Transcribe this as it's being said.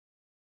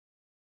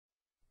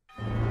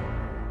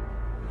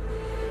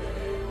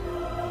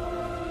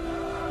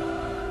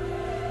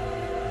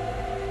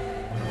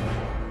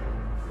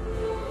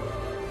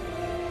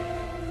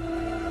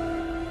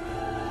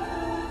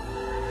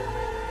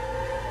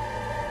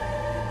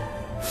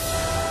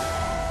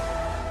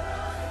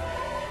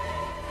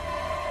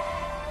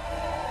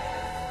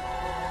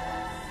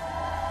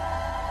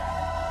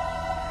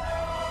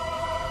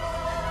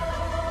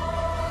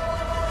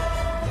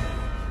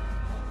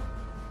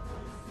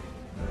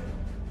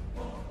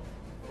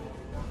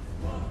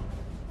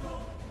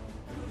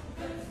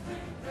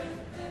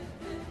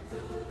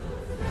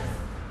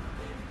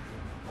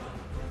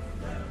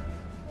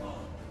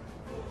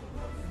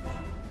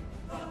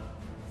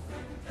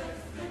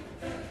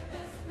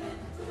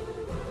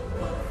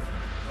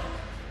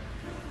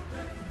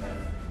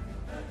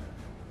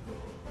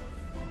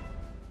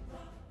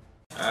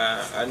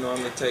I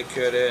normally take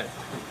care of that.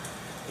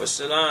 But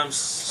shalom,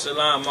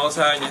 shalom. Most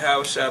High and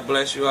Yahweh shall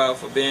bless you all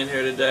for being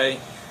here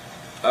today.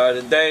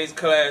 Today's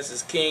class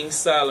is King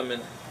Solomon,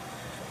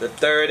 the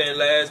third and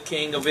last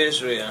king of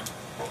Israel.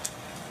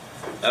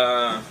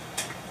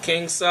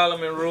 King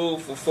Solomon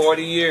ruled for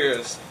 40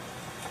 years.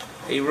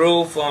 He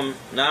ruled from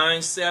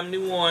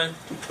 971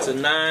 to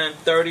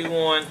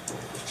 931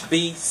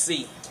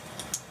 BC.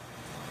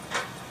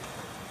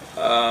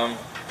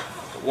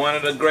 One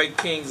of the great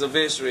kings of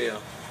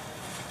Israel.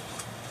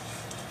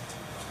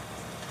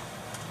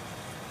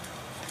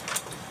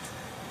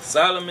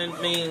 Solomon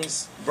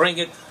means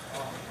bringeth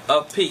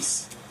of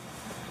peace.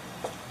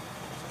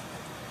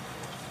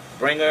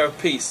 Bringer of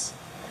peace.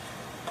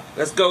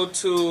 Let's go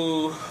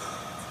to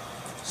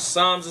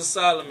Psalms of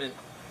Solomon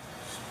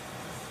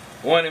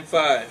 1 and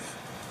 5.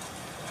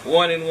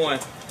 1 and 1.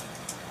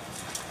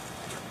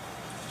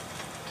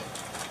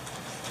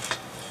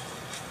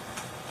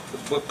 The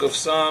book of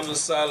Psalms of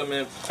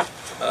Solomon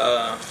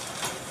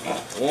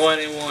 1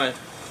 and 1.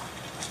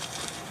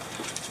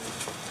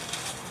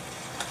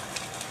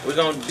 We're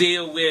going to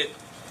deal with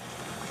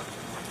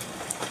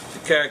the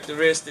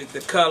characteristic,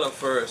 the color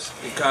first,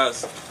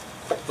 because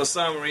for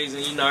some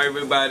reason, you know,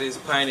 everybody's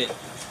painted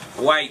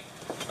white,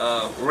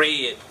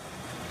 red.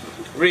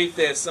 Read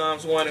that,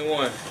 Psalms 1 and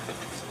 1.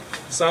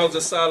 Songs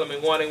of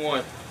Solomon 1 and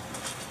 1.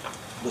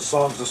 The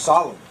Songs of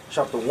Solomon,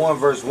 chapter 1,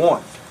 verse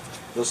 1.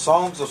 The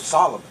Songs of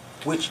Solomon,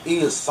 which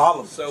is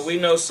Solomon. So we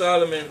know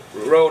Solomon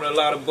wrote a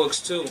lot of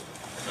books too,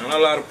 and a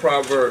lot of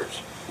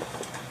proverbs.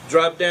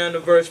 Drop down to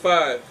verse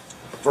 5.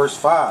 Verse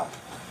 5.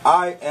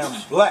 I am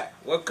black.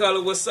 What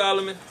color was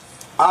Solomon?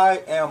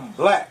 I am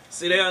black.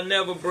 See, they'll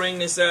never bring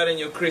this out in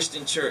your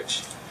Christian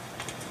church.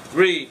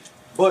 Read.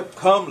 But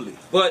comely.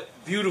 But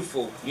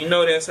beautiful. You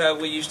know that's how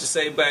we used to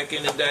say back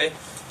in the day.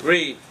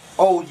 Read.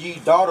 O ye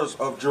daughters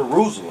of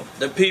Jerusalem.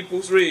 The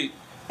peoples. Read.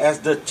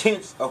 As the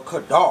tents of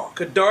Kedar.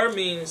 Kedar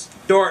means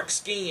dark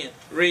skin.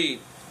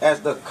 Read.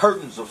 As the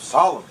curtains of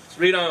Solomon.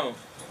 Read on.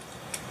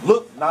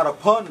 Look not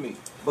upon me,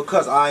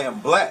 because I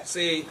am black.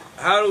 See,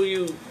 how do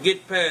you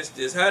get past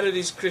this? How do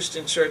these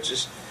Christian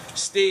churches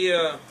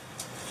still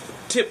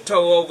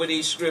tiptoe over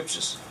these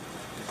scriptures?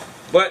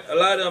 But a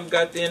lot of them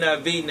got the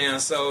NIV now,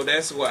 so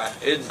that's why.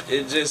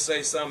 It just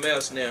say something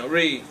else now.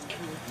 Read.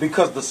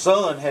 Because the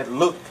sun had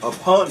looked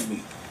upon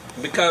me.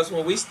 Because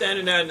when we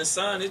standing out in the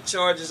sun, it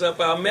charges up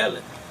our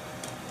melon.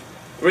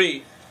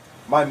 Read.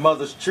 My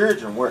mother's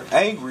children were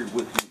angry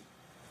with me.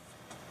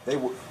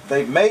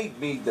 They made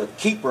me the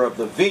keeper of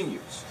the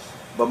vineyards,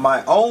 but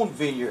my own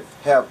vineyard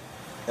have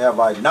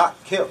I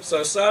not kept.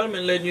 So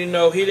Solomon letting you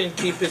know he didn't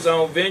keep his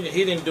own vineyard.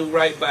 He didn't do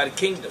right by the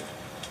kingdom.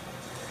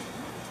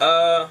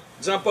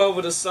 Jump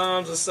over to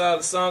Songs of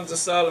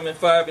Solomon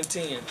 5 and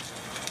 10.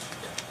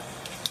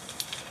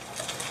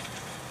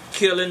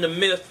 Killing the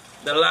myth,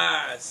 the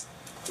lies.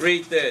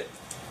 Read that.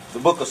 The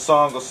book of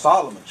Songs of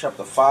Solomon,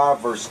 chapter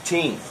 5, verse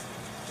 10.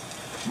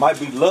 My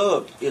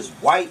beloved is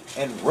white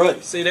and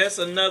ruddy. See, that's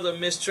another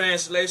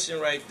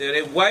mistranslation right there.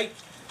 That white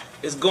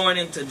is going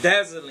into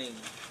dazzling,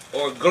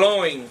 or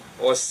glowing,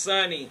 or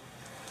sunny,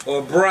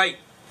 or bright.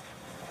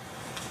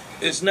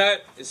 It's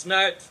not,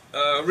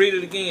 read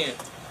it again.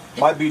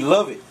 My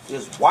beloved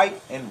is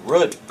white and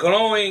ruddy.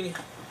 Glowing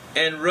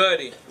and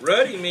ruddy.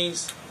 Ruddy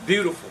means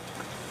beautiful.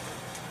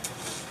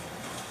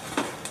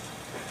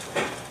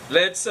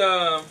 Let's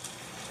go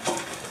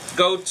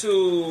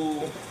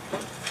to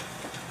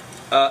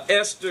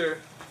Esther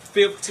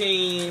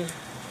 15,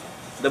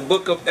 the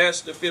book of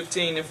Esther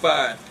 15 and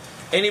 5.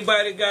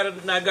 Anybody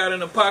not got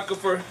an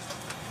apocrypha?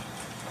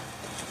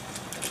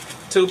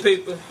 2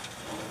 people?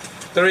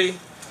 3? Give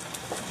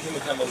me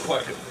some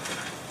apocrypha.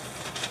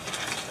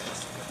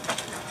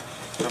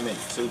 I mean,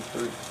 2,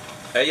 3.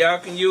 Hey, y'all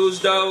can use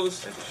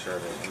those.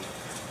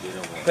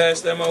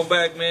 Pass them on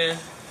back, man.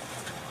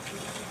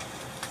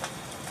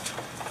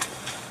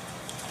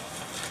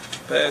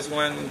 Pass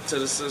 1 to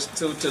the sisters,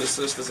 2 to the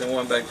sisters, and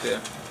 1 back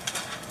there.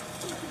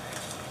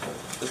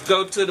 Let's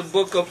go to the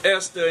book of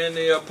Esther in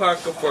the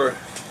Apocrypha.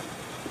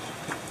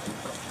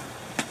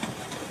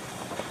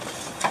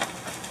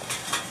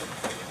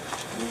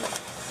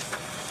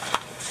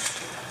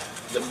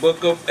 The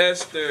book of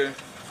Esther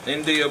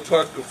in the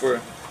Apocrypha.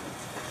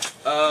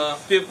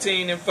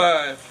 15 and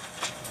 5.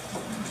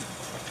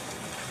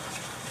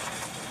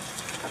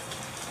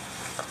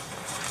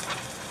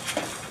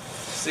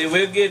 See,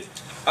 we'll get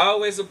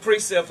always a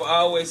precept, or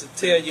always to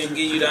tell you and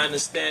give you the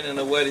understanding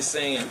of what it's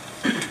saying.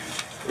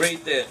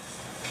 Read that.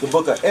 The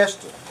book of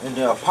Esther in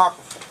the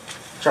Apocrypha,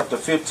 chapter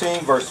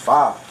 15, verse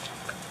 5.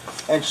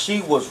 And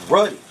she was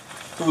ruddy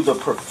through the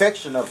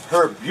perfection of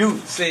her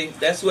beauty. See,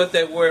 that's what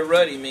that word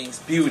ruddy means,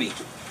 beauty.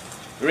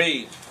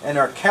 Read. And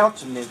her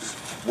countenance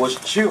was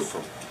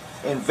cheerful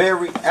and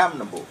very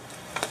amiable,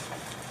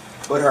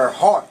 but her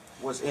heart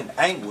was in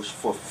anguish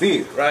for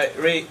fear. Right,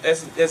 read.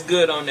 That's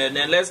good on that.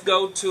 Now let's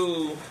go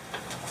to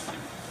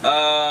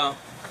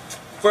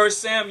 1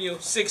 Samuel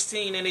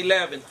 16 and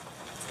 11.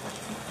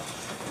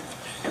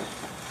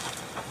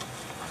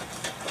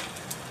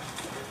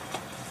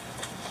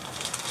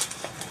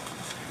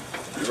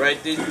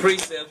 Write these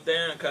precepts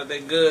down because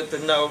they're good to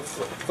know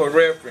for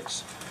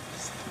reference.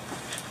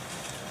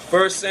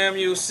 1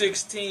 Samuel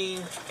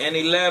 16 and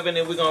 11,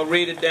 and we're going to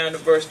read it down to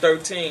verse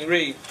 13.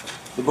 Read.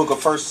 The book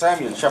of 1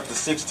 Samuel, chapter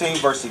 16,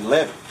 verse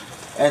 11.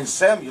 And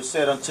Samuel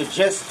said unto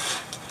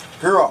Jesse,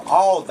 Here are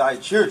all thy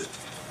children.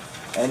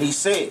 And he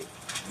said,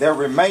 There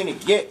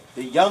remaineth yet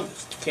the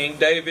youngest. King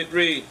David,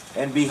 read.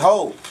 And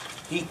behold,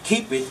 he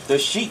keepeth the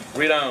sheep.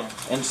 Read on.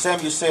 And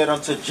Samuel said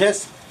unto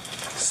Jesse,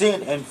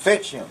 Send and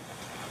fetch him,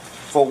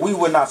 for we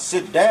will not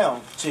sit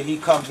down till he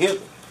come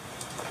hither.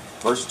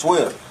 Verse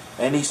 12.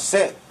 And he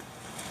sat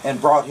and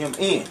brought him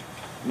in.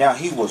 Now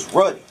he was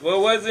ruddy.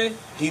 What was he?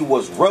 He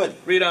was ruddy.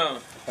 Read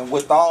on. And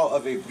withal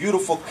of a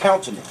beautiful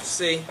countenance.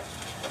 See?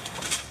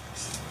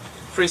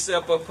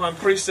 Precept upon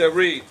precept,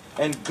 read.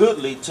 And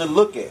goodly to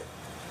look at.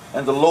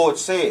 And the Lord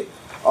said,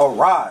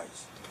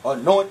 Arise,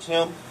 anoint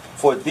him,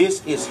 for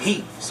this is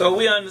he. So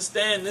we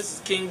understand this is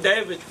King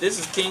David. This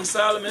is King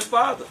Solomon's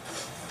father.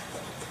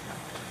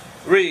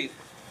 Read.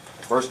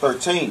 Verse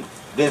 13.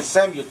 Then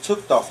Samuel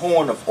took the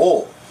horn of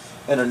oil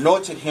and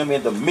anointed him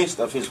in the midst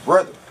of his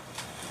brethren.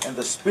 And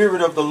the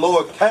Spirit of the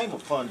Lord came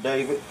upon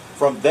David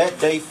from that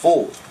day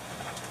forward.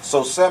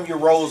 So Samuel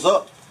rose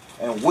up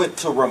and went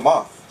to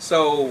Ramah.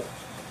 So,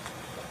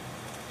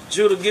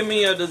 Judah, give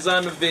me the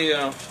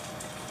Zonderville,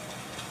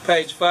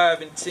 page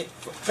 5 and 10,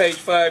 page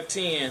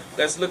 510.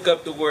 Let's look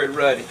up the word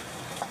ruddy.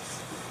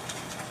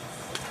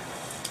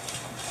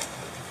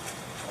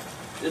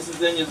 This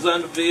is in your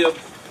Zonderville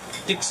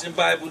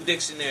Bible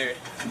Dictionary.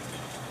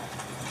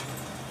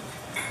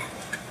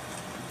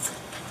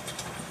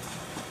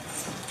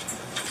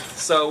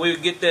 So we'll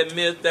get that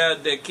myth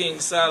out that King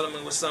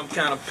Solomon was some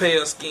kind of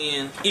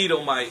pale-skinned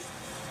Edomite.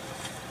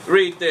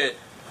 Read that.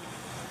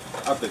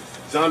 Of the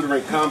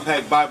Zondervan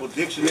Compact Bible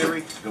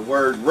Dictionary, the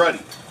word ruddy.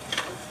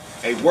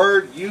 A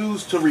word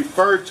used to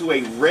refer to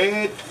a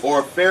red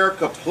or fair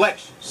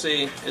complexion.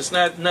 See, it's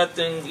not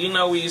nothing, you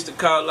know, we used to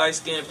call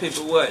light-skinned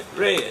people what?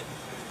 Red.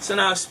 It's in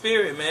our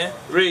spirit, man.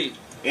 Read.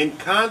 In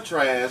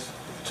contrast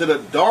to the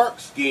dark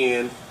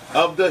skin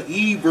of the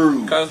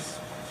Hebrews. Because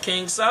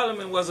King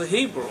Solomon was a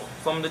Hebrew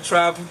from the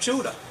tribe of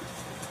Judah.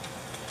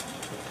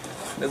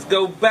 Let's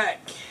go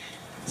back.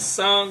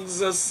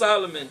 Songs of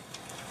Solomon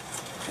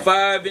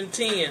 5 and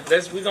 10.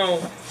 We're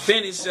going to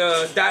finish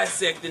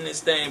dissecting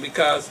this thing,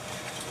 because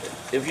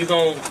if you're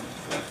going to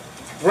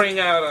bring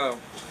out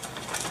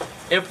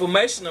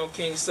information on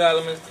King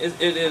Solomon,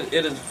 it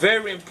is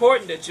very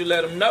important that you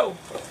let them know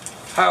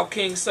how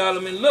King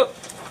Solomon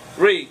looked.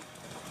 Read.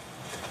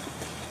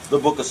 The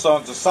book of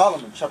Songs of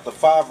Solomon, chapter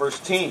 5, verse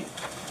 10.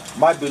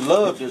 My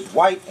beloved is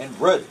white and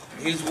ruddy.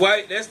 He's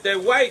white. That's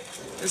that white.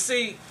 And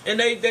see, and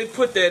they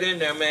put that in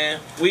there, man.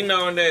 We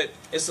know that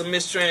it's a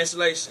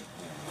mistranslation.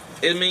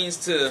 It means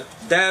to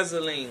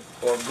dazzling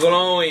or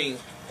glowing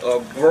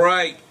or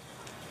bright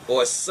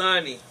or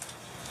sunny.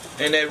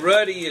 And that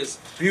ruddy is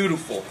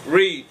beautiful.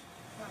 Read.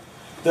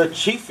 The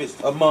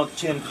chiefest among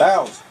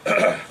 10,000.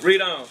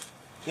 Read on.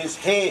 His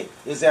head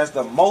is as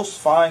the most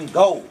fine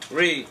gold.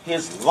 Read.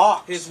 His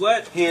locks. His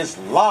what? His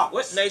locks.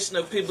 What nation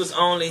of peoples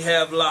only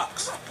have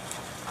locks?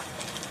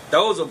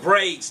 Those are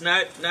braids,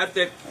 not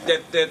that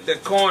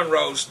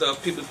cornrow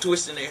stuff, people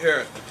twisting their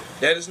hair.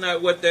 That is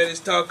not what that is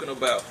talking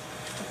about.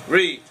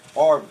 Read.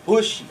 Or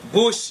bushy.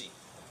 Bushy.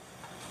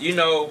 You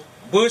know,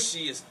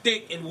 bushy is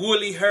thick and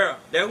woolly hair.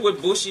 That's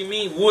what bushy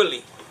means,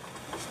 woolly.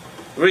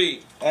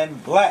 Read.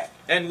 And black.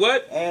 And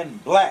what?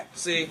 And black.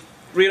 See,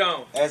 read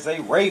on. As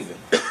a raven.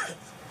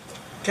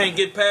 Can't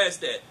get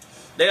past that.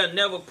 They'll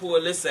never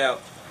pull this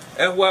out.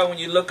 That's why when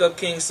you look up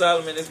King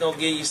Solomon, it's going to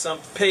give you some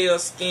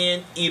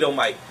pale-skinned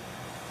Edomite.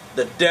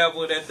 The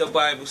devil that the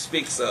Bible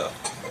speaks of.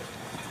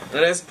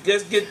 Now let's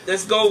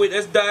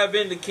dive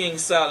into King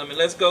Solomon.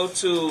 Let's go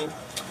to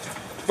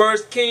 1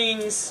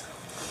 Kings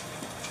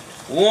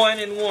 1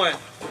 and 1.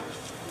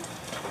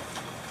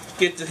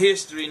 Get to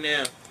history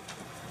now.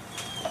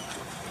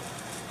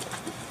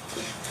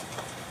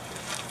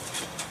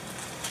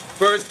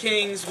 First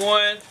Kings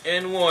 1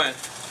 and 1.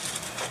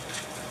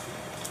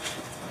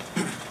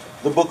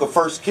 The book of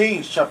 1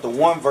 Kings, chapter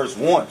 1, verse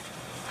 1.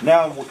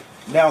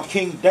 Now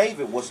King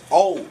David was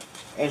old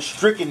and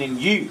stricken in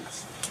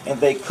years,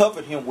 and they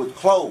covered him with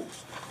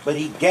clothes, but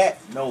he gat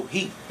no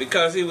heat.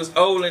 Because he was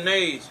old in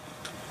age.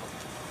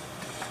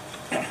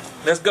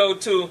 Let's go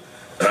to,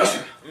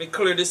 let me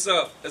clear this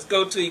up. Let's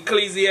go to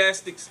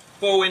Ecclesiastes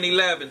 4 and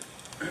 11.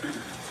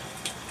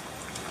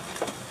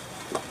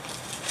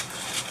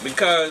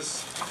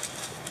 Because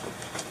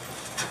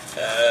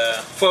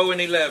 4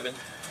 and 11.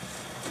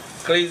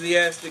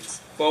 Ecclesiastes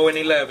 4 and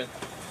 11.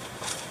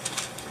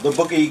 The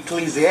book of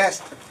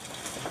Ecclesiastes,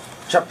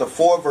 chapter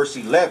 4, verse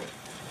 11.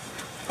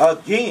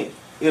 Again,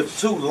 if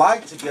two lie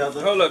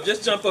together... Hold up,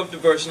 just jump up to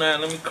verse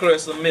 9. Let me clear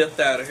some myth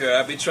out of here.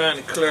 I'll be trying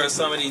to clear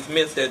some of these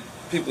myths that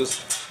people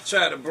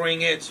try to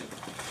bring at you.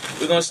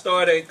 We're going to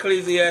start at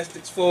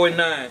Ecclesiastes 4 and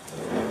 9.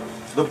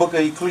 The book of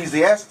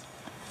Ecclesiastes,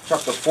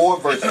 chapter 4,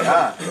 verse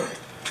 9.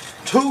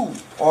 Two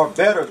are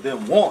better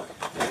than one,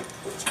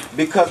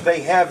 because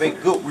they have a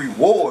good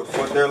reward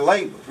for their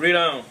labor. Read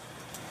on.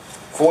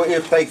 For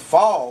if they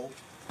fall,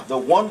 the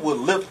one will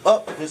lift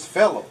up his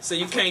fellow. So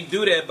you can't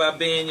do that by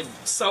being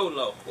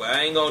solo. Well,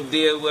 I ain't going to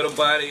deal with a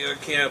body or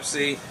camp.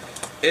 See,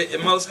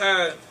 Most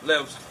High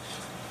left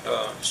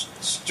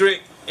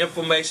strict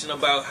information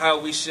about how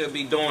we should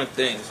be doing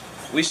things.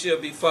 We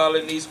should be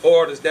following these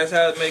orders. That's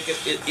how it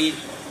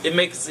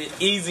makes it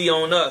easy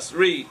on us.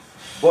 Read.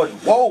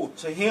 But woe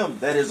to him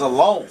that is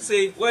alone.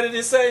 See, what did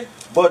it say?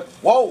 But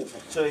woe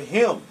to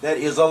him that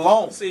is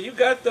alone. See, you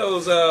got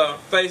those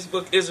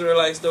Facebook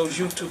Israelites, those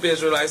YouTube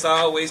Israelites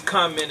always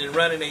commenting and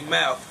running their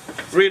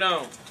mouth. Read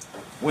on.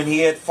 When he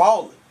had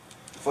fallen,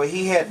 for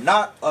he had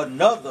not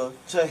another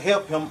to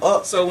help him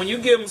up. So when you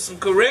give them some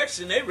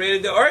correction, they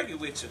ready to argue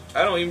with you.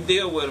 I don't even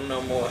deal with them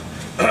no more.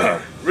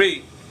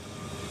 Read.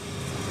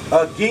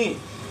 Again,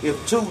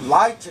 if two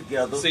lie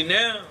together. See,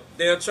 now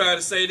they'll try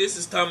to say this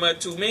is talking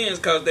about two men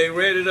because they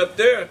read it up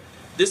there.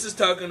 This is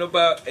talking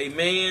about a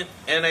man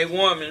and a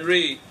woman.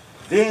 Read.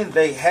 Then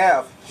they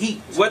have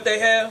heat. What they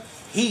have?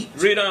 Heat.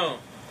 Read on.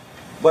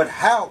 But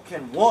how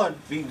can one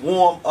be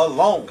warm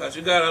alone? Because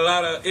you got a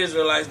lot of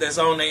Israelites that's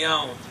on their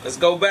own. Let's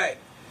go back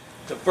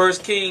to 1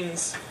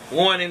 Kings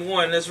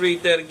 1:1. Let's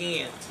read that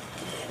again.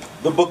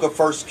 The book of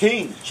 1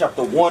 Kings,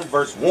 chapter 1,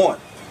 verse 1.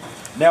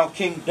 Now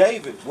King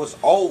David was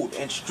old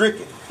and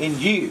stricken in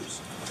years,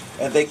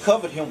 and they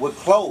covered him with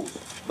clothes,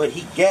 but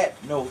he got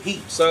no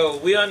heat. So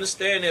we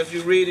understand if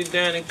you read it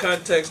down in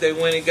context, they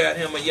went and got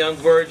him a young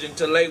virgin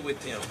to lay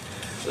with him.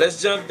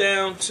 Let's jump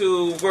down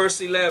to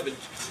verse 11.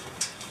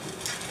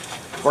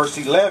 Verse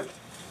 11.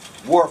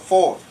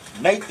 Wherefore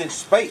Nathan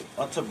spake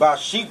unto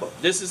Bathsheba,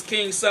 This is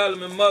King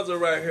Solomon's mother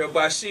right here,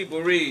 Bathsheba.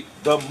 Read.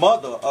 the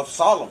mother of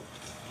Solomon,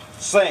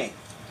 saying,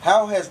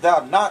 How hast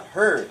thou not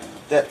heard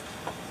that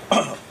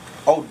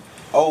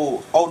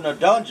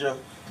Onadonjah,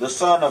 the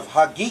son of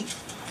Haggith,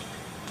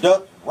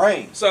 doth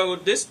reign? So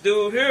this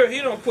dude here, he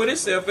don't put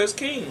himself as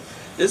king.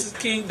 This is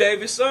King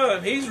David's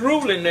son. He's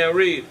ruling now.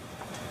 Read.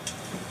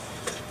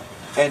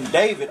 And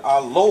David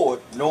our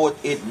Lord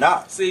knoweth it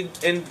not. See,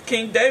 and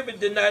King David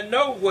did not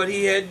know what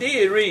he had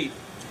did. Read.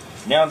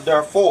 Now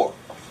therefore,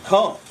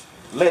 come,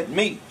 let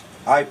me,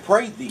 I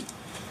pray thee,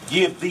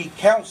 give thee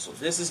counsel,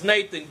 This is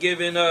Nathan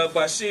giving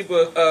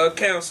Bathsheba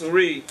counsel.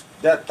 Read.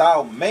 that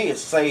thou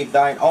mayest save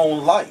thine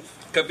own life.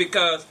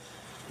 Because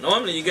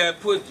normally you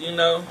got put,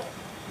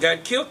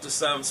 got killed or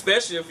something,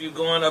 especially if you're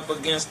going up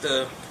against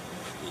that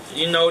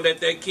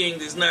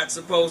king is not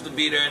supposed to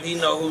be there, and he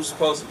know who's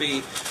supposed to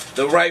be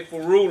the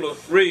rightful ruler.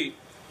 Read.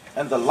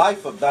 And the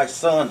life of thy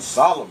son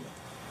Solomon.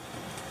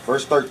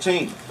 Verse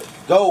 13.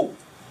 Go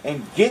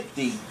and get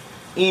thee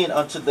in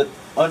unto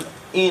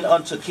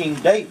King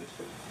David,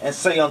 and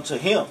say unto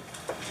him,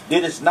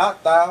 Didst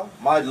not thou,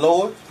 my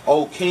lord,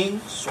 O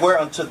king, swear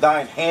unto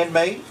thine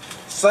handmaid,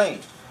 saying,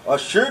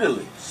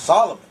 Assuredly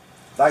Solomon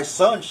thy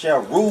son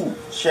shall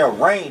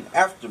reign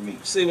after me.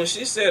 See, when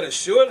she said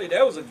surely,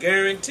 that was a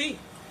guarantee.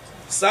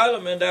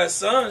 Solomon thy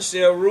son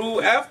shall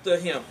rule after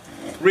him.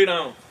 Read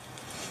on.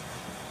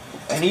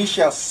 And he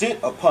shall sit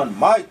upon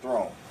my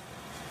throne.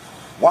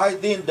 Why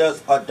then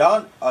does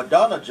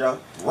Adonijah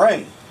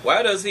reign?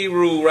 Why does he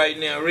rule right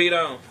now? Read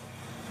on.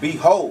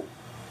 Behold,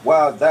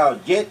 while thou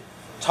yet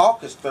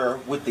talkest there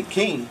with the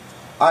king,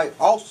 I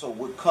also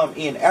would come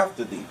in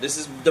after thee, This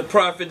is the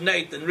prophet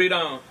Nathan. Read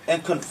on.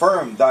 and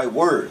confirm thy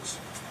words.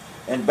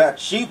 And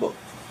Bathsheba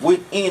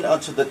went in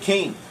unto the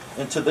king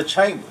into the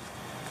chamber.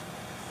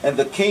 And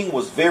the king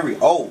was very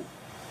old.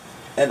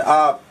 And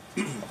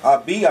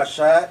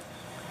Abiashad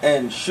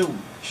and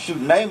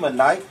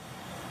Shunammite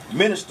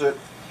ministered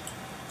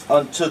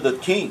unto the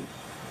king.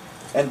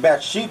 And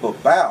Bathsheba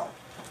bowed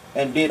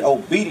and did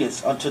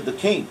obedience unto the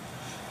king.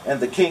 And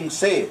the king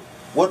said,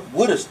 What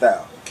wouldest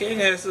thou?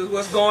 King asks,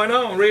 what's going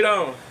on? Read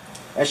on.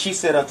 And she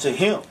said unto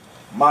him,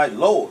 My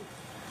lord,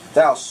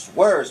 thou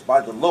swearest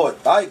by the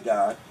Lord thy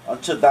God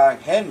unto thine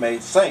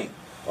handmaid, saying,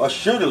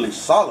 Assuredly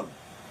Solomon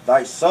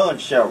thy son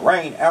shall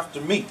reign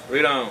after me,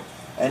 Read on.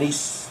 and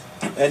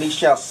he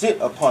shall sit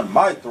upon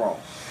my throne.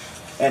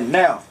 And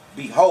now,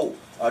 behold,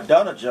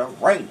 Adonijah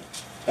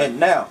reigneth. And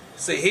now,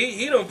 See,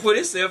 he don't put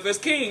himself as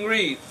king.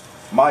 Read.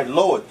 my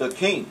lord the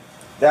king,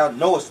 thou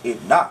knowest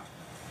it not.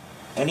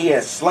 And he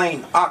has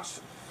slain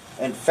oxen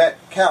and fat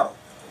cattle,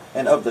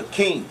 and of the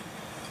king,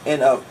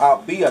 and of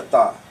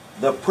Abiathar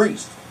the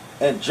priest,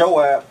 and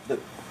Joab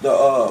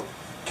the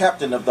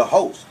captain of the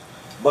host.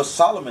 But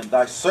Solomon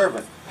thy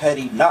servant had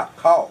he not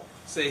called.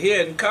 See, he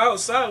hadn't called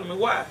Solomon.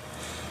 Why?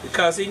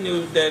 Because he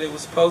knew that it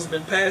was supposed to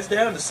have been passed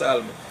down to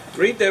Solomon.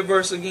 Read that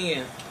verse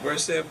again.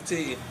 Verse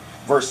 17.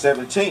 Verse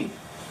 17.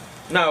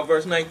 No,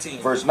 verse 19.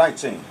 Verse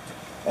 19.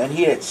 And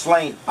he had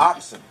slain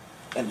oxen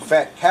and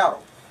fat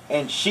cattle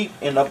and sheep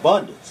in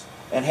abundance,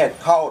 and had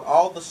called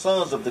all the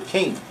sons of the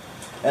king,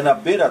 and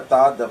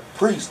Abiathar the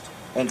priest,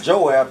 and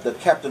Joab the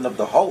captain of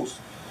the host.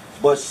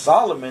 But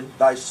Solomon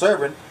thy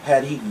servant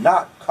had he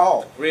not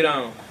called. Read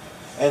on.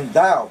 And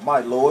thou, my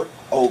lord,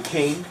 O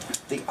king,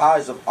 the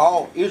eyes of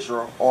all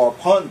Israel are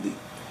upon thee,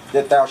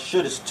 that thou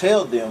shouldest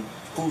tell them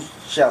who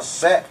shall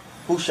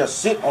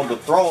sit on the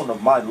throne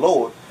of my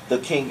lord the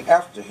king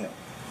after him.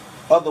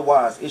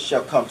 Otherwise it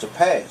shall come to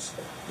pass,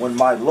 when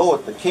my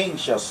lord the king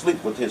shall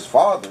sleep with his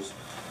fathers,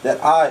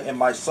 that I and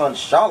my son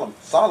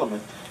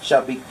Solomon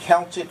shall be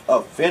counted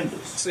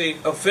offenders. See,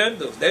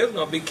 offenders, they was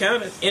going to be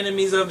counted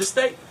enemies of the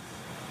state.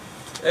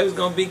 They was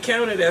going to be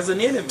counted as an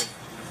enemy.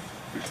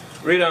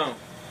 Read on.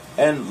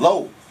 And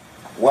lo,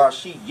 while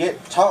she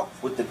yet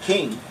talked with the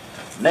king,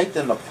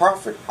 Nathan the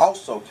prophet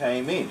also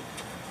came in.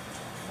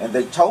 And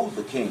they told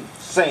the king,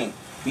 saying,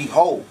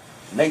 Behold,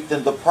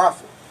 Nathan the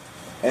prophet.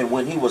 And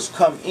when he was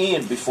come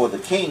in before the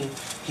king,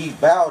 he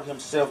bowed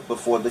himself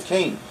before the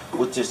king,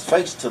 with his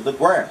face to the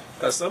ground.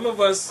 Because some of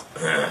us,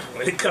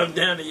 when it comes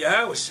down to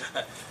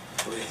Yahushua,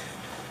 we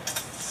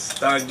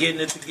start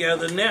getting it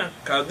together now.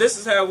 Because this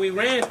is how we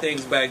ran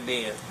things back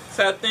then. That's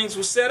how things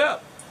were set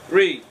up.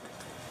 Read.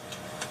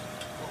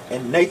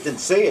 And Nathan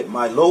said,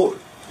 My lord,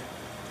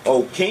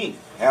 O king,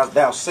 hast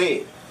thou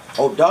said,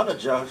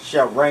 Adonijah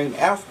shall reign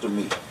after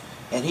me,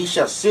 and he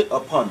shall sit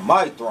upon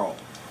my throne.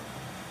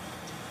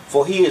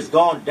 For he is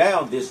gone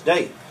down this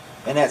day,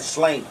 and hath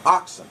slain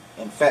oxen,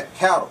 and fat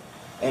cattle,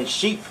 and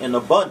sheep in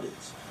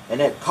abundance, and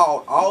hath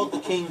called all the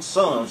king's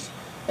sons,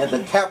 and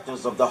the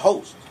captains of the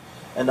host,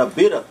 and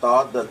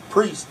Abiathar the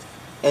priest,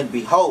 and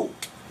behold,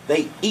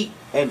 they eat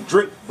and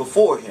drink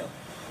before him,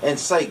 and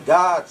say,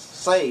 God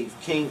save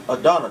King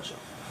Adonijah.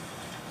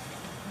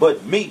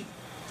 But me,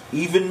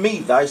 even me,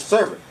 thy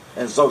servant,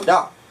 and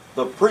Zadok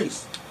the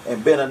priest,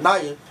 and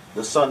Benaniah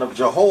the son of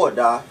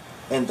Jehoiada,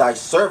 and thy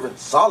servant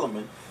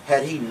Solomon,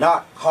 had he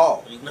not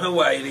called. You know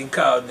why he didn't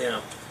call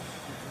them.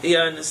 He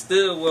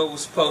understood what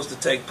was supposed to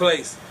take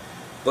place.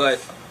 But,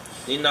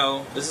 you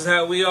know, this is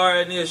how we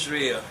are in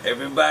Israel.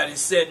 Everybody's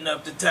setting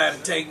up to try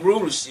to take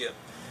rulership.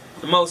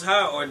 The Most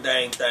High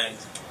ordained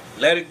things.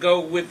 Let it go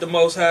with the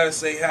Most High and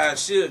say how it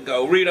should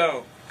go. Read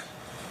on.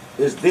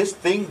 Is this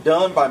thing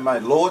done by my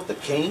lord the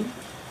king,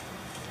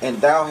 and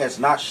thou hast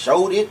not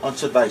showed it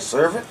unto thy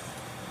servant?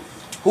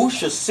 Who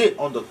shall sit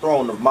on the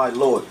throne of my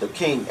lord the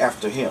king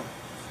after him?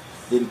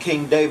 Then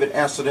King David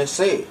answered and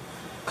said,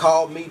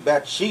 Call me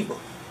Bathsheba.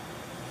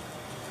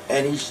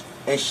 And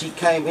she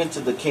came into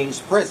the king's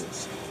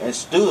presence, and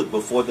stood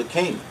before the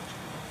king.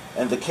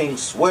 And the king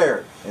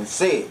sware and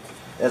said,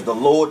 As the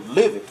Lord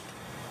liveth,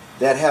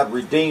 that hath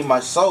redeemed my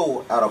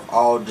soul out of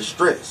all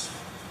distress,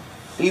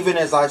 even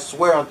as I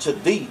swear unto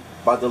thee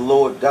by the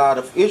Lord God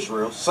of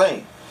Israel,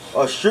 saying,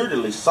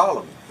 Assuredly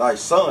Solomon thy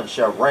son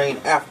shall reign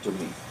after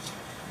me,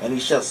 and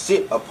he shall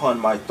sit upon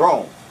my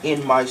throne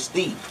in my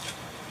stead.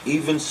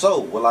 Even so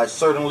will I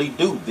certainly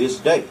do this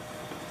day.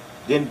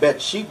 Then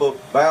Bathsheba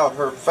bowed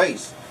her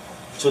face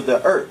to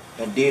the earth,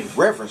 and did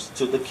reverence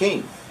to the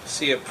king.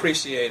 She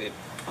appreciated,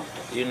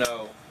 you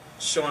know,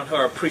 showing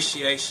her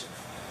appreciation.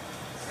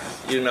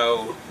 You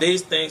know,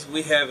 these things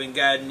we haven't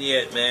gotten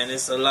yet, man.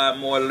 It's a lot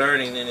more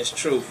learning than it's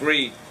truth.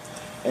 Read.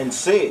 And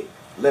said,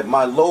 Let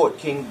my lord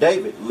King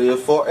David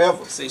live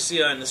forever. See,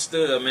 she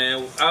understood,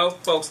 man. Our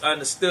folks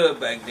understood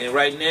back then.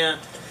 Right now,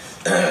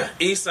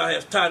 Esau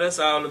has taught us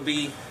all to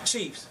be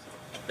chiefs.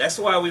 That's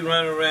why we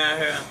run around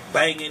here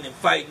banging and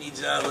fighting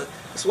each other.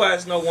 That's why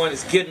no one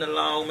is getting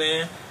along,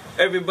 man.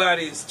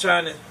 Everybody is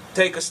trying to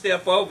take a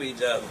step over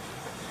each other.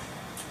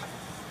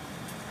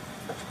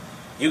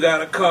 You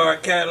got a car,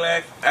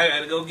 Cadillac. I got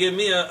to go get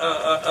me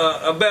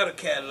a better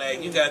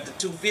Cadillac. You got the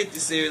 250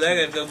 series. I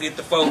got to go get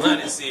the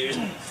 400 series.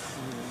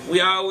 We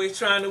always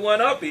trying to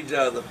one-up each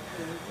other.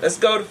 Let's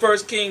go to 1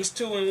 Kings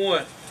 2 and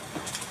 1.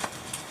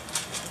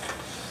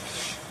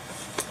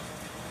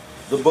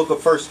 The book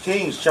of 1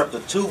 Kings chapter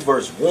 2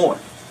 verse 1.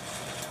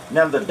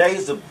 Now the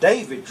days of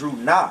David drew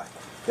nigh,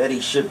 that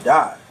he should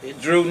die.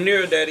 It drew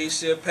near that he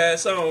should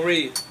pass on.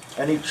 Read.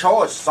 And he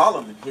charged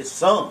Solomon his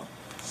son,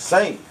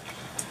 saying,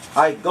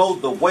 I go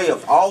the way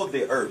of all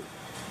the earth.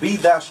 Be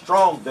thou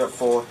strong,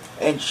 therefore,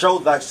 and show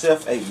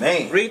thyself a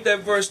man. Read that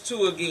verse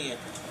 2 again.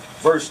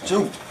 Verse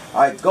 2.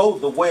 I go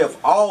the way of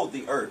all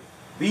the earth.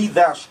 Be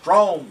thou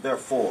strong,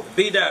 therefore.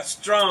 Be thou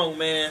strong,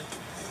 man.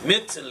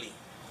 Mentally.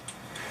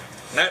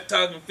 Not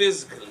talking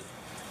physically.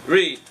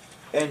 Read.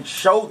 And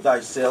show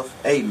thyself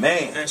a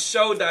man. And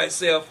show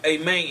thyself a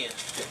man.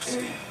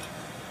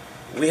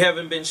 We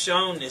haven't been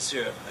shown this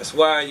here. That's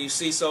why you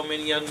see so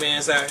many young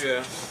men out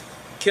here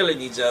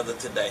killing each other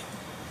today.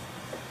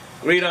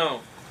 Read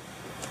on.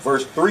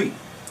 Verse 3.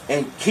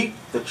 And keep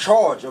the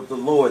charge of the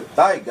Lord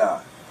thy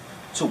God,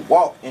 to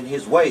walk in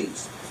his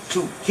ways,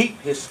 to keep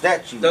his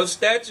statutes. Those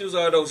statutes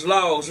are those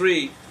laws.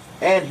 Read.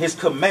 And his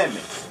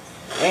commandments,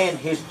 and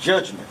his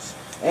judgments,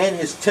 and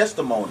his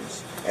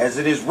testimonies, as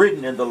it is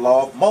written in the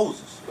law of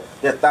Moses,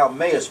 that thou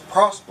mayest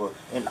prosper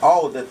in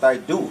all that thou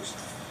doest,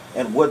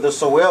 and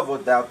whithersoever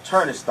thou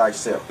turnest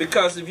thyself.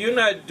 Because if you're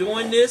not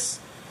doing this,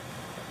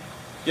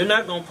 you're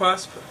not going to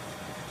prosper.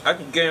 I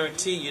can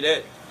guarantee you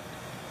that.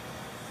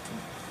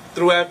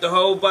 Throughout the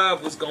whole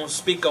Bible, it's going to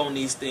speak on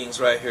these things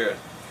right here.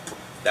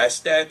 Thy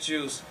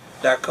statutes,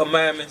 thy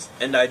commandments,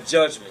 and thy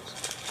judgments.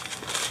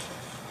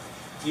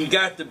 You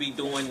got to be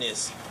doing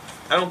this.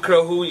 I don't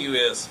care who you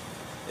is.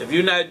 If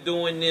you're not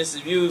doing this,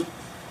 if you,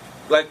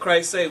 like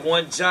Christ say,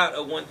 one jot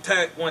or one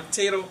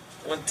tittle,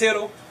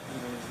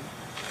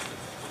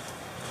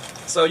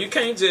 So you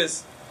can't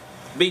just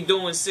be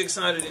doing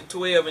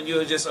 612 and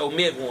you'll just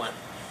omit one.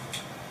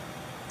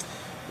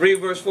 Read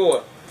verse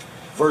 4.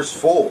 Verse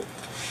 4.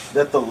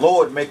 That the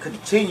Lord may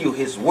continue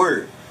his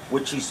word,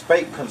 which he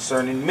spake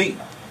concerning me,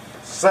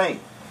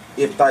 saying,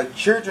 if thy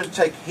children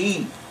take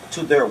heed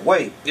to their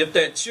way. If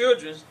thy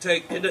children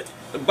take, the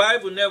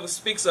Bible never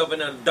speaks of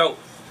an adult.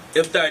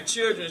 If thy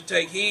children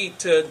take heed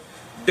to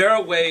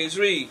their ways,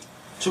 read.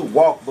 To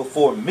walk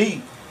before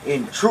me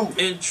in truth.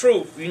 In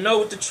truth. You know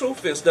what the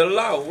truth is, the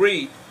law,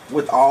 read.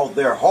 With all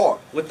their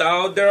heart. With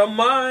all their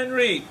mind,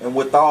 read. And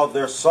with all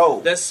their soul.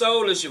 That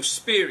soul is your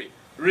spirit,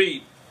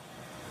 read.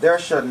 There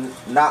shall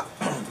not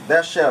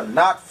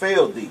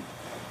fail thee,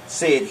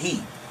 said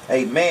he,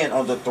 a man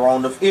on the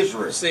throne of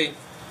Israel. See,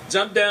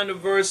 jump down to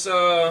verse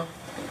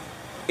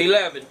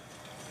 11.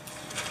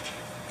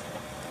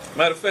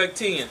 Matter of fact,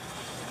 10.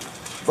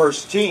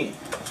 Verse 10.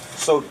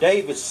 So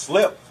David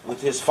slept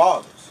with his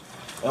fathers,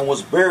 and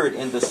was buried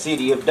in the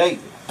city of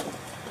David.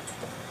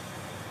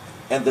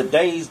 And the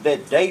days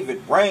that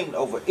David reigned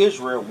over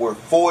Israel were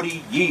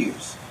 40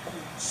 years.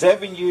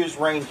 7 years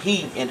reigned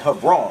he in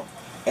Hebron,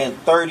 and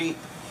 3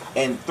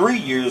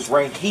 years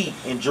reigned he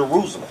in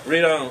Jerusalem.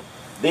 Read on.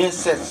 Then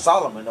sat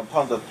Solomon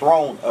upon the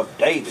throne of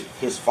David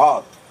his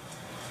father,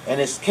 and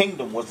his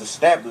kingdom was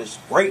established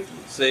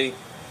greatly. See,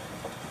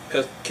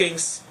 because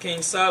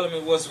King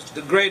Solomon was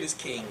the greatest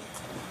king.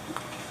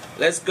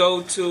 Let's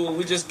go to,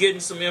 we're just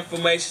getting some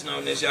information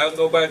on this. Y'all can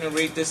go back and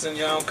read this in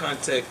your own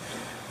context.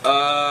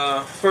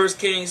 1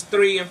 Kings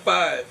 3 and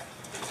 5.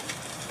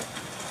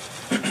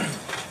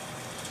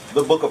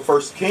 The book of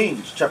 1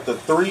 Kings, chapter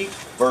 3,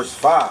 verse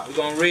 5. We're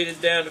going to read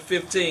it down to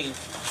 15.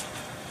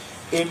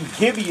 In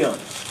Gibeon,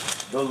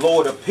 the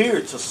Lord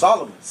appeared to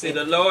Solomon. See,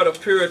 the Lord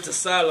appeared to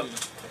Solomon.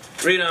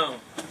 Read on.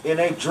 In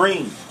a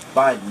dream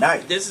by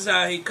night. This is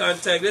how he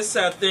contacted. This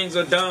is how things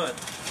are done.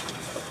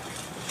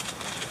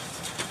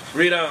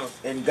 Read on.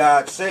 And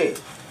God said,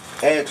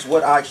 ask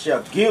what I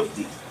shall give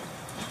thee.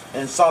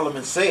 And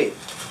Solomon said,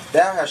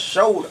 thou hast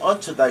showed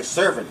unto thy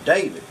servant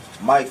David,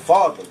 my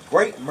father,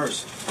 great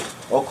mercy,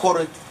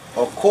 according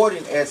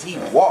as he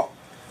walked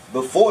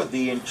before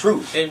thee in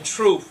truth. In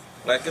truth.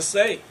 Like I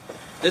say,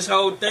 this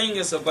whole thing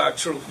is about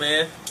truth,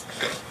 man.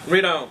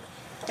 Read on.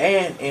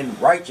 And in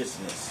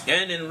righteousness.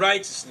 And in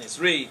righteousness.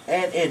 Read.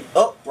 And in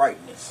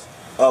uprightness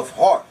of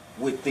heart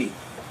with thee.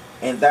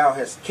 And thou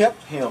hast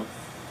kept him,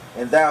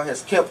 and thou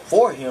hast kept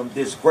for him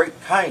this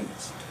great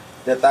kindness,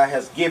 that thou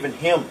hast given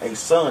him a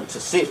son to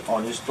sit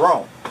on his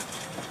throne,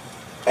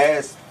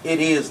 as it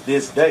is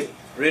this day.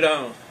 Read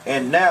on.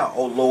 And now,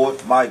 O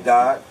Lord my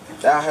God,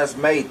 thou hast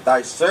made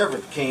thy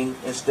servant king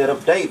instead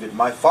of David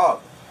my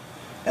father,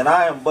 and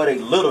I am but a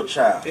little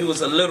child. He was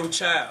a little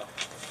child.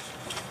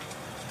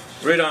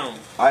 Read on.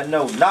 I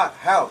know not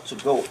how to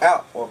go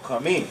out or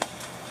come in.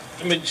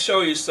 Let me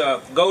show you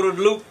something. Go to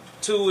Luke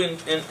 2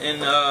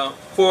 and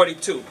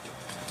 42.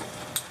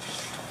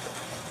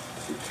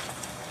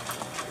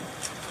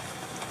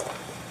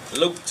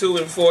 Luke 2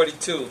 and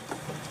 42.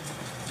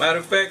 Matter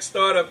of fact,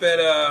 start up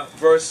at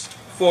verse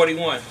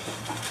 41.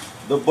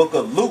 The book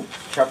of Luke,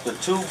 chapter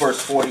 2,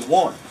 verse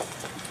 41.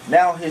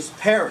 Now his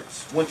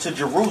parents went to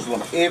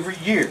Jerusalem every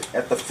year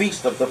at the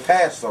feast of the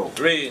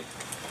Passover. Read.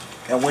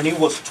 And when he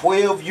was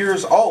 12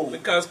 years old.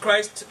 Because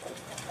Christ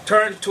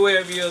turned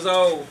 12 years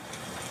old,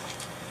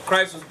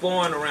 Christ was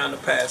born around the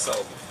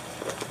Passover.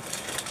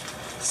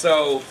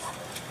 So,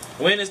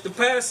 when is the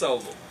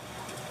Passover?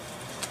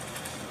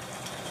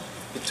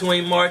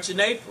 Between March and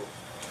April.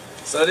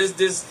 So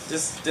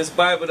this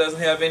Bible doesn't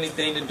have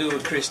anything to do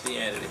with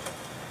Christianity.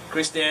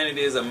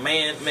 Christianity is a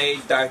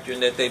man-made doctrine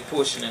that they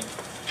pushing,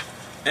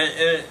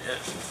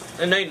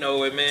 and they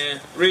know it, man.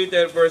 Read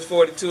that verse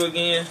 42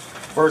 again.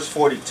 Verse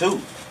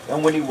 42.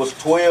 And when he was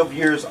 12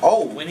 years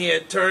old. When he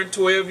had turned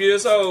 12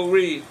 years old,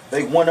 read.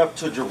 They went up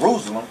to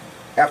Jerusalem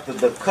after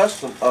the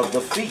custom of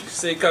the feast.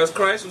 See, because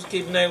Christ was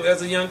keeping that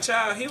as a young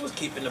child, he was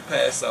keeping the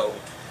Passover.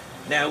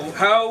 Now,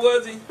 how old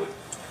was he?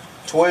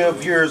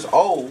 12 years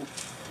old.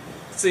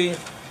 See,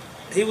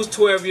 he was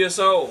 12 years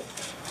old.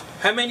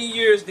 How many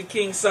years did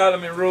King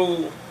Solomon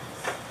rule?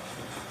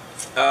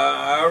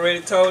 I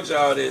already told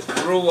y'all this.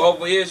 Rule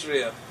over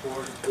Israel.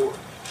 44.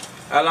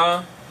 How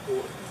long?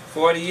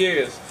 40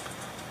 years.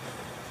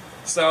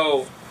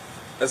 So,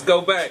 let's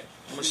go back.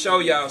 I'm going to show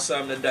y'all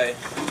something today.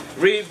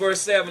 Read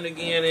verse 7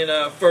 again in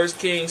 1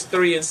 Kings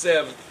 3 and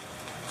 7.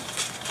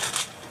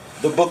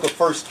 The book of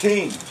 1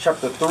 Kings,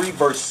 chapter 3,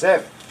 verse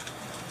 7.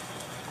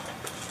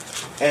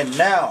 And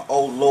now,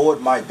 O Lord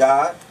my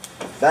God,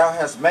 thou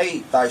hast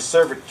made thy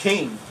servant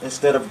king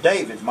instead of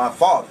David my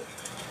father,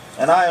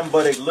 and I am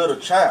but a little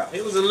child.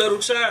 He was a little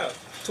child,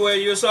 12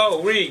 years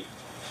old. Read.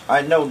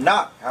 I know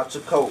not how to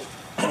go.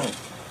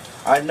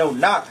 I know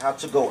not how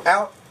to go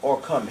out or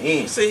come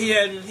in. See,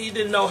 he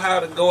didn't know how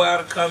to go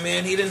out or come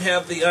in. He didn't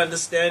have the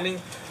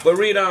understanding. But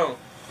read on.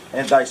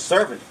 And thy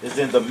servant is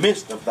in the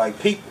midst of thy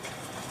people,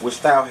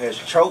 which thou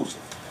hast chosen,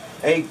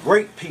 a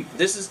great people.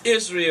 This is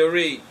Israel.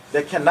 Read.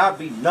 That cannot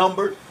be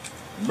numbered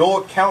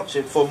nor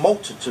counted for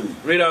multitude.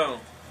 Read on.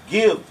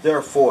 Give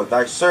therefore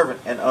thy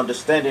servant an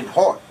understanding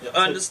heart, The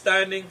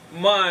understanding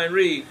mind,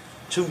 read.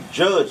 to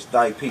judge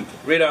thy people,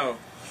 Read on.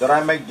 that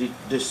I may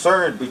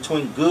discern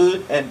between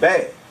good and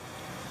bad.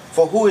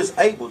 For who is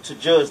able to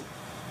judge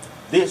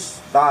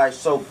this thy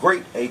so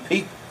great a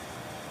people?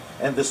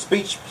 And the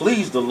speech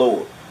pleased the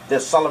Lord,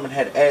 that Solomon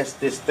had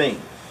asked this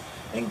thing.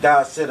 And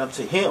God said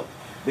unto him,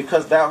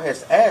 because thou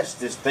hast asked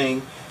this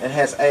thing, and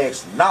hast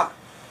not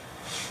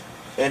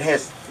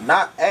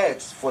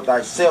asked for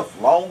thyself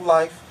long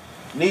life,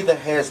 neither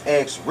has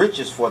asked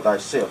riches for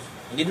thyself.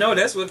 You know,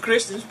 that's what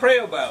Christians pray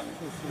about.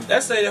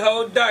 That's the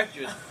whole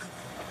doctrine.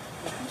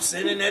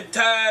 Sending that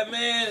tithe,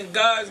 man, and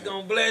God's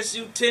going to bless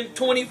you 10,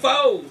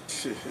 20-fold.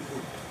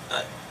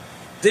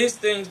 These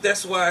things,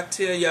 that's why I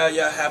tell y'all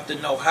have to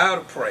know how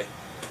to pray.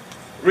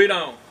 Read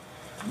on.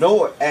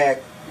 Noah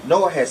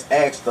has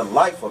asked the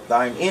life of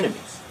thine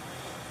enemies,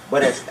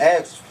 but has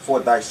asked for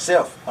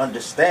thyself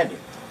understanding,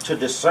 to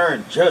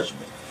discern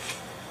judgment.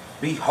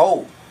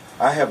 Behold,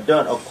 I have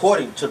done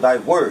according to thy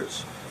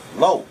words.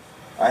 Lo,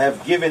 I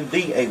have given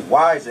thee a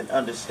wise and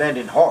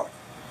understanding heart,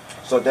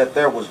 so that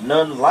there was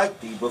none like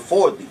thee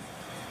before thee.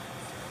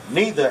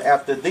 Neither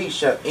after thee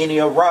shall any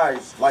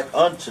arise like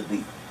unto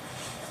thee.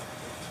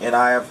 And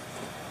I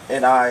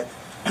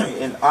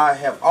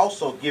have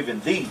also given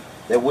thee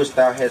that which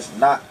thou hast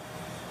not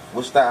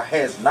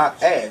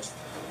asked,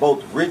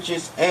 both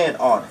riches and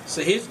honor.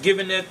 So he's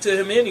giving that to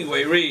him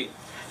anyway. Read.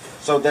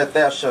 So that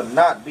there shall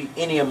not be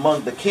any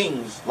among the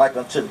kings like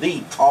unto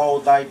thee all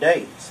thy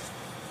days.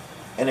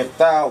 And if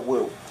thou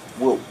wilt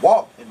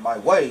walk in my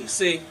ways,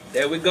 See,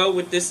 there we go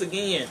with this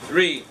again.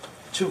 Read.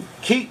 to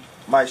keep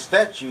my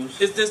statutes,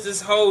 It's just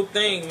this whole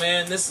thing,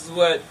 man. That's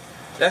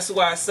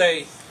why I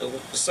say the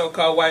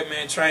so-called white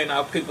man train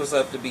our peoples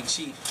up to be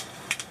cheap.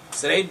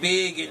 So they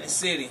big in the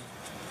city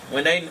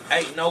when they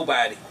ain't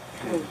nobody.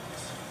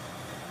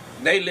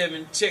 They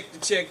living check to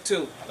check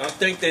too. Don't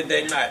think that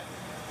they not.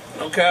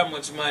 Don't care how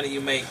much money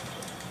you make.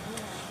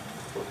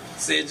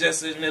 See, it's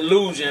just an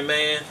illusion,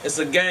 man. It's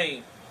a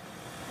game.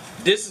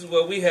 This is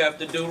what we have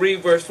to do.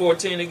 Read verse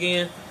 14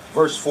 again.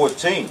 verse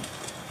 14.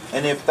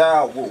 And if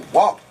thou wilt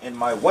walk in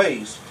my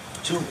ways,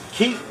 to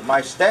keep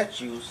my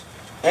statutes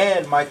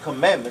and my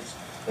commandments,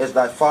 as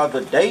thy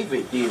father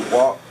David did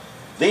walk,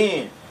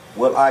 then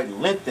will I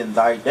lengthen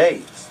thy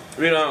days.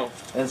 Read on.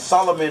 And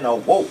Solomon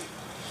awoke,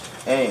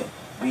 and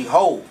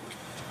behold,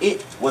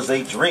 it was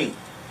a dream.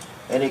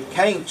 And it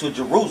came to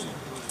Jerusalem,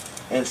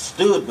 and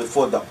stood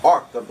before the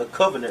ark of the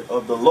covenant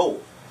of the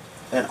Lord,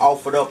 and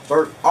offered up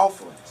burnt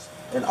offerings,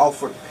 and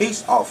offered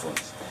peace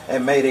offerings,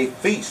 and made a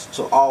feast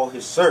to all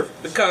his servants.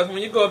 Because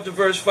when you go up to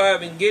verse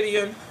 5 in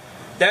Gideon,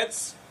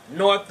 that's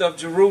north of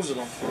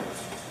Jerusalem.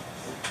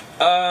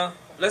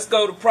 Let's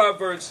go to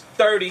Proverbs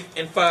 30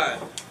 and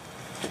 5.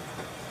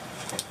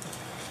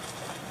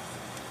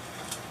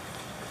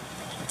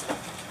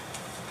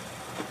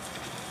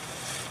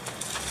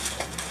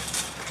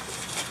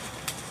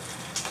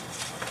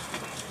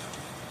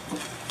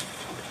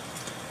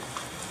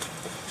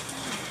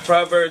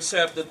 Proverbs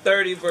chapter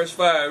 30, verse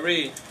 5.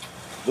 Read.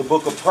 The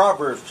book of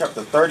Proverbs,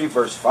 chapter 30,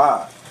 verse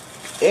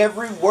 5.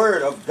 Every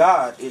word of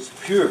God is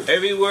pure.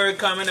 Every word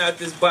coming out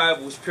this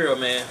Bible is pure,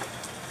 man.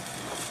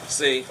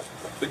 See,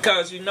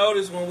 because you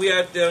notice when we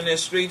out there on that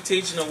street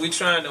teaching and we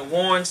trying to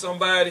warn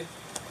somebody,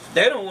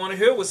 they don't want to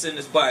hear what's in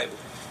this Bible.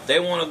 They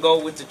want to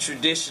go with the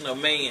tradition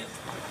of man.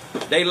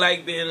 They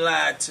like being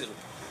lied to.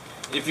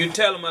 If you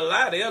tell them a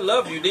lie, they'll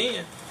love you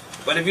then.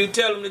 But if you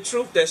tell them the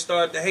truth, they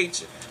start to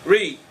hate you.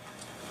 Read.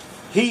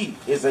 He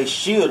is a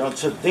shield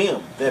unto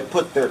them that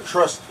put their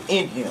trust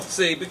in him.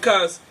 See,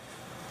 because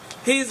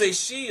he's a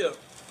shield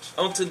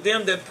unto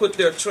them that put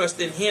their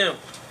trust in him.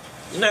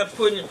 You're not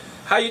putting...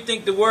 How you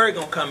think the word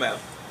going to come out?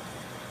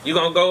 You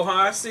going to go home?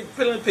 I see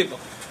plenty of people.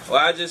 Well,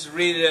 I just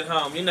read it at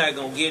home. You're not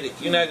going to get it.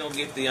 You're not going to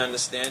get the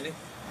understanding.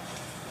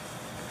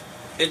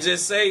 It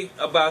just say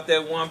about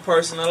that one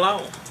person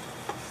alone.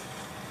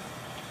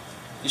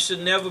 You should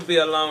never be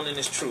alone in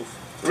this truth.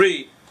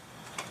 Read.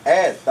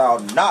 Add thou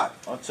not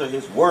unto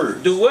his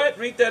words. Do what?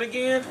 Read that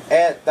again.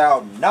 Add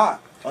thou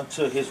not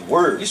unto his You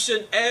words,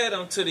 shouldn't add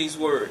unto these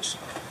words.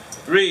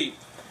 Read.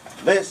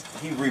 lest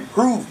he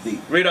reprove thee,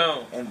 Read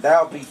on. and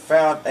thou be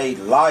found a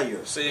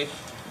liar. See?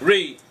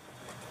 Read.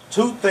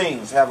 2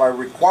 things have I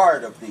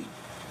required of thee.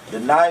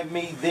 Deny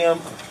me them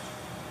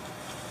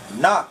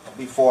not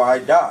before I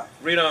die.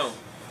 Read on.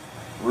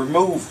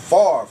 Remove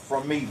far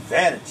from me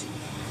vanity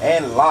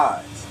and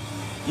lies.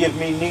 Give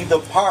me neither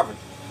poverty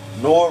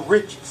nor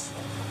riches.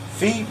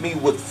 Feed me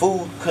with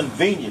food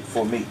convenient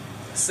for me.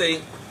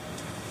 See,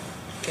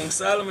 King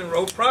Solomon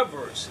wrote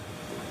Proverbs.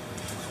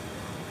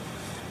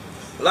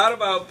 A lot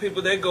of our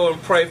people, they go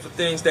and pray for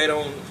things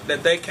that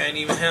they can't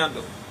even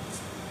handle.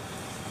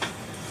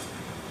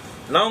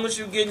 As long as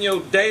you're getting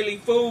your daily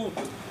food,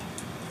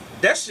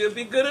 that should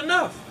be good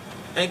enough.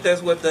 Ain't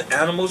that what the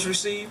animals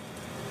receive?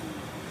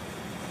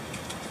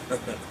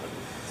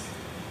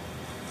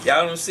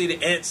 Y'all don't see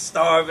the ants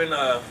starving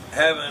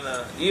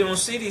you don't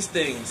see these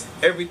things.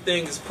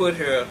 Everything is put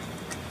here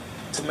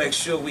to make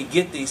sure we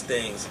get these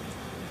things.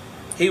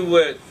 He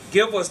would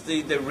give us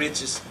the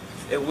riches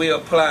if we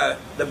apply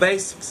the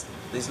basics,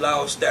 these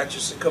laws,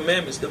 statutes, and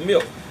commandments, the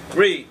milk.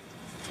 Read.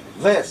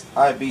 Lest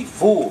I be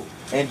full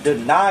and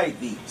deny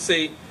thee.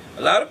 See,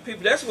 a lot of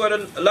people, that's what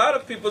a lot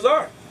of peoples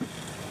are.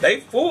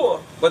 They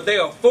full, but they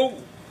are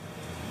fool.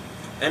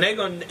 And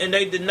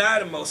they deny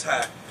the Most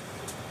High.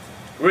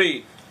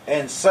 Read.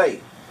 And say,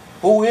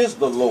 who is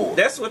the Lord?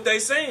 That's what they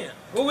saying.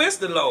 Who is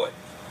the Lord?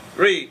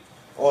 Read.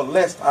 Or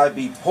lest I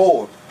be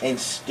poor and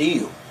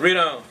steal, Read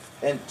on.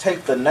 and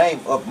take the name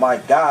of my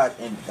God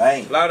in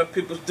vain. A lot of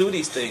people do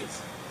these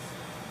things.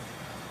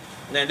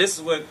 Now this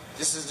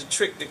is the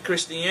trick that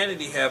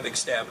Christianity have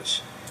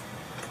established.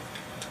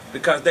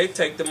 Because they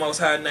take the Most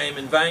High name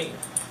in vain.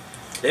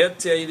 They'll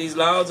tell you these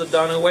laws are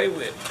done away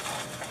with.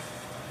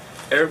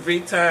 Every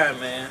time,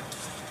 man.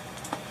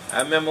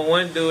 I remember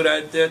one dude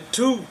out there,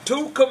 two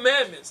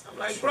commandments. I'm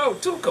like, bro,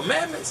 2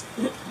 commandments?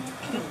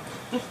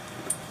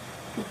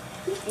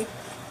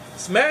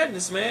 It's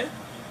madness, man.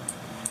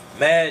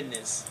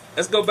 Madness.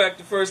 Let's go back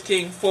to 1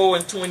 Kings 4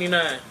 and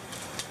 29.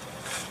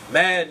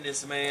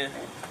 Madness, man.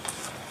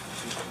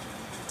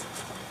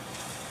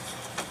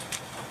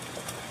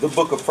 The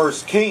book of 1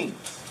 Kings,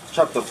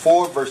 chapter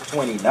 4, verse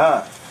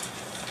 29.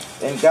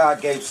 And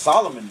God gave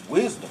Solomon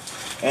wisdom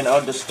and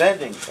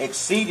understanding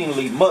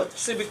exceedingly much.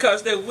 See,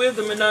 because that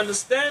wisdom and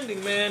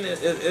understanding, man,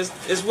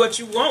 is what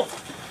you want.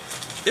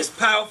 It's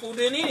powerful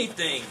than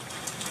anything.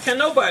 Can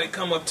nobody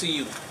come up to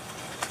you?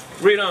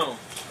 Read on.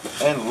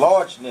 And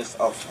largeness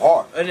of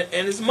heart, And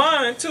it's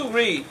mine too.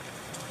 Read.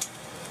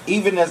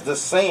 even as the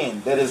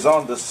sand that is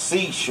on the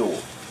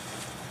seashore.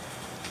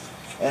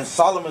 And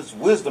Solomon's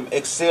wisdom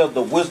excelled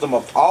the wisdom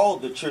of all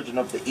the children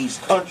of the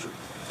east country,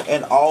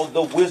 and all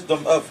the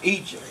wisdom of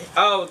Egypt.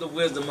 All the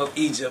wisdom of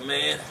Egypt,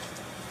 man.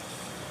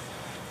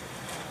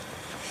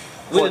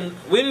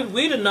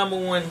 We the number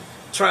one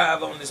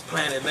tribe on this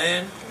planet,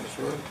 man. That's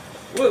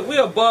right.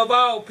 We're above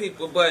all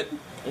people, but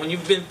when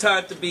you've been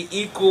taught to be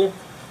equal,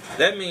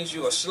 that means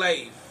you're a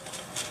slave.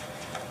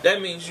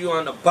 That means you're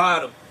on the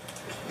bottom.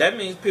 That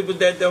means people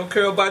that don't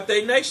care about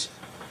their nation.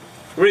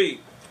 Read.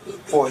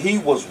 For he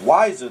was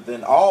wiser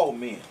than all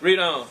men, Read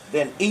on.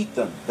 than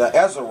Ethan the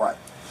Azarite,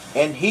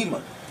 and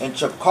Heman, and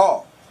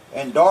Chakal,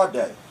 and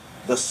Darday,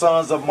 the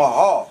sons of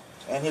Mahal,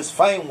 and his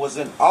fame was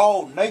in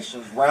all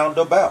nations round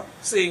about.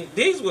 See,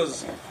 these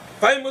was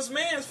famous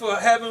men for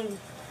having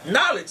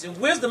knowledge and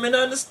wisdom and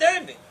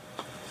understanding.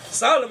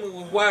 Solomon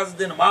was wiser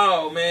than them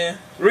all, man.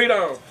 Read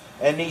on.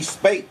 And he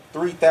spake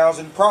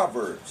 3,000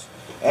 proverbs,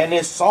 and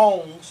his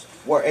songs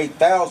were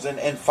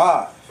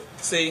 1,005.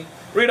 See,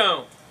 read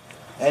on.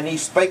 And he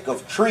spake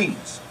of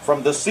trees,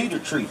 from the cedar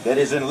tree that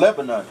is in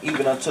Lebanon,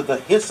 even unto the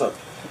hyssop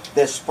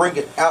that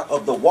springeth out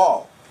of the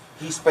wall.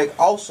 He spake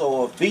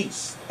also of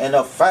beasts, and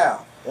of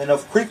fowl, and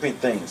of creeping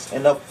things,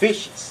 and of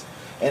fishes.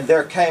 And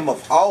there came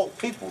of all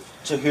people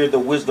to hear the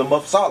wisdom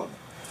of Solomon,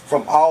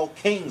 from all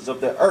kings of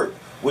the earth,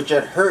 which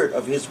had heard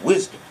of his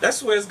wisdom.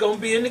 That's where it's going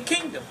to be in the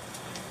kingdom.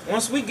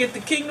 Once we get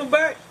the kingdom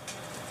back,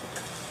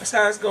 that's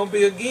how it's going to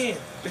be again.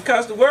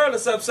 Because the world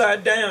is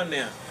upside down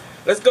now.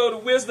 Let's go to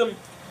wisdom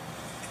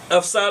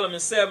of Solomon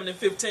 7 and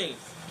 15.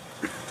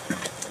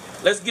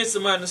 Let's get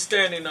some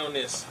understanding on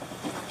this.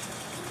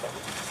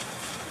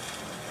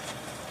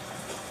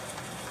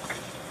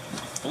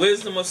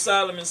 Wisdom of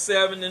Solomon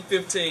 7 and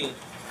 15.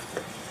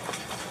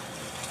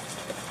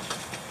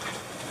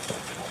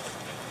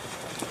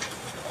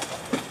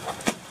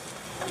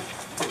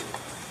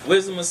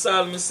 Wisdom of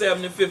Solomon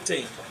 7 and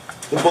 15.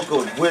 The book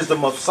of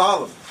Wisdom of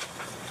Solomon,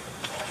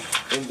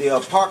 in the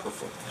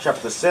Apocrypha,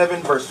 chapter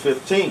 7, verse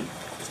 15.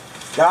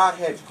 God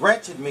had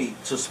granted me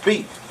to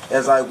speak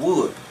as I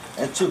would,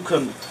 and to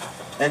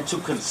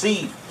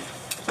conceive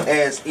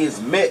as is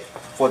met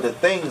for the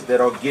things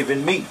that are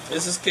given me.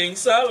 This is King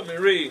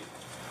Solomon. Read.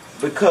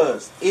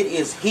 Because it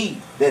is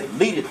he that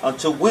leadeth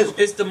unto wisdom,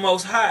 It's the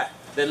Most High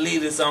that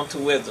leadeth us unto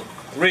wisdom.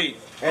 Read.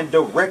 and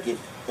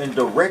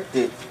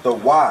directed the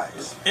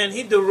wise. And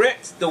he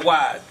directs the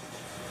wise.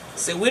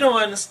 See, we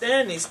don't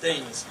understand these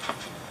things.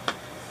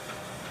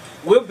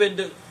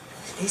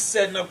 He's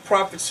setting up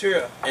prophets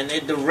here, and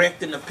they're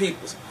directing the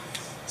people.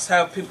 It's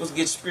how people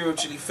get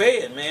spiritually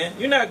fed, man.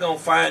 You're not going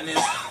to find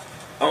this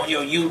on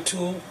your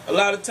YouTube. A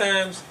lot of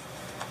times,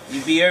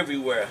 you be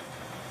everywhere.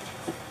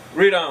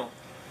 Read on.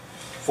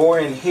 For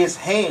in his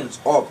hands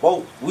are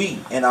both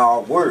we and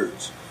our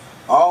words,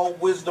 all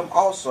wisdom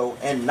also,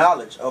 and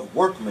knowledge of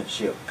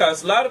workmanship.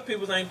 Because a lot of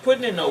people ain't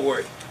putting in no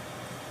work.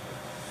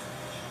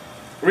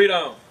 Read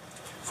on.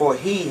 For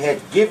he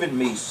had given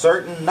me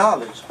certain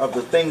knowledge of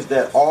the things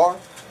that are,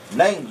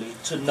 namely,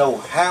 to know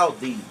how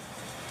the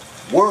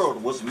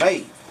world was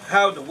made.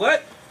 How the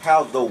what?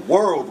 How the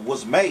world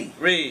was made.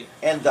 Read.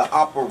 And the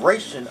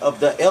operation of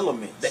the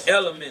elements. The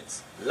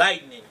elements.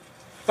 Lightning.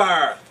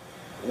 Fire.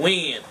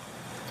 Wind.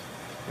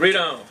 Read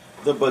on.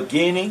 The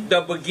beginning.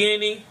 The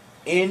beginning.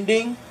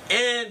 Ending.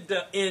 And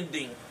the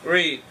ending.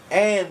 Read.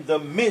 And the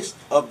midst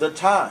of the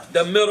time.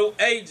 The Middle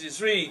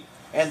Ages. Read.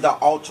 and the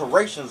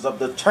alterations of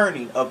the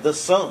turning of the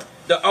sun.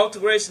 The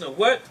alteration of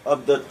what?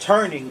 Of the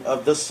turning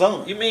of the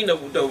sun. You mean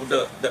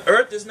the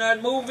earth is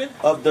not moving?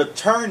 Of the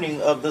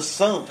turning of the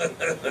sun.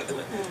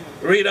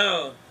 Read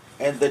on.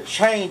 And the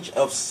change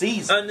of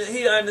seasons.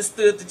 He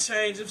understood the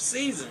change of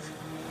seasons.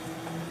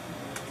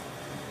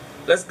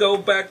 Let's go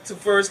back to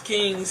 1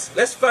 Kings.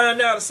 Let's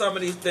find out some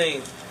of these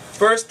things.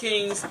 1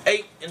 Kings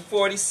 8 and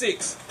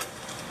 46.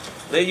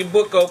 Lay your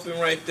book open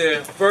right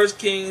there. 1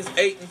 Kings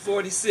 8 and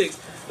 46.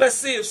 Let's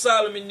see if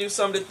Solomon knew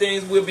some of the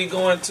things we'll be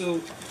going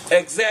to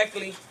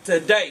exactly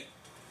today.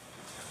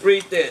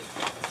 Read that.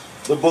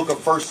 The book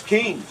of 1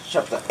 Kings,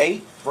 chapter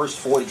 8, verse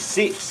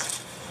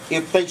 46.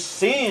 If they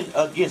sin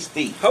against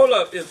thee. Hold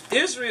up. If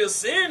Israel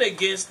sin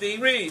against thee,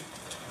 read.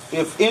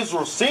 If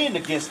Israel sin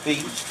against thee,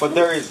 for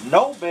there is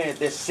no man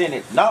that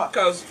sinneth not.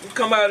 Because we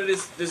come out of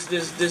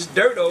this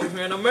dirt over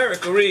here in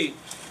America. Read.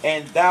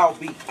 And thou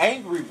be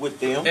angry with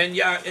them. And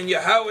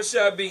Yahweh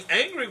shall be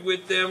angry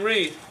with them.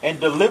 Read. And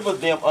deliver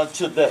them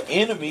unto the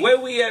enemy. Where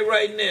we at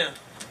right now?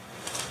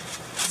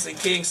 Say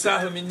King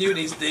Solomon knew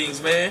these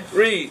things, man.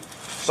 Read.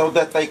 So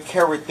that they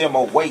carried them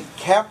away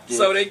captive.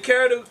 So they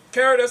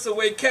carried us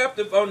away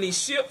captive on these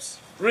ships.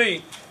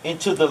 Read.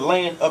 Into the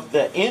land of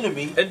the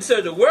enemy.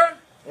 Into the where?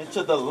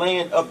 Into the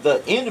land of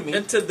the enemy.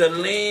 Into the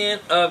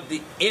land of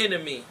the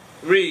enemy.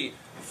 Read.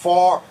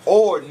 Far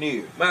or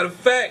near. Matter of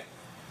fact,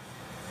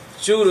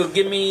 Judah,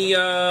 give me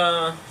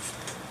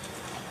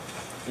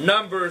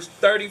Numbers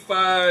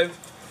 35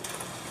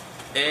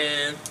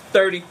 and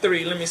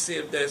 33. Let me see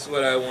if that's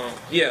what I want.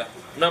 Yeah,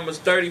 Numbers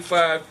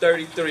 35,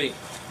 33.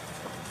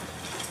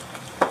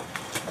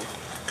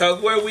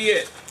 Because where we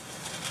at?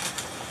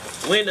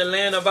 We in the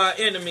land of our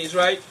enemies,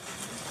 right?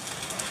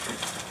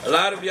 A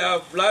lot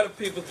of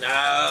people,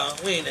 nah,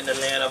 we ain't in the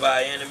land of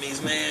our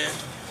enemies, man.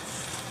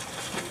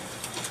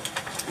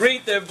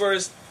 Read that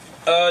verse,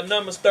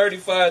 Numbers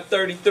 35,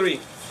 33.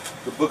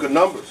 The book of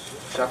Numbers,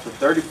 chapter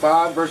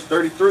 35, verse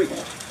 33.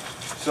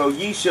 So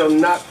ye shall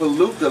not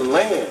pollute the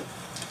land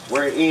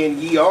wherein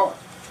ye are.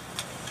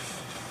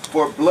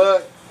 For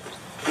blood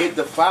it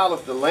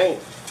defileth the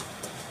land.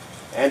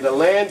 And the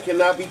land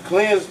cannot be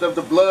cleansed of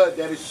the blood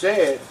that is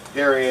shed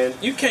therein.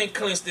 You can't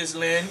cleanse this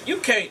land. You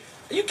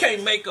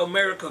can't make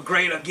America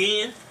great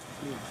again.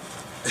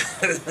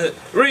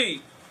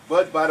 Read.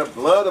 But by the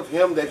blood of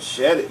him that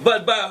shed it.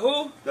 But by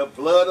who? The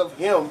blood of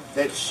him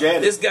that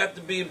shed it. It's got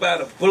to be by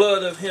the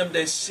blood of him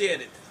that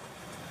shed it.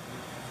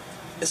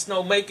 It's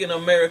no making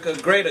America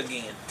great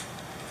again.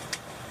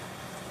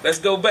 Let's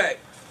go back.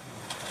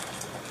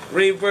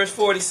 Read verse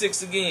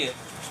 46 again.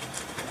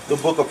 The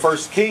book of 1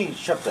 Kings,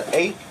 chapter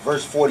 8,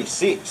 verse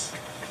 46.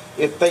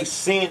 If they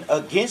sin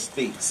against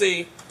thee.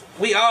 See,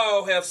 we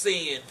all have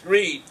sinned.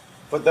 Read.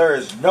 For there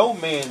is no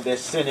man that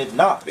sinneth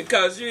not.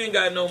 Because you ain't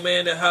got no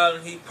man that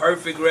hollering he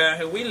perfect around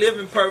here. We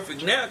living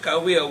perfect now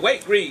because we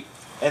awake. Read.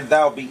 And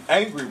thou be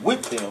angry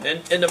with them.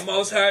 And the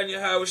Most High and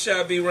Yahweh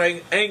shall be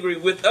angry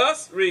with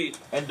us. Read.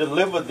 And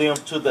deliver them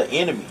to the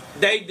enemy.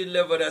 They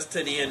delivered us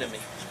to the enemy.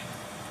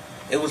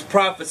 It was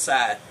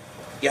prophesied.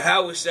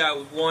 Yahweh shall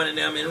was warning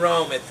them in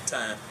Rome at the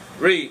time.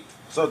 Read.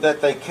 So that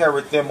they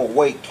carried them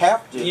away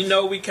captive. You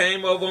know we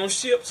came over on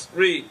ships.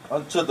 Read.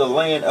 Unto the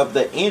land of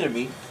the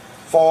enemy,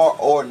 far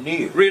or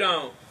near. Read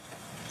on.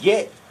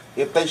 Yet,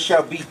 if they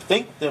shall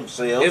bethink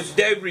themselves. If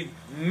they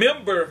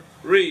remember,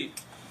 read.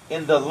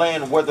 In the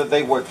land whether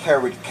they were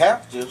carried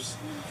captives,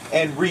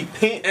 and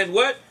repent. And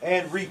what?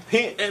 And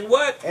repent. And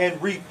what?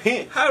 And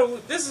repent.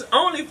 This is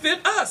only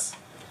fit us.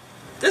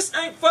 This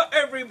ain't for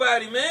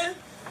everybody, man.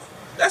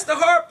 That's the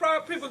hard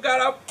part people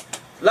got.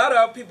 A lot of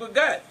our people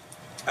got.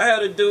 I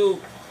had a dude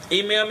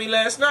email me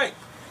last night.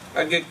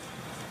 I get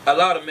a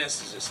lot of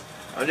messages.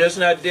 I'm just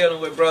not dealing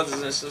with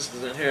brothers and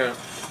sisters in here.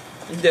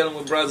 I'm dealing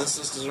with brothers and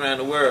sisters around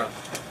the world.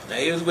 Now,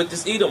 he was with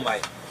this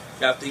Edomite.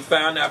 After he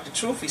found out the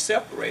truth, he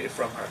separated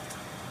from her.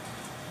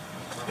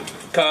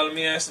 Calling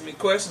me, asking me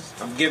questions.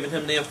 I'm giving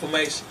him the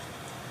information.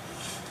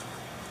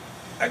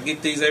 I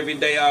get these every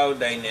day, all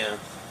day now.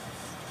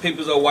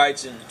 People's are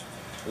watching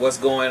what's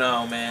going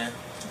on, man.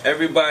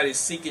 Everybody's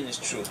seeking this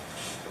truth.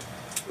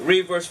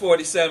 Read verse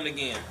 47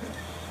 again.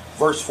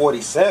 Verse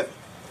 47.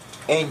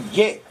 And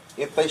yet,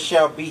 if they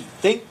shall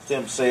bethink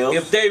themselves.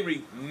 If they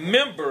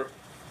remember,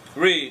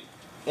 read.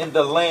 In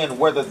the land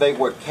whether they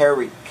were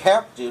carried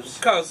captives.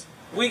 Because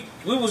we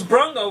was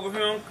brung over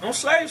here on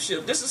slave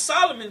ship. This is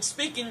Solomon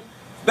speaking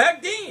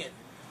back then.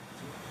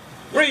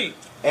 Read.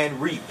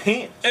 And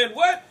repent. And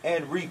what?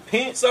 And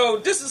repent. So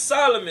this is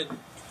Solomon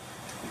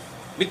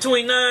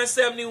between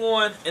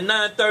 971 and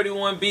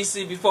 931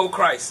 BC before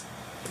Christ.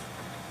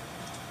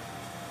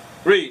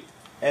 Read.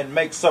 And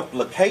make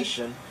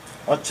supplication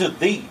unto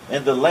thee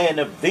in the land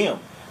of them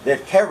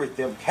that carried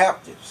them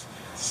captives,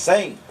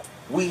 saying,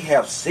 we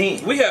have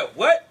sinned. We have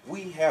what?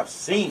 We have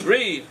sinned.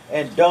 Read.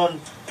 And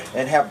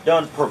have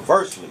done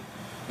perversely.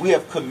 We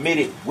have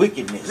committed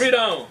wickedness. Read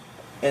on.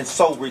 And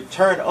so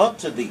return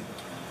unto thee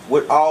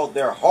with all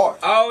their heart.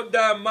 All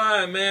thy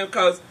mind, man,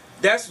 because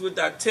that's what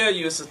I tell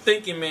you. It's a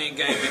thinking man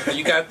game.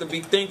 You got to be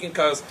thinking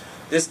because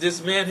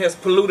this man has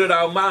polluted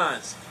our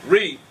minds.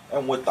 Read.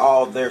 and with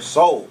all their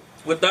soul,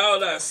 with all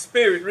thy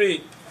spirit,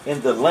 read,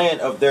 in the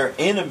land of their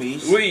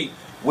enemies, read.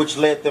 which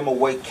led them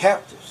away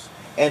captives,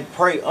 and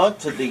pray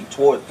unto thee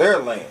toward their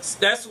lands.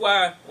 That's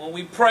why when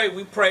we pray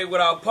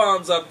with our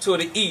palms up to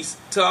the east,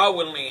 to our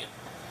land.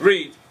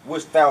 Read.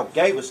 Which thou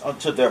gavest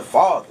unto their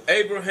fathers,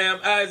 Abraham,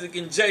 Isaac,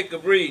 and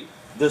Jacob, read.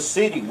 the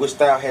city which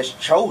thou hast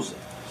chosen,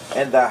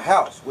 and the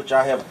house which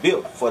I have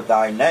built for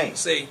thy name.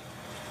 See,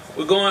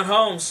 we're going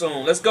home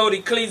soon. Let's go to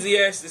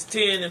Ecclesiastes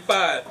 10 and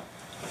 5.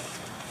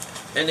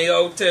 In the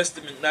Old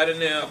Testament, not in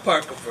the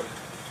Apocrypha.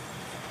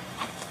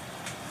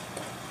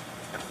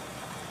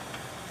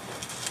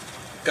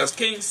 Because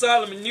King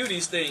Solomon knew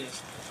these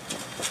things.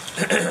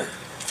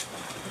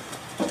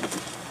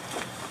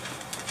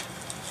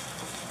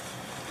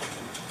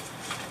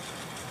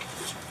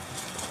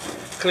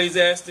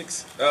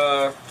 Ecclesiastes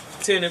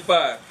 10 and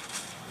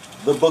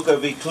 5. The book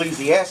of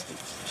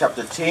Ecclesiastes,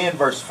 chapter 10,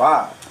 verse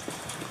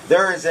 5.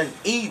 There is an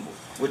evil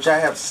which I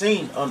have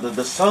seen under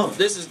the sun.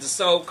 This is the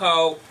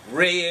so-called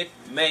red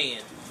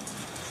man.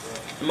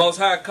 The Most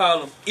High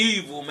call him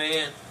evil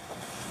man.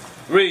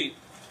 Read.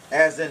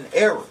 As an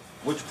error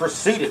which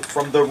proceeded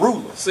from the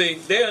ruler. See,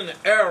 they're in the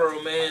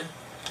error, man.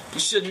 You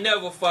should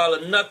never follow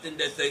nothing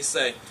that they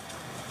say.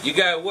 You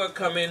got what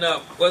coming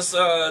up? What's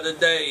the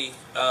day?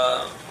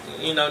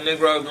 You know,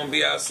 Negroes gonna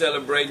be out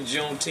celebrating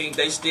Juneteenth.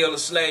 They still a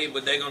slave,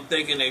 but they gonna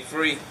thinking they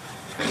free.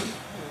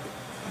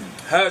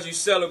 How's you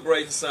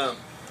celebrating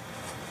something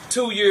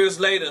 2 years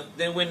later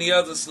than when the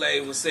other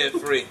slave was set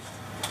free?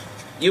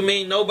 You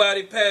mean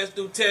nobody passed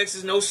through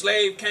Texas? No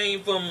slave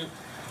came from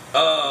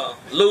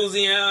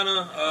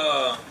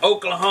Louisiana,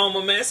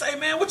 Oklahoma, man. Say,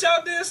 man, what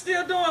y'all there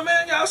still doing,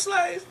 man? Y'all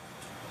slaves?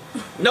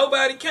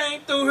 Nobody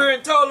came through here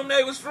and told them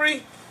they was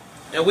free?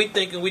 And we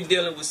thinking we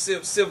dealing with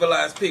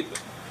civilized people.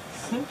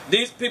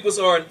 These peoples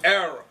are in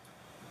error.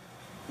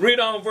 Read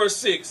on verse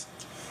 6.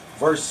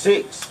 Verse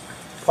 6.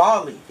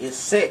 Folly is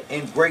set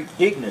in great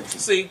dignity.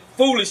 See,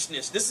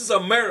 foolishness. This is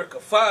America.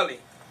 Folly.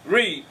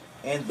 Read.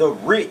 And the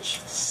rich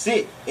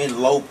sit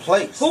in low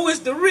place. Who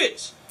is the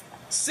rich?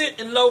 Sit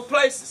in low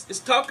places. It's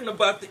talking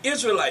about the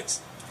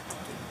Israelites.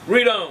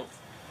 Read on.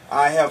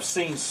 I have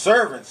seen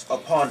servants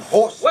upon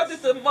horses. What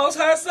did the Most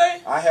High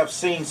say? I have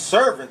seen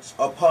servants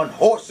upon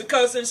horses.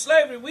 Because in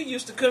slavery, we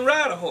used to couldn't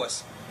ride a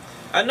horse.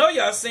 I know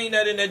y'all seen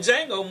that in that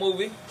Django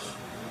movie.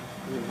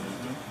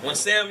 When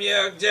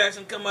Samuel L.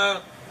 Jackson come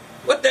out.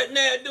 What that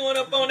Ned doing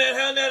up on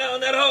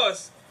that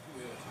horse?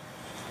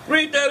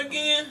 Read that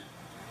again.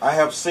 I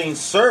have seen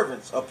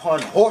servants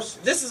upon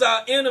horses. This is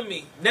our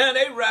enemy. Now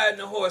they riding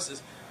the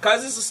horses.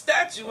 Because it's a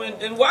statue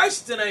in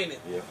Washington, ain't it?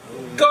 Yeah.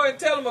 Go ahead and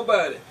tell them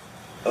about it.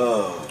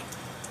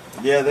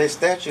 Yeah, that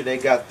statue, they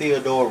got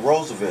Theodore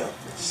Roosevelt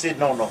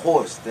sitting on the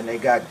horse. Then they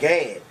got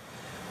Gad,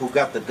 who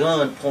got the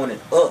gun pointed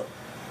up.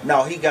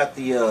 No, he got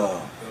the,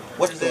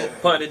 what's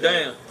that? Pointed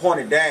down.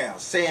 Pointed down,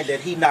 saying that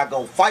he not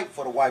going to fight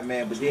for the white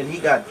man. But then he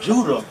got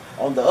Judah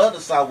on the other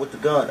side with the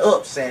gun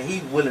up, saying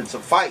he willing to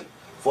fight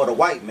for the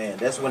white man.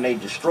 That's when they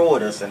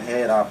destroyed us and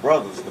had our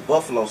brothers, the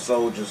Buffalo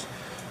Soldiers,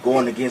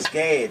 going against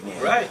Gad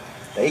now. Right.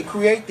 They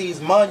create these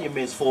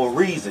monuments for a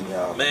reason,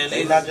 y'all. Man,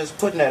 they not just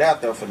putting that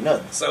out there for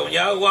nothing. So when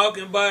y'all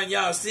walking by and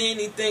y'all see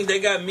anything, they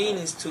got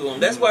meanings to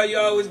them. That's why you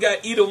always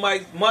got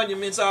Edomite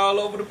monuments all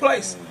over the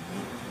place.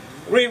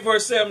 Read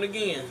verse 7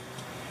 again.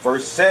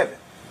 Verse 7.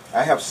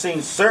 I have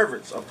seen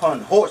servants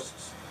upon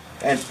horses,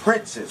 and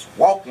princes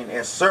walking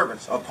as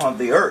servants upon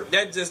the earth.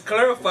 That just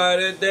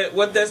clarified that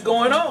what that's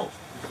going on.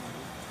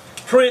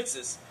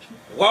 Princes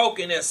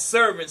walking as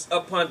servants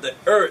upon the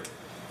earth.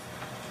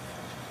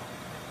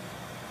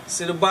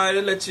 See, the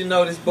Bible let you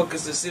know this book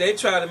is. See, they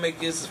try to make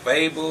this a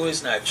fable.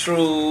 It's not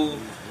true.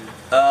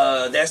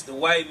 That's the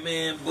white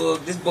man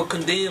book. This book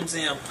condemns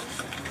him.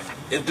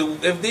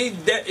 If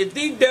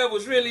these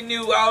devils really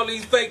knew all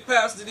these fake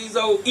pastors, these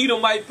old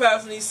Edomite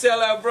pastors, these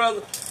sellout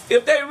brothers,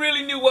 if they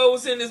really knew what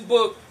was in this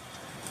book,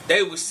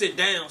 they would sit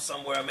down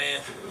somewhere,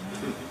 man.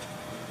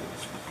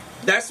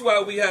 That's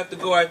why we have to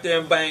go out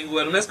there and bang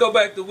with them. Let's go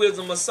back to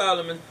Wisdom of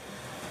Solomon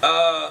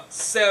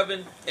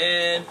 7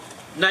 and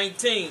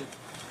 19.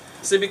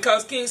 See,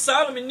 because King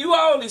Solomon knew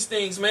all these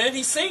things, man.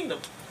 He seen them.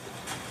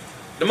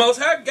 The Most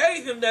High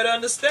gave him that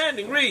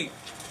understanding. Read.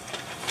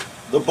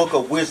 The book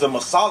of Wisdom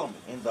of Solomon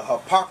in the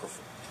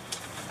Apocrypha,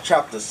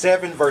 chapter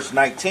 7, verse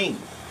 19.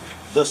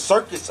 The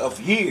circuits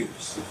of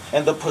years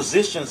and the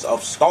positions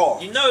of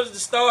stars. You notice the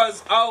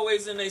stars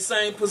always in their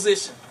same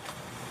position.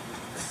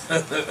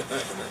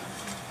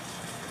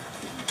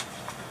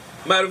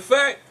 Matter of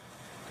fact,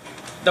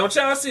 don't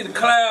y'all see the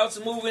clouds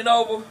moving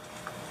over?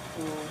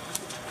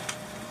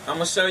 I'm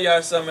going to show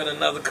y'all something in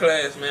another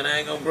class, man. I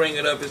ain't going to bring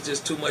it up. It's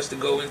just too much to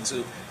go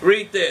into.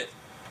 Read that.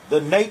 The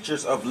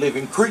natures of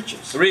living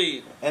creatures.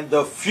 Read. And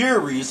the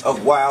furies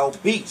of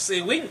wild beasts. See,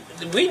 we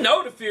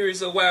know the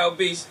furies of wild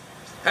beasts.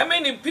 How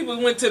many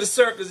people went to the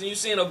circus and you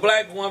seen a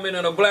black woman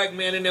and a black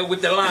man in there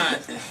with the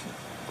lines?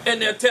 And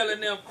they're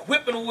telling them,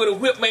 whipping them with a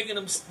whip, making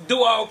them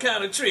do all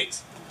kind of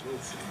tricks.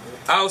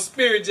 Our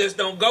spirit just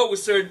don't go with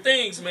certain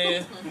things,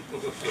 man.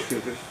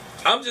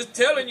 I'm just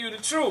telling you the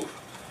truth.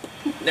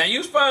 Now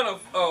you find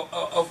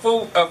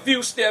a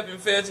few stepping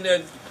feds. Now,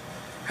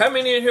 how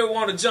many in here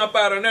want to jump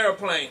out of an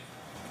airplane?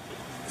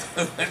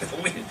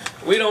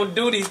 we don't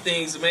do these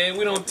things, man.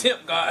 We don't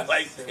tempt God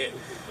like that.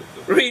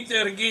 Read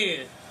that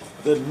again.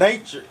 The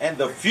nature and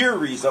the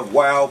furies of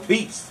wild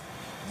beasts,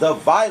 the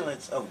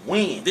violence of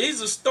wind.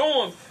 These are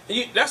storms.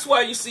 That's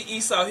why you see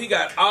Esau. He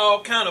got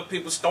all kind of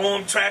people,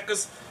 storm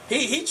trackers.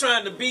 He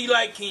trying to be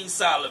like King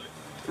Solomon.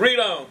 Read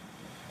on.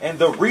 And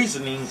the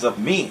reasonings of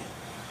men,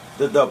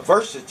 the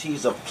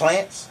diversities of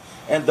plants,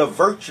 and the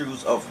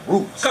virtues of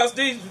roots. Because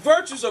these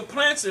virtues of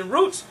plants and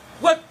roots,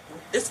 what?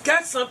 It's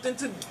got something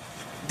to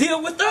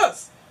deal with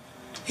us.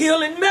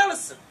 Healing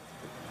medicine.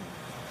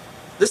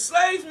 The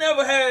slaves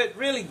never had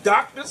really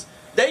doctors.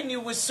 They knew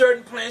which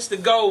certain plants to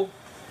go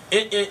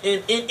and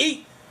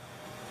eat.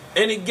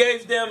 And it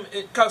gave them,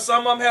 because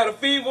some of them had a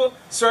fever,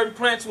 certain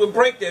plants would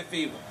break that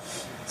fever.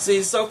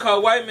 See,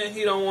 so-called white man,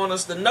 he don't want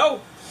us to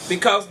know.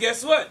 Because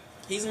guess what?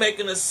 He's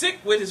making us sick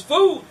with his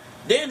food.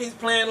 Then he's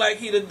playing like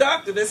he the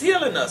doctor that's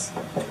healing us.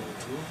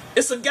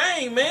 It's a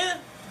game, man.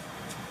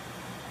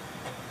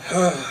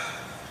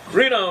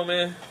 Read on,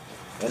 man.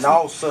 And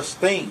all such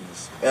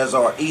things as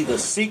are either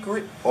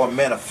secret or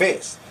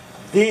manifest,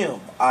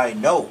 them I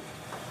know.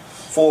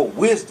 For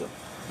wisdom,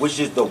 which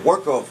is the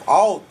worker of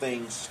all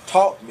things,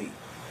 taught me.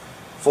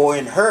 For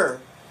in her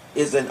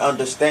is an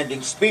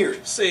understanding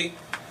spirit. See,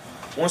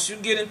 once you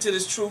get into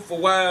this truth for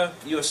a while,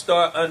 you'll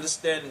start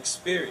understanding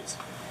spirits.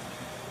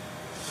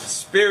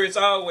 Spirits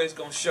always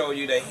going to show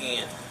you their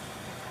hand.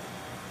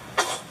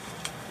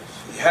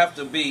 You have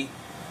to be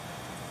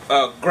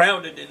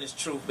grounded in this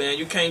truth, man.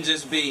 You can't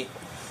just be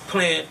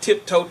playing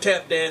tiptoe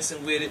tap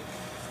dancing with it.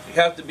 You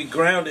have to be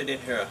grounded in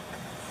her.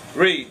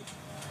 Read.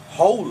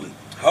 Holy.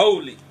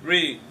 Holy.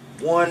 Read.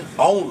 One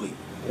only.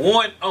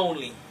 One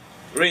only.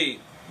 Read.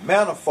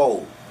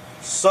 Manifold.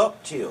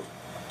 Subtle.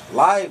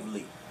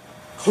 Lively.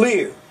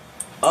 Clear.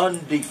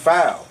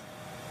 Undefiled.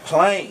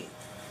 Plain.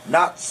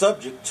 Not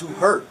subject to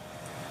hurt.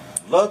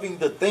 Loving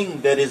the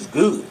thing that is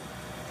good.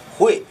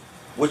 Quick.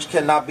 Which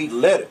cannot be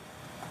lettered.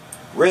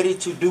 Ready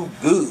to do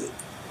good.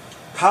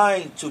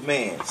 Kind to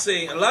man.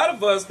 See, a lot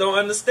of us don't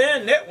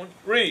understand that one.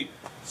 Read.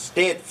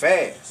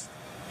 Steadfast.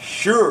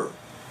 Sure.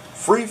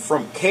 Free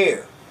from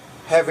care.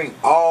 Having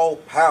all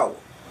power.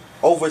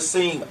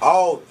 Overseeing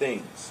all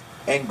things.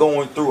 And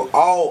going through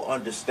all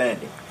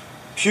understanding.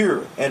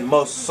 Pure and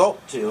most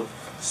subtle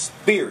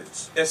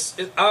spirits. It's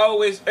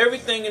always,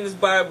 everything in this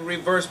Bible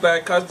reversed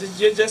back because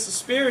there's just a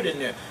spirit in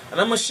there. And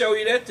I'm going to show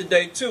you that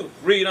today too.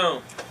 Read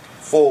on.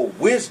 For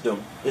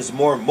wisdom is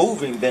more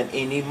moving than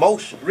any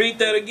motion. Read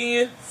that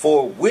again.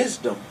 For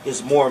wisdom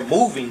is more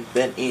moving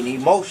than any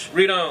motion.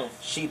 Read on.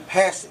 She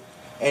passeth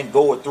and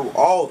goeth through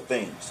all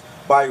things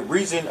by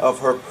reason of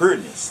her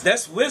pureness.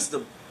 That's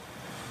wisdom.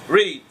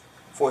 Read.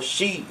 For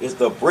she is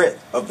the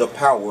breath of the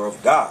power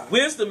of God.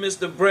 Wisdom is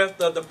the breath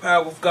of the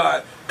power of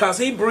God because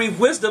he breathed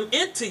wisdom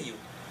into you.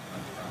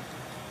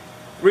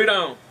 Read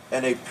on.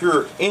 And a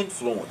pure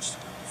influence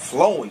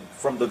flowing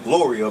from the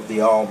glory of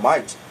the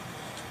Almighty.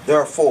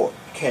 Therefore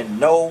can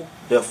no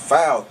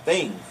defiled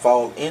thing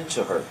fall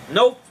into her.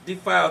 No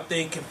defiled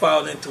thing can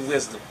fall into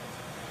wisdom.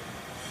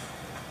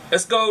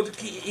 Let's go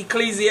to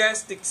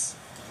Ecclesiastes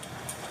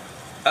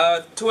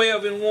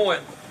 12 and 1.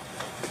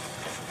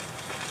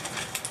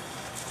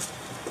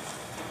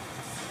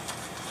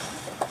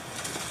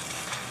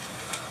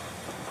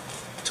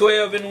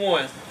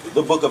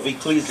 The book of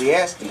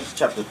Ecclesiastes,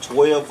 chapter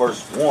 12,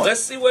 verse 1.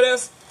 Let's see what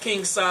else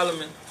King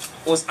Solomon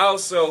was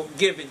also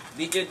given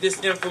this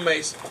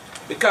information.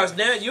 Because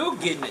now you're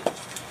getting it.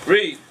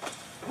 Read.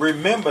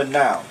 Remember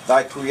now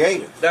thy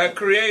Creator. Thy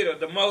Creator,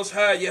 the Most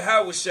High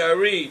Yahweh shall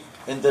read.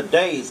 In the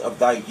days of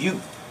thy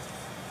youth,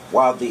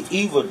 while the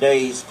evil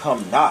days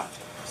come not,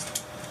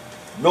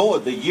 nor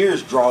the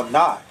years draw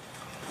nigh,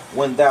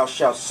 when thou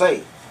shalt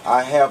say,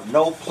 I have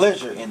no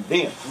pleasure in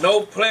them.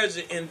 No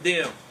pleasure in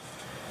them.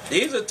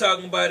 These are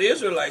talking about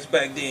Israelites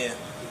back then.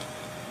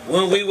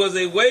 When we was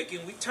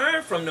awakened, we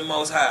turned from the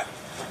Most High.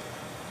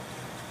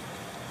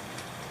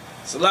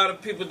 It's a lot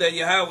of people that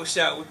Yahweh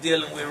Shah was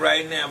dealing with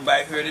right now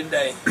back here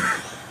today.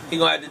 He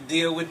gonna have to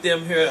deal with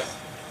them here.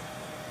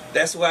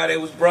 That's why they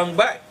was brung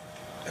back.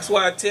 That's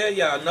why I tell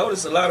y'all,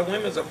 notice a lot of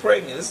women are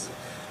pregnant.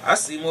 I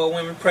see more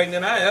women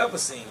pregnant than I ever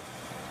seen.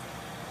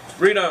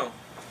 Read on.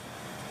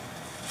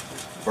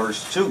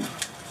 Verse 2.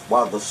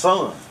 While the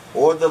sun,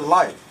 or the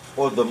light,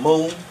 or the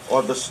moon,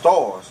 or the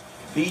stars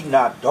be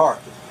not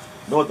darkened,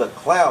 nor the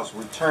clouds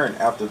return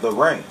after the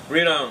rain.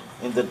 Read on.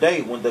 In the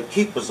day when the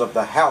keepers of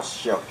the house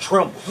shall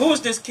tremble. Who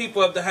is this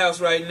keeper of the house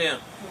right now?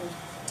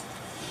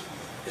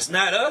 It's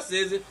not us,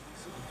 is it?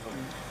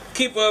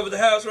 Keeper of the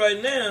house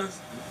right now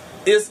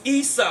is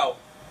Esau.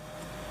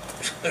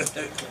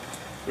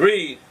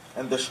 Read.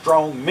 And the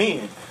strong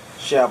men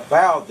shall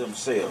bow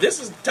themselves.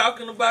 This is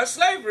talking about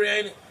slavery,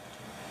 ain't it?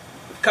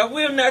 Because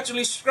we're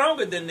naturally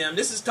stronger than them.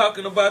 This is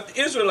talking about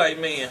the Israelite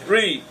man.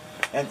 Read.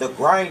 And the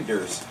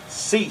grinders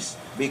cease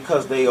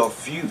because they are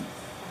few.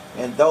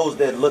 And those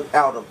that look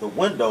out of the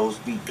windows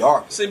be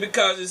dark. See,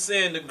 because it's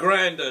saying the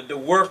grinder, the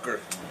worker.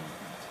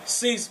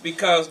 cease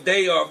because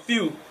they are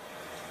few.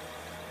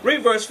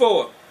 Read verse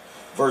 4.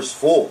 Verse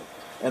 4.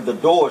 And the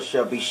doors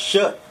shall be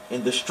shut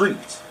in the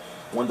streets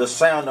when the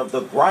sound of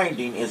the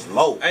grinding is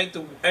low. Ain't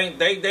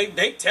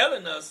they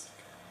telling us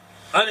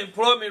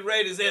unemployment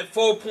rate is at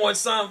 4 point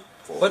something?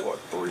 But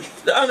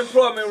 4.3. the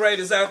unemployment rate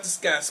is out the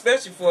sky,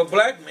 especially for a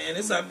black man.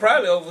 It's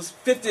probably over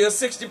 50 or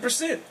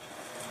 60%.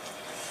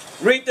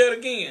 Read that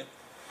again.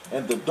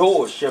 And the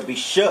doors shall be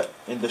shut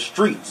in the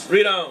streets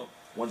Read on.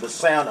 when the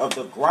sound of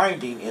the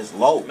grinding is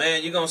low.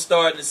 Man, you're going to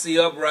start to see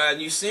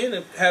uprising. You're seeing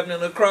it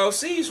happening across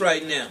seas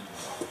right now.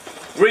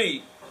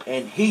 Read.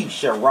 And he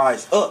shall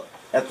rise up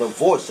at the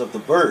voice of the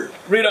bird,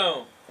 Read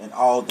on. and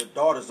all the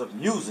daughters of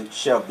music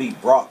shall be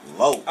brought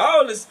low.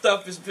 All this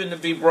stuff is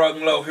finna be brought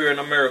low here in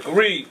America.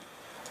 Read.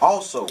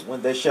 Also,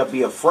 when they shall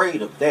be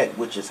afraid of that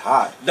which is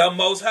high, The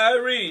Most High.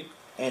 Read.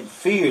 and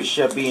fear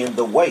shall be in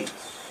the way,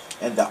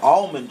 and the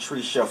almond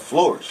tree shall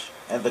flourish,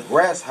 and the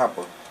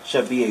grasshopper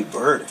shall be a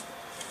burden,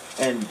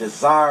 and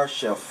desire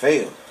shall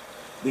fail,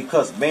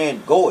 because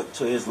man goeth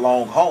to his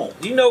long home.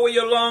 You know where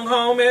your long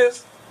home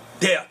is?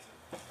 Death.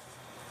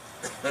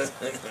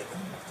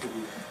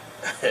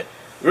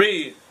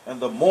 Read. And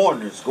the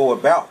mourners go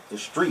about the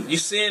streets. You're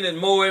seeing it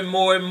more and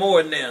more and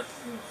more now.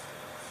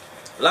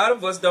 A lot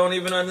of us don't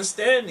even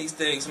understand these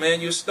things,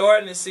 man. You're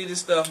starting to see this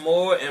stuff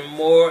more and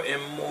more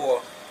and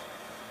more.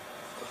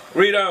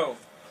 Read on.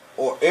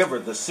 Or ever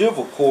the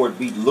silver cord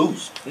be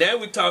loosed, Now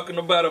we're talking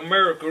about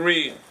America.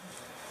 Read.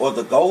 or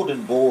the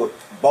golden bowl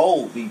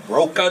be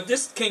broken, Because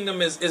this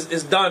kingdom is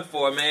done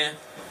for, man.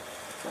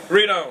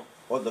 Read on.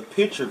 or the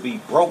pitcher be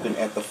broken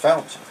at the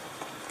fountain,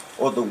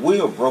 or the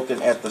wheel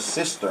broken at the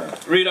cistern.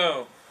 Read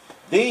on.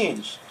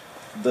 Then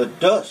the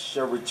dust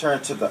shall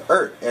return to the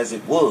earth as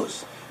it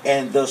was,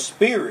 and the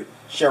spirit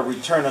shall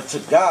return unto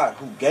God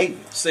who gave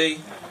it.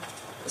 See,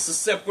 it's a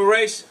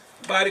separation.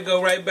 Body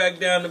go right back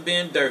down to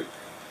being dirt.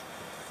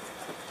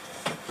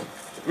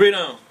 Read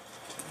on.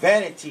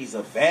 Vanities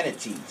of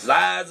vanities,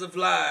 Lies of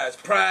lies,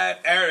 pride,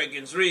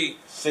 arrogance. Read.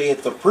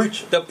 saith the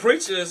preacher. The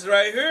preacher is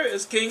right here.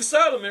 Is King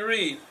Solomon.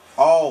 Read.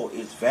 All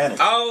is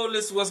vanity. All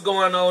this what's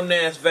going on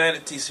now is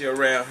vanities here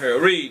around here.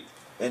 Read.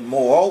 And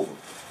moreover,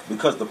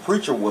 because the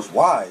preacher was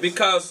wise,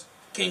 Because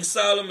King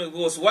Solomon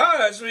was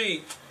wise.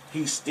 Read.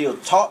 he still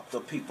taught the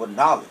people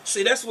knowledge.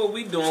 See, that's what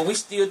we doing. We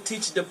still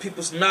teach the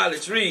people's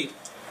knowledge. Read.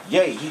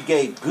 Yea, he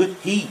gave good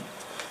heed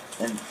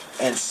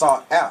and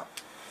sought out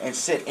and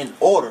set in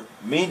order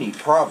many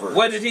proverbs.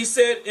 What did he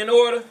say in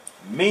order?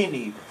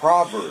 Many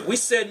proverbs. We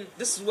said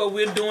this is what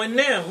we're doing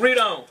now. Read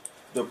on.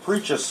 The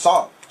preacher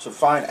sought to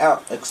find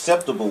out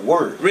acceptable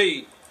words,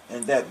 Read.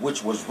 and that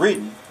which was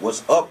written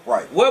was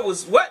upright, What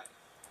was what?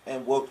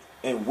 and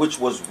which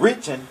was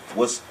written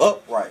was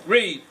upright,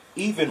 Read.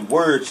 even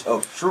words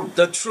of truth.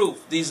 The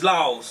truth. These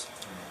laws.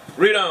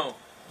 Read on.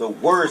 The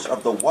words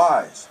of the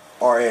wise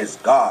are as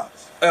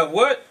gods,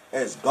 What?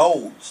 as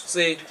golds,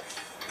 See,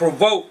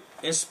 provoke,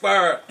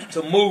 inspire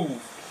to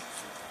move.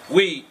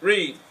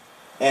 Read.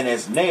 and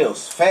as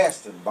nails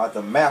fastened by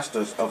the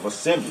masters of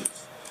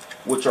assemblies,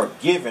 which are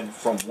given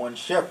from one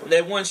shepherd.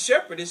 That one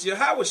shepherd is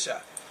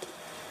Yahushua.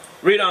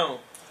 Read on.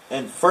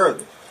 And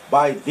further,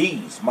 by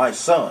these, my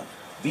son,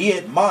 be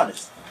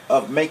admonished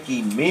of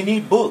making many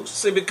books.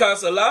 See,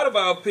 because a lot of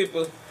our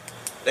people,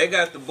 they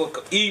got the book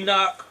of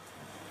Enoch,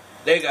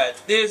 they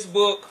got this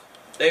book,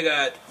 they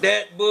got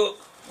that book.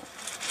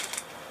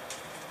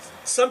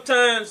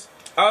 Sometimes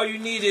all you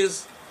need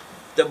is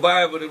the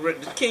Bible,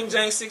 the King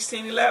James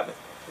 16:11.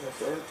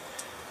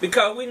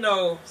 Because we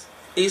know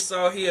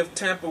Esau, he have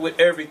tampered with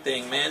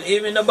everything, man.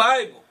 Even the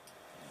Bible.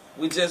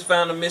 We just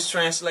found a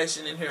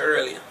mistranslation in here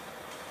earlier.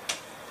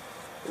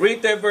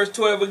 Read that verse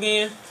 12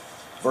 again.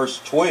 Verse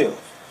 12.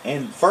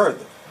 And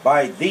further,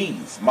 by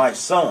these, my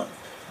son,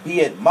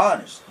 be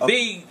admonished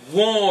Be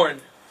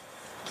warned.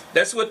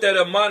 That's what that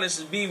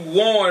admonishes. Be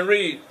warned.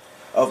 Read.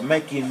 of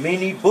making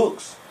many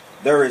books.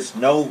 There is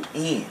no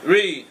end.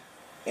 Read.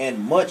 And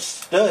much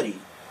study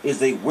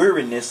is a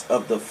weariness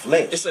of the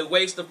flesh. It's a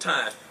waste of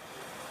time.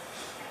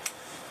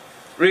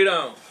 Read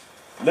on.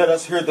 Let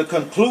us hear the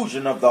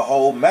conclusion of the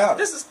whole matter.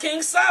 This is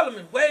King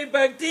Solomon. Way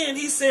back then,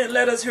 he said,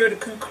 let us hear the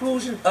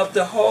conclusion of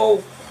the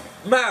whole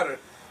matter.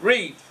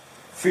 Read.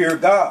 Fear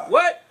God.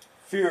 What?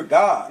 Fear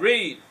God.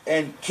 Read.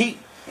 And keep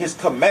his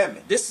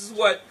commandments. This is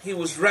what he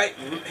was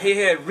writing. He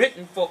had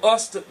written for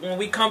us to, when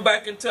we come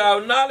back into our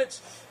knowledge.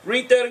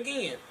 Read that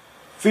again.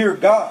 Fear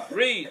God.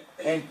 Read.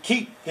 And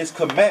keep his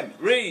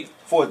commandments. Read.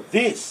 For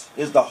this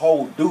is the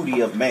whole duty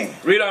of man.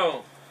 Read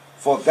on.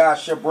 For God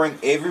shall bring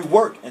every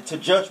work into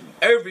judgment.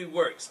 Every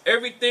works.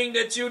 Everything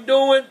that you're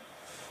doing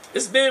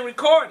is being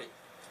recorded.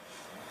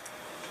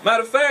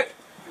 Matter of fact,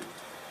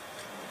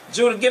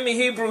 Judah, give me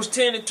Hebrews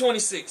 10 and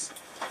 26.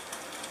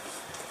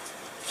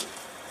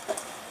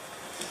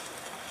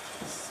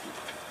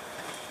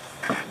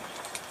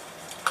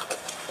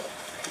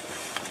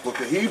 Book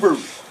of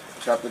Hebrews,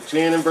 chapter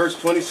 10 and verse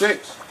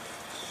 26.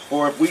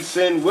 For if we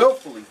sin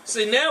willfully,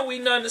 See, now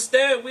we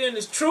understand we're in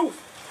this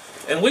truth.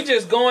 And we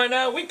just going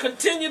out, we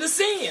continue to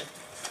sin.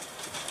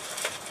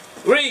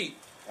 Read.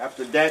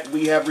 After that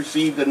we have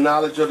received the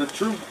knowledge of the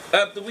truth.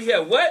 After we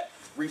have what?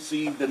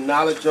 Received the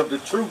knowledge of the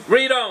truth.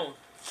 Read on.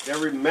 There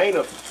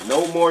remaineth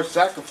no more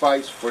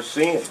sacrifice for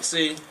sin.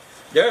 See,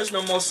 there is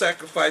no more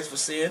sacrifice for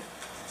sin.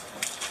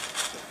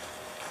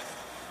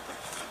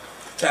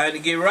 Time to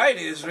get right,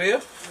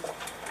 Israel.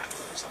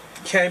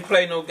 Can't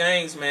play no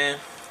games, man.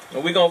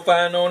 And we're going to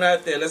find on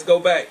out there. Let's go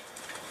back.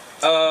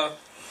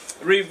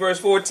 Read verse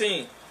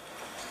 14.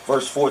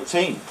 Verse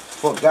 14.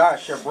 For God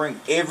shall bring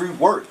every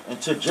work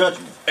into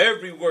judgment.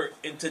 Every work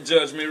into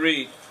judgment.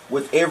 Read.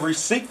 With every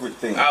secret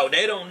thing. Oh,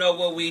 they don't know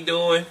what we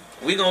doing.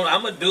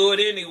 I'm going to do it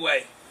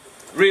anyway.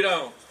 Read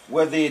on.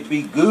 Whether it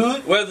be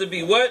good. Whether it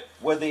be what?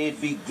 Whether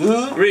it be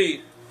good.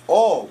 Read.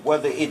 Or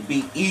whether it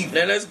be evil.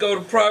 Now let's go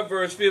to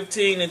Proverbs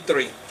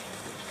 15:3.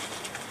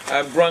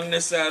 I brung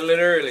this out a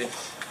little early.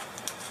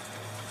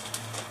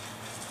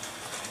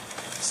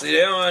 See,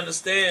 they don't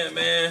understand,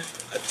 man.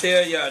 I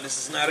tell y'all,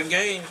 this is not a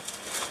game.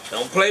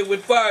 Don't play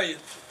with fire.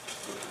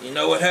 You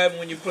know what happened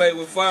when you play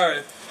with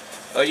fire?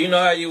 You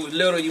know how you was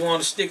little, you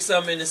want to stick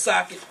something in the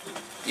socket?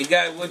 You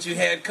got what you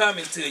had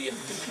coming to you.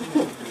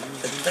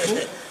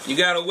 You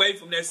got away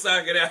from that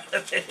socket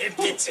after it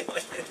lit you.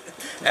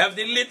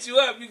 After it lit you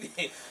up, you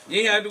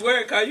ain't have to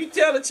worry, because you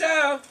tell a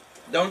child,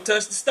 don't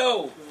touch the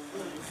stove.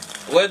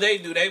 What they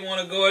do, they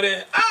want to go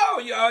there,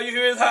 oh, all you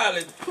hear is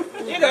hollering.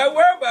 You ain't got to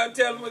worry about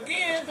telling them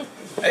again.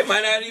 They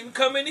might not even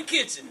come in the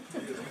kitchen.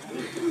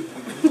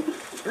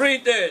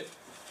 Read that.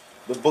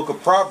 The book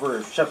of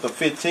Proverbs, chapter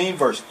 15,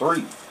 verse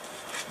 3.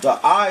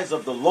 The eyes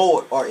of the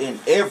Lord are in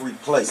every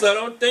place. So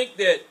don't think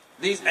that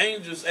these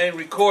angels ain't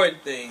recording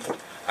things.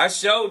 I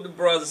showed the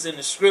brothers in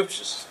the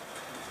scriptures.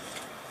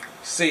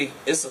 See,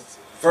 it's a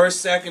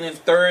first, second, and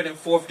third, and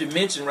fourth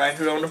dimension right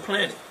here on the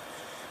planet.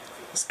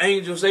 There's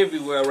angels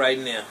everywhere right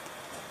now.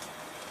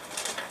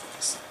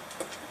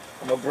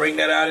 I'm going to bring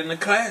that out in the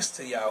class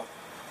to y'all.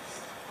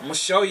 I'm going to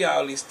show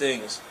y'all these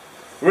things.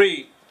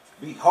 Read.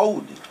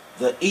 Behold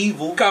the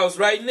evil. Because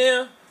right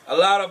now, a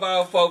lot of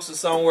our folks are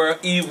somewhere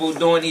evil,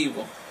 doing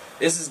evil.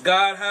 This is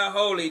God High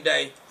Holy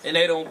Day, and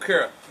they don't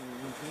care.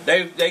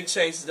 They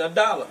chase the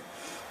dollar.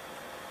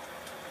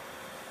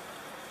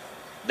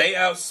 They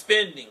out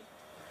spending.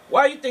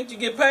 Why you think you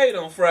get paid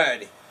on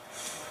Friday?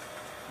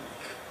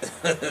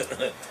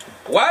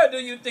 Why do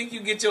you think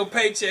you get your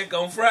paycheck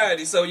on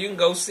Friday so you can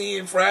go see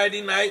him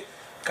Friday night?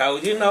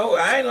 Because, you know,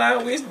 I ain't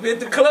lying, we used to be at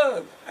the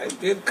club. I used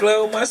to be at the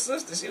club with my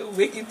sister. She was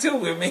wicked too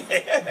with me.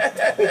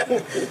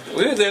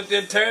 We was up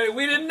there turning,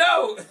 we didn't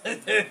know.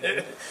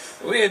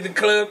 We at the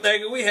club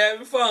thinking we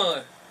having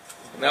fun.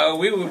 No,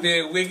 we were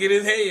being wicked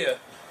as hell.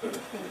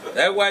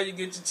 That's why you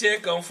get your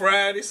check on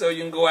Friday, so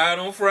you can go out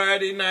on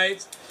Friday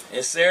nights,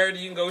 and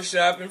Saturday you can go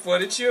shopping for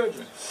the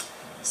children.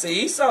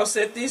 See, Esau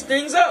set these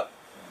things up.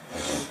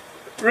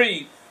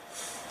 Read.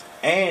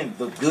 And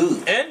the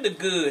good. And the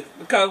good.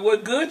 Because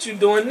what good you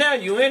doing now?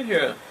 You in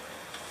here.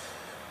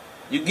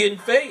 You getting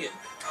fed.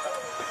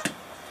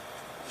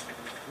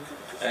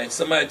 Hey,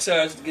 somebody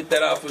charged to get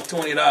that off for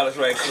 $20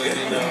 right quick,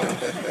 you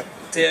know.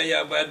 Tell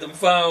y'all about them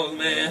phones,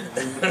 man.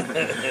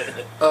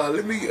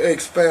 Let me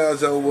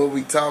expound on what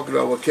we talking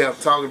about, what Cap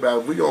talking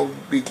about. We're going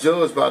to be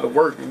judged by the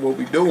work and what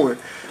we doing.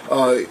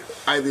 Either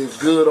it's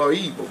good or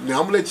evil.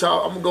 Now, I'm going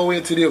to go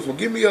into this one.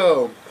 Give me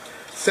 2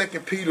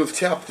 Peter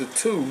chapter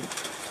 2.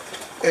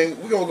 And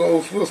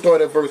we'll start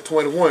at verse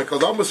 21,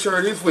 because I'm going to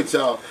share this with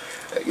y'all.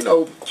 You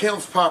know,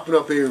 camps popping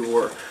up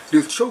everywhere.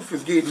 This truth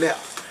is getting out.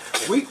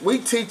 We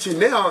teaching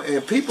now,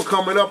 and people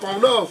coming up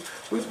on us.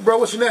 Bro,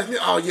 what's your name?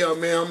 Oh, yeah,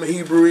 man, I'm a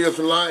Hebrew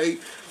Israelite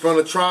from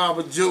the tribe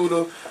of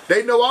Judah.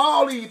 They know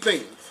all these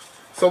things.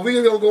 So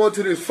we're going to go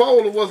into this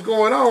fold of what's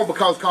going on,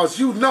 because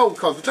you know,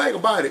 because the thing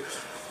about it,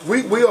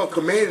 we are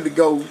commanded to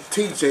go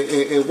teach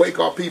and wake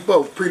our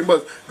people up, pretty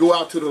much go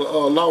out to the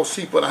lost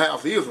sheep of the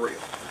house of Israel.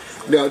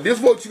 Now, this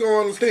is what you're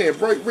going to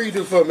understand. Read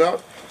this for me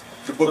out.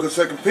 The book of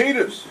 2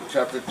 Peter,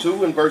 chapter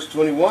 2 and verse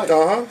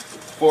 21.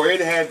 For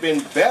it had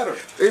been better.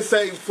 It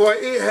say, for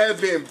it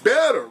had been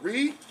better.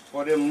 Read.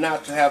 For them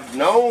not to have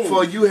known.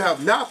 For you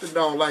have not to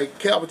know, like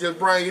Calvin just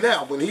brought it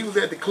out. When he was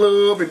at the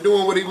club and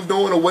doing what he was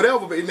doing or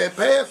whatever, but in that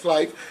past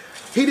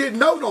life, he didn't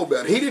know no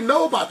better. He didn't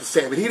know about the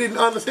Sabbath. He didn't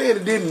understand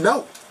and didn't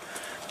know.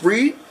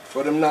 Read.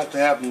 For them not to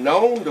have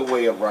known the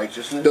way of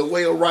righteousness. The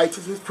way of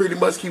righteousness, pretty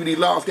much keeping these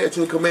laws, statutes,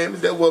 and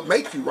commandments that will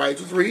make you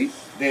righteous. Read.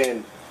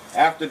 Then,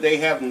 after they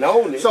have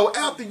known it. So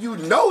after you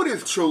know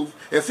this truth,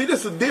 and see,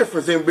 there's a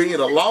difference in being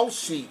a lost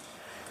sheep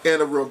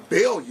and a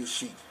rebellious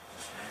sheep.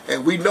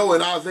 And we know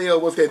in Isaiah,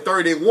 what's that,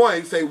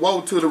 31, he say, woe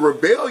to the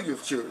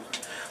rebellious children.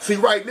 See,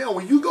 right now,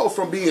 when you go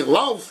from being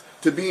lost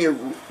to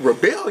being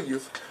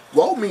rebellious,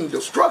 woe means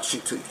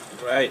destruction to you.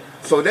 Right.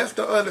 So that's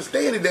the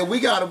understanding that we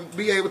got to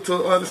be able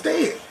to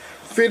understand.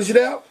 Finish it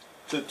out.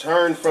 To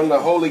turn from the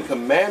holy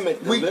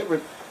commandment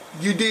delivered.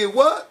 You did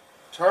what?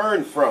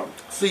 Turn from.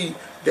 See,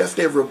 that's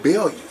that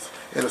rebellious.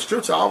 And the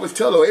scripture always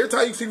tell them, every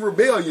time you see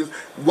rebellious,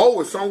 woe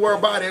is somewhere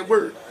by that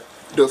word.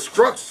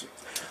 Destruction.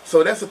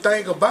 So that's the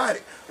thing about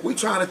it. We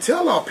trying to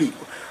tell our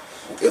people.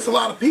 It's a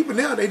lot of people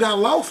now, they not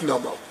lost no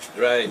more.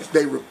 Right.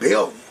 They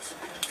rebellious.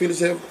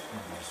 Finish it.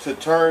 to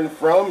turn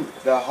from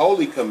the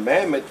holy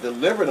commandment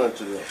delivered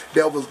unto them.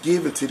 That was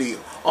given to them.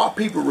 Our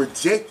people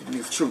rejecting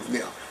this truth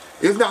now.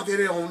 It's not that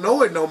they don't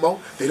know it no more.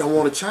 They don't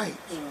want to change.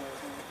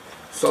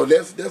 So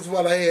that's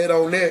what I had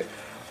on that.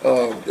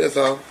 That's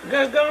all.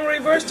 Go and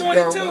read verse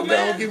 22, man.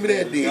 Don't give me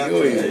that deal.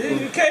 Go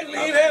ahead. You can't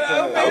leave that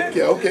out, man.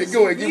 Okay,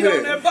 go ahead. Give me Eat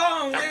on that. that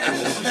bone,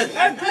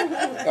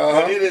 man.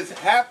 But it has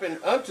happened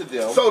unto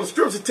them. So the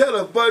scripture tell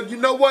us, but you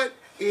know what?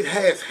 It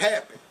has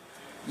happened.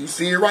 You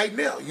see it right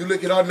now. You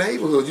look at our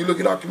neighborhoods. You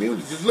look at our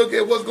communities. Just look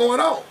at what's going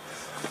on.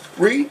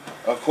 Read.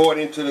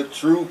 According to the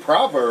true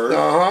proverb,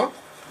 Uh-huh.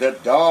 the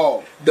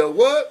dog, The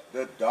what?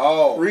 the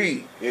dog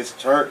Read. is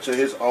turned to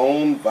his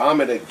own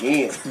vomit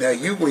again. Now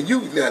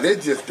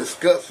that's just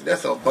disgusting.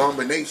 That's an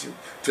abomination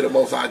to the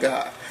Most High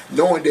God.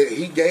 Knowing that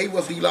He gave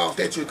us the law,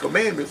 statutes, and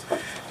commandments,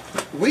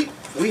 we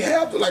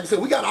have, like I said,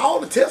 we got all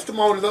the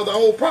testimonies of the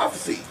old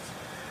prophecies,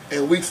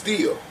 and we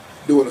still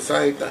doing the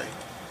same thing.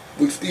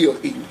 We still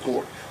eating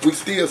pork. We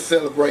still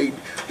celebrating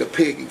the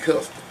pagan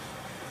custom.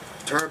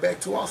 Turn back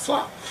to our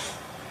slop.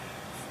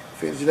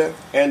 Finish that.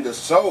 And the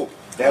soul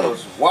that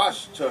was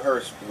washed to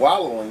her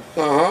swallowing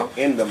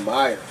in the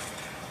mire.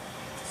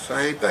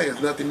 Same thing.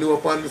 There's nothing new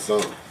up under the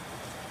sun.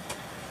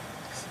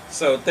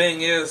 So the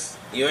thing is,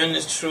 you're in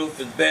this truth,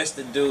 it's best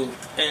to do,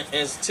 and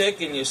it's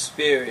checking your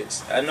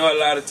spirits. I know a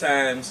lot of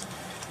times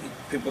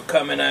people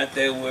coming out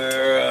there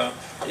where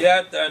you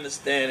have to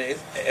understand it.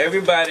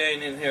 Everybody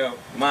ain't in here,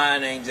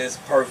 mine ain't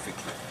just perfect.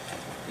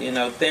 You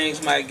know,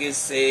 things might get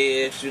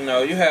said, you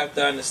know, you have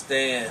to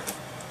understand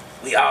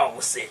we all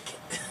was sick.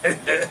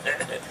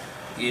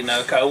 You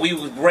know, because we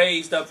was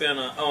raised up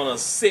on a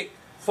sick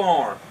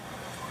farm.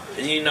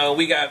 And, you know,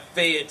 we got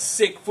fed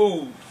sick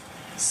food,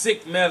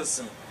 sick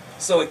medicine.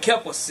 So it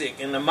kept us sick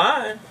in the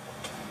mind.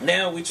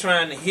 Now we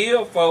trying to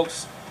heal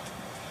folks.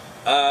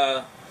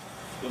 We're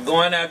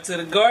going out to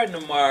the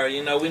garden tomorrow.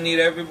 You know, we need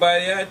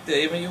everybody out there.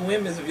 Even you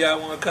women, if y'all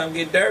want to come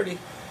get dirty.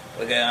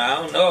 Okay, I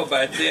don't know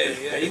about that.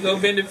 Yeah, you're going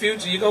to be in the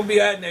future. You're going to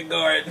be out in that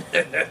garden.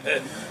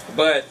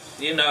 But,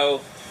 you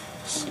know,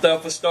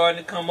 stuff is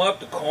starting to come up.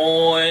 The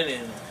corn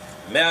and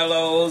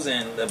mallows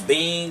and the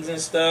beans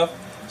and stuff.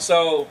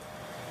 So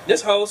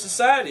this whole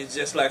society is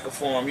just like a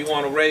farm. You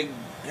want to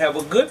have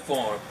a good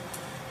farm.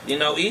 You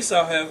know,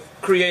 Esau have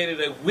created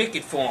a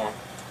wicked farm.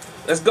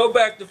 Let's go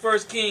back to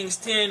 1 Kings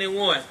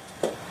 10:1.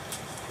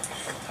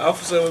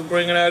 Officer was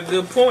bringing out a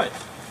good point.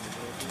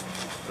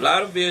 A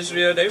lot of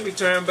Israel, they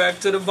returned back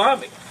to the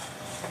vomit,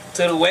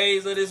 to the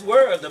ways of this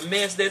world, the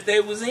mess that they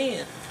was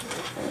in.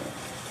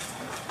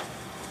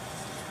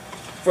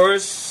 1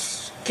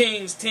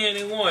 Kings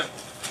 10:1.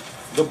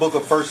 The book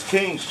of 1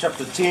 Kings,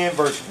 chapter 10,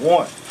 verse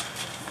 1.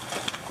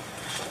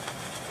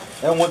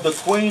 And when the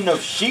queen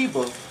of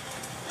Sheba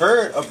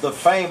heard of the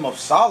fame of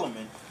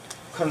Solomon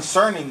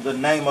concerning the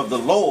name of the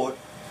Lord,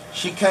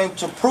 she came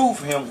to prove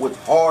him with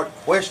hard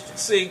questions.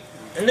 See,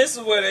 and this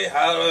is where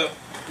how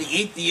the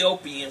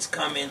Ethiopians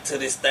come into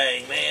this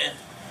thing, man.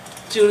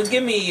 Judah,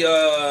 give me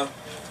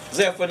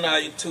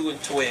Zephaniah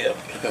 2:12.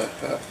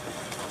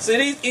 See,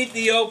 these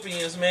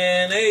Ethiopians,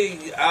 man,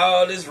 they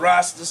all this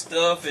Rasta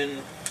stuff,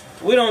 and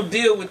we don't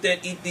deal with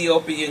that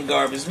Ethiopian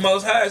garbage.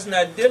 Most High is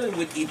not dealing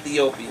with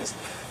Ethiopians.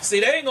 See,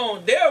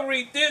 they'll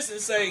read this and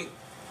say,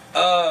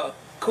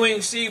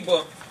 Queen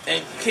Sheba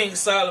and King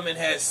Solomon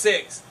had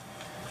sex,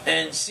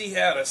 and she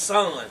had a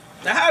son.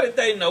 Now, how did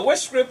they know? What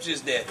scripture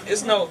is that?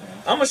 I'm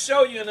going to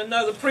show you in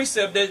another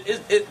precept that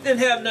it didn't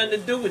have nothing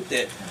to do with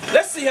that.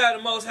 Let's see how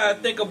the Most High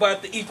think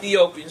about the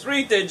Ethiopians.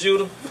 Read that,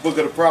 Judah. The book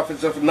of the prophet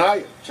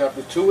Zephaniah,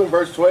 chapter 2 and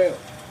verse 12.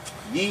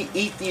 Ye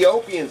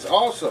Ethiopians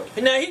also.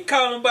 Now, he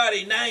called them by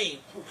their name.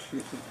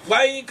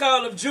 Why he didn't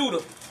call them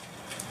Judah?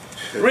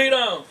 Read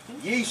on.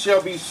 Ye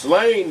shall be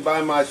slain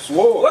by my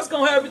sword. What's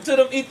going to happen to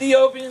them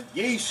Ethiopians?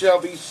 Ye shall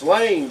be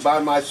slain by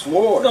my We're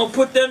sword. going to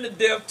put them to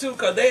death too,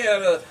 because they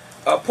had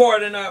a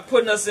part in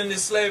putting us in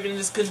this slavery, in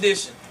this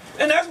condition.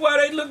 And that's why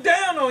they look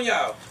down on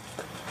y'all.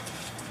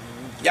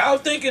 Y'all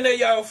thinking they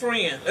y'all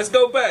friend. Let's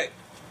go back.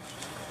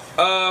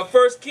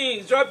 1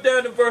 Kings, drop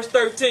down to verse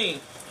 13.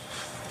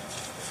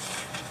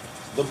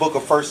 The book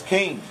of 1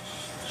 Kings,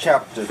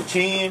 chapter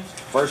 10,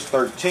 verse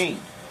 13.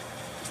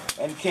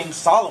 And King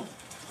Solomon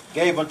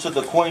gave unto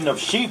the queen of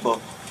Sheba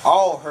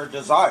all her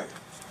desire,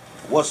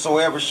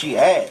 whatsoever she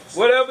asked.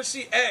 Whatever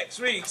she asks,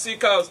 read. See,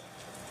 because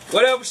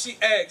whatever she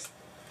asks,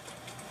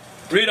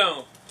 read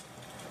on.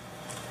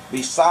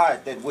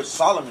 Beside that which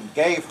Solomon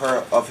gave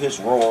her of his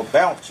royal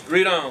bounty.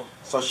 Read on.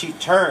 So she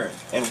turned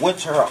and went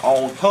to her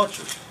own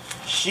country,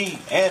 she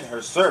and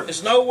her servants.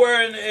 There's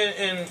nowhere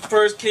in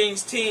 1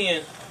 Kings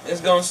 10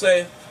 it's going to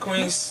say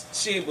Queen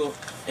Sheba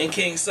and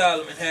King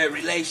Solomon had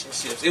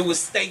relationships. It would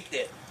state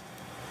that.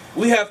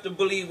 We have to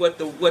believe what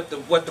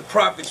the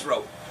prophets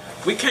wrote.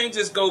 We can't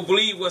just go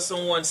believe what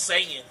someone's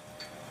saying.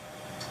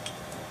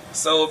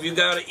 So if you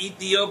got an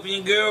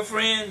Ethiopian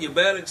girlfriend, you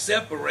better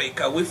separate,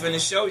 because we're finna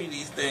show you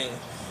these things.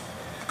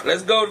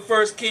 Let's go to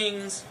 1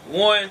 Kings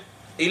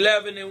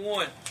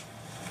 1:11-1.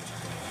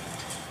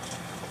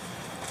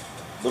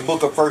 The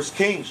book of 1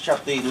 Kings,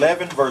 chapter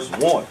 11, verse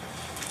 1.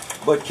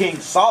 But King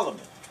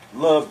Solomon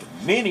loved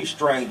many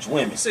strange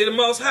women. See, the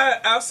Most High,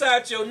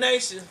 outside your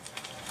nation,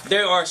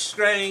 there are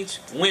strange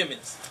women.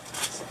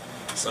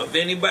 So if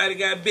anybody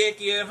got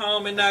Becky at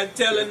home and not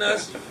telling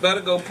us, you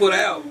better go put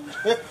out.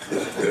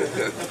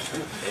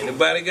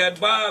 Anybody got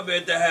Bob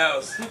at the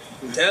house,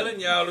 telling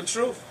y'all the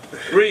truth.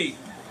 Read.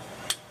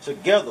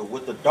 Together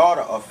with the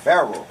daughter of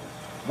Pharaoh,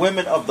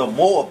 women of the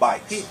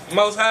Moabites.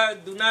 Most High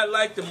do not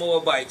like the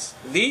Moabites.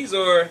 These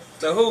are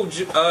the who,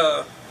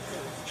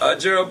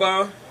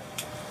 Jeroboam?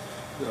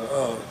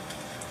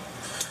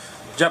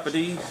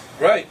 Japanese,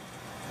 Right.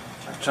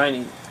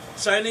 Chinese.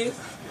 Chinese?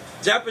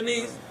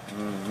 Japanese?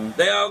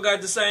 They all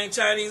got the same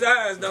Chinese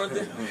eyes, don't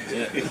they?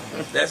 Yeah.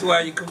 That's why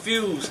you're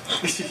confused.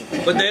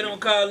 But they don't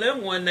call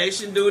them one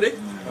nation, do they?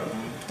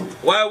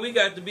 Why we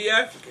got to be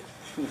African?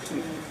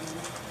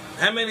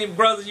 How many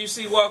brothers you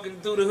see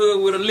walking through the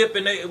hood with a lip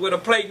in they, with a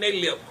plate in their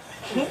lip,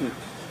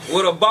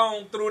 with a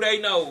bone through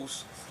their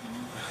nose?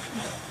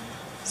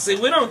 See,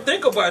 we don't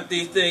think about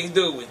these things,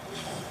 do we?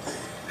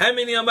 How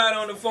many of them out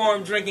on the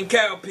farm drinking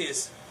cow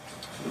piss,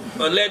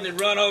 or letting it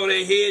run over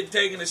their head,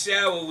 taking a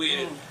shower with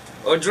it,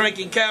 or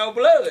drinking cow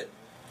blood?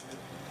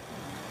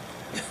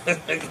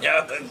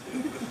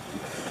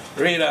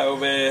 Read out,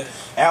 man.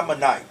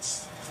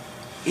 Ammonites,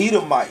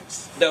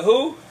 Edomites, The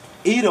who?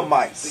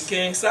 Edomites,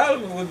 King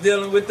Solomon was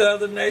dealing with the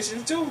other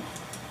nations too.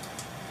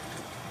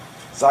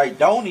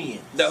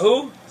 Zidonians, The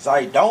who?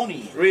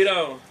 Zidonians, Read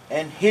on.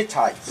 and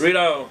Hittites Read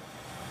on.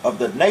 of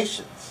the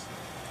nations,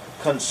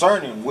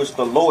 concerning which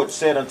the Lord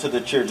said unto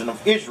the children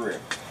of Israel,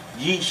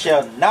 Ye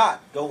shall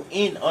not go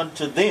in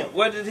unto them.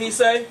 What did he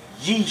say?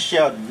 Ye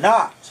shall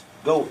not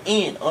go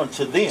in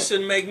unto them. You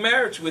shouldn't make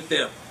marriage with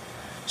them.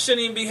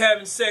 Shouldn't even be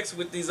having sex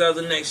with these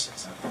other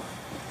nations.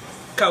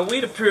 Because we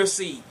the pure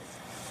seed.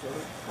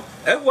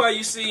 That's why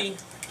you see,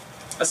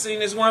 I seen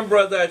this one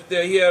brother out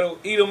there, he had an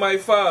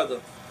Edomite father.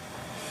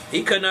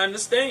 He couldn't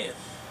understand.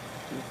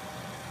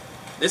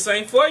 This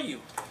ain't for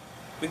you.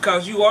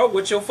 Because you are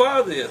what your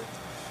father is.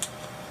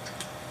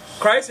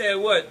 Christ had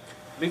what?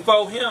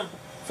 Before him,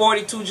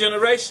 42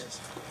 generations.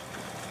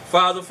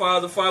 Father,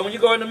 father, father. When you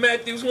go into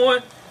Matthew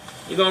 1,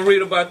 you're going to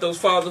read about those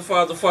father,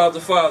 father, father,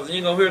 father. You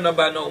ain't going to hear nothing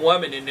about no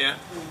woman in there.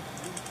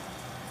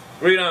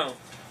 Read on.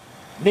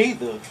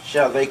 Neither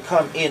shall they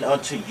come in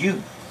unto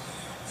you,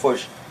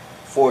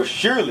 for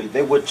surely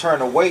they would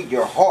turn away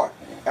your heart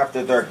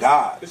after their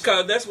gods.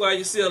 Because that's why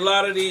you see a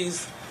lot of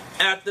these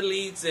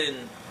athletes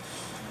and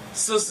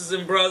sisters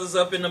and brothers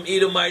up in them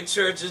Edomite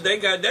churches.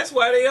 That's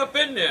why they up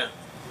in there.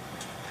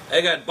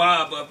 They got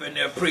Bob up in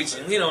there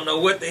preaching. He don't know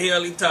what the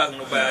hell he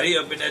talking about. He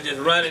up in there just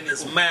running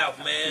his mouth,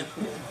 man.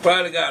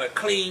 Probably got a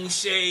clean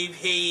shaved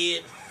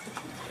head.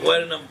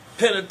 One of them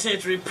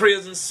penitentiary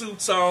prison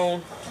suits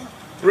on.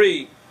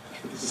 Read.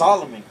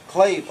 Solomon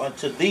clave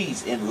unto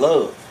these in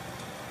love,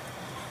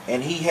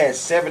 and he had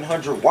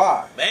 700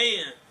 wives.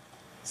 Man,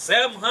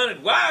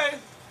 700 wives?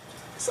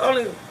 It's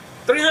only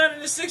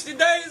 360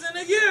 days in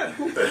a year.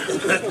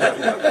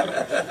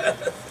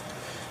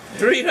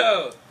 Read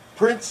on.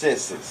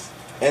 Princesses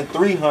and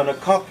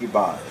 300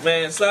 concubines.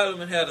 Man,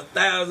 Solomon had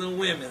 1,000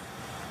 women.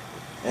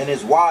 And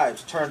his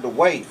wives turned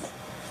away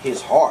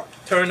his heart.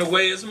 Turned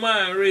away his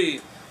mind.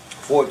 Read.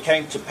 For it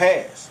came to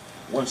pass,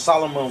 when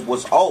Solomon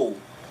was old,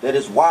 that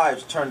his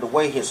wives turned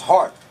away his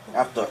heart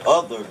after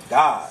other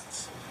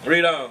gods.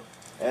 Read on.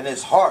 And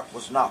his heart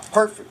was not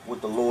perfect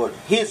with the Lord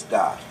his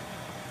God,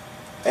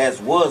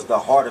 as was the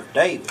heart of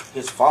David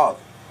his father.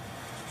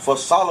 For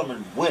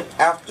Solomon went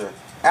after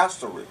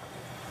Ashtoreth,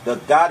 the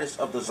goddess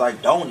of the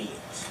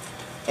Zidonians,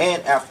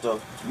 and after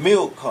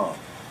Milcom,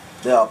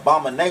 the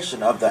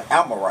abomination of the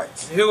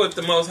Amorites. Hear what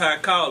the Most High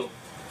called them.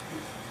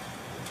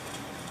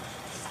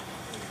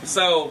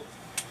 So,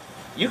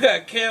 you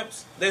got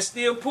camps that's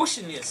still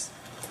pushing this.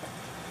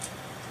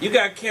 You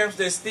got camps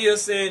that still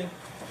saying,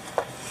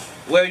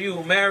 well, you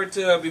were married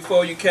to her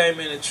before you came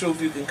in the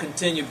truth, you can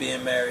continue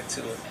being married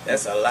to her.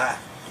 That's a lie.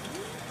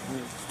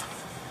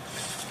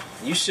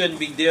 You shouldn't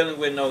be dealing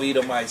with no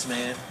Edomites,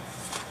 man.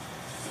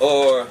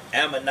 Or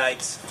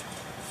Ammonites,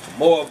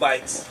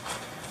 Moabites.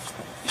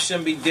 You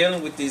shouldn't be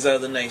dealing with these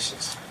other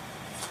nations.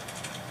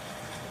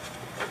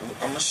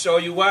 I'm going to show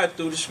you why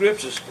through the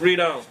scriptures. Read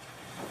on.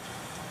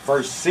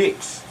 Verse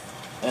 6.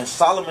 And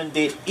Solomon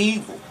did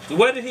evil.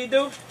 What did he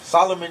do?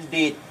 Solomon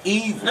did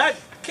evil. Not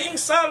King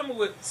Solomon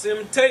would let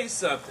me tell you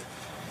something.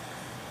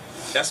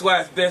 That's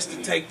why it's best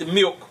to take the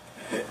milk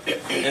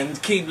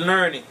and keep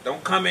learning.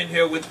 Don't come in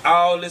here with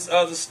all this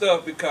other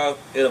stuff because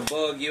it'll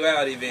bug you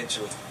out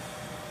eventually.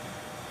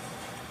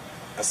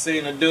 I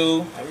seen a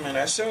dude,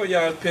 I showed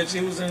y'all the picture,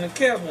 he was in the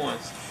camp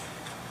once.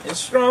 And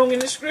strong in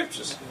the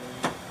scriptures.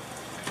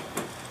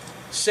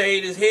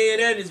 Shaved his head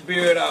and his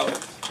beard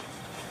off.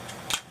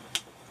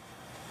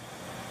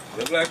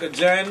 Looked like a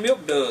giant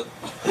milk dog.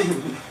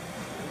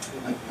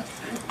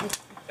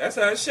 That's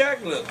how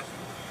Shaq looked.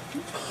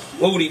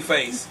 Booty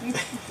face.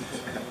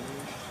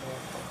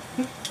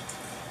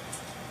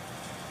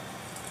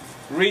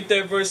 Read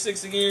that verse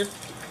 6 again.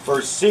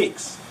 Verse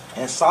 6.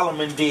 And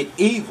Solomon did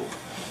evil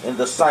in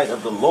the sight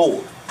of the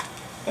Lord,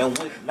 and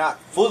went not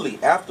fully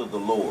after the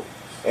Lord,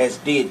 as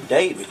did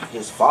David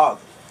his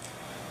father.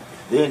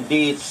 Then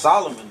did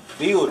Solomon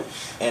build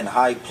an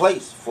high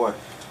place for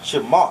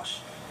Chemosh,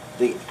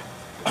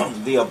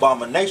 the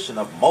abomination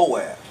of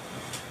Moab,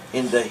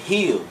 in the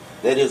hill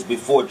that is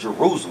before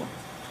Jerusalem,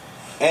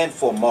 and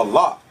for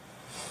Moloch,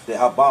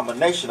 the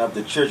abomination of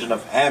the children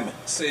of Ammon.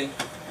 See,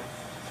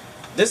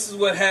 this is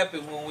what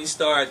happened when we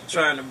start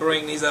trying to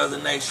bring these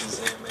other nations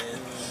in, man.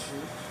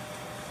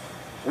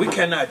 We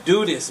cannot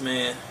do this,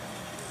 man.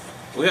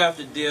 We have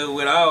to deal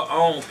with our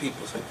own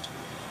people.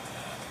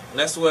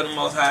 That's what the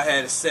Most High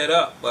had it set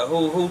up. But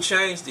who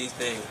changed these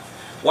things?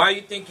 Why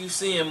you think you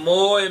seeing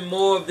more and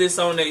more of this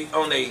on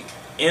the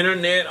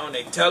internet, on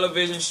their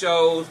television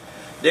shows?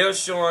 They're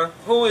showing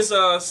who is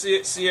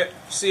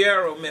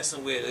Sierra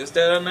messing with? Is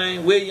that her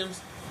name?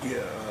 Williams?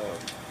 Yeah,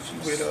 she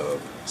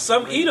with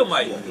some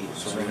Edomite. Yeah,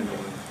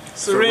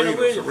 Serena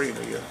Williams.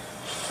 Serena, yeah.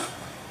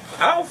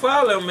 I don't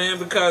follow them, man,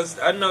 because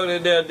I know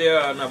that they're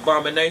an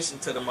abomination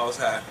to the Most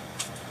High.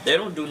 They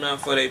don't do nothing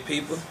for their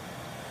people.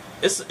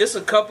 It's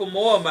a couple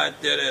more of them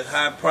out there that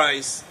high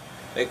price.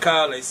 They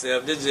call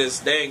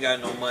themselves. They ain't got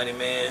no money,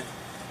 man.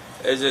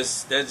 That's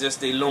just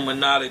the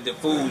Illuminati to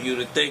fool you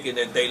to thinking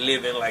that they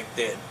living like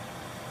that.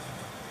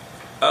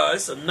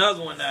 It's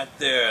another one out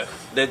there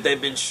that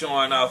they've been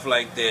showing off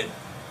like that.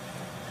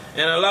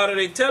 And a lot of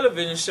their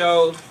television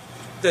shows,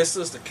 that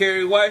sister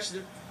Carrie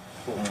Washington,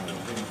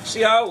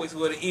 she always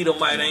with an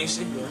Edomite, ain't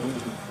she?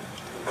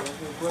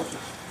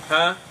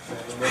 Huh?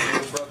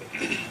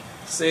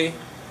 See?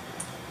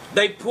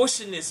 They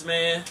pushing this,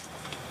 man.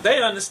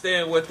 They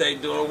understand what they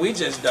doing. We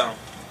just don't.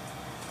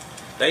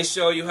 They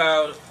show you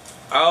how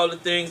all the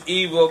things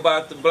evil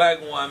about the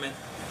black woman,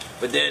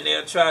 but then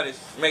they'll try to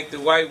make the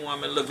white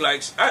woman look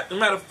like... As a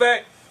matter of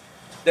fact,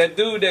 that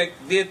dude that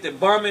did the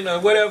bombing or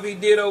whatever he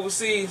did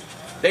overseas,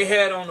 they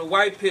had on the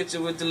white picture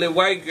with the little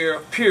white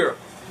girl, pure.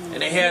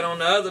 And they had on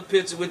the other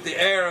picture with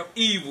the Arab,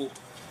 evil.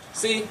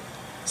 See?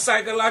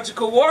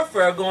 Psychological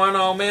warfare going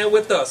on, man,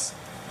 with us.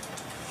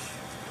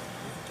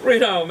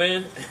 Read on,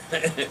 man.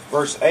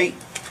 Verse 8.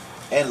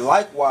 And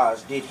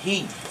likewise did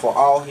he for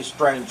all his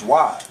strange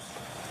wives,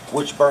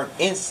 which burnt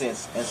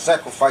incense and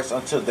sacrificed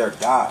unto their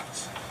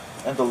gods.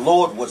 And the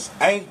Lord was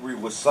angry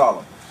with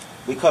Solomon,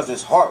 because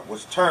his heart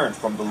was turned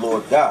from the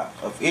Lord God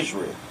of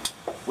Israel,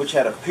 which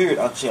had appeared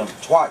unto him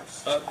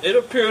twice. It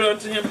appeared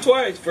unto him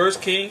twice. 1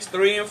 Kings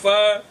 3 and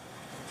 5.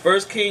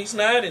 1 Kings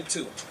 9 and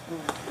 2.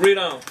 Read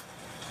on.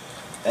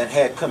 And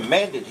had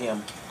commanded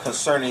him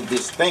concerning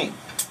this thing,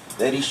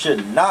 that he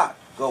should not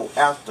go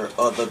after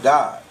other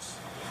gods.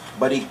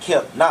 But he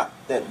kept not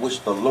that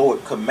which the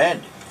Lord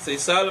commanded. See,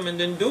 Solomon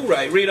didn't do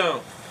right. Read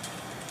on.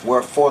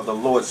 Wherefore the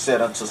Lord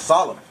said unto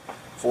Solomon,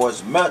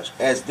 Forasmuch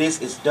as this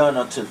is done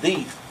unto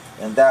thee,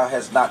 and thou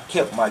hast not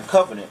kept my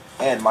covenant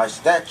and my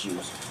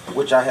statutes,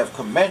 which I have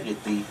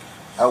commanded thee,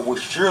 I will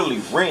surely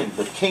rend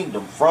the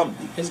kingdom from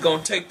thee. He's going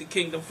to take the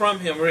kingdom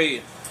from him,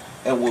 read.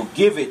 And will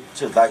give it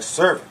to thy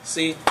servant.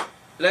 See,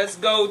 let's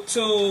go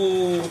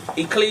to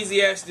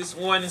Ecclesiastes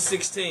 1 and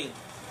 16.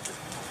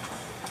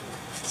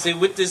 See,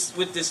 with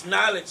this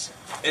knowledge,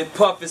 it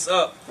puffs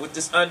up. With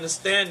this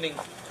understanding,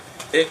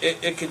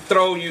 it can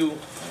throw you.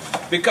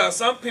 Because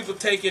some people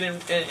take it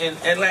and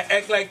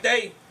act like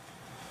they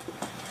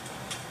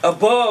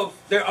above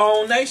their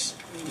own nation.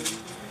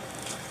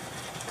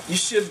 You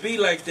should be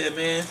like that,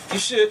 man.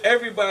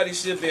 Everybody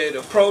should be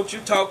able to approach you,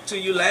 talk to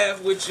you,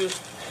 laugh with you.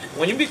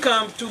 When you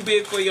become too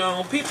big for your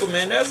own people,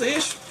 man, that's an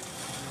issue.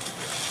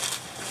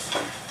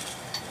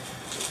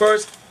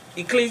 First,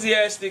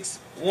 Ecclesiastes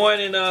 1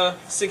 and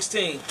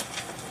 16.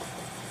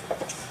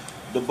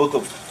 The book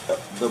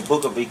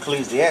of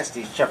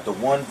Ecclesiastes, chapter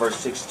 1, verse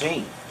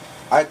 16.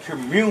 I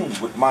commune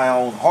with my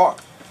own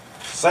heart,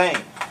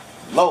 saying,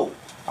 Lo,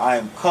 I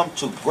am come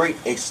to great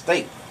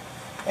estate,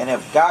 and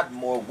have gotten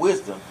more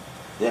wisdom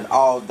than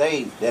all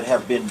they that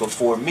have been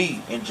before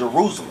me in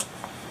Jerusalem.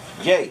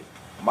 Yea,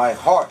 my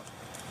heart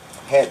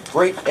had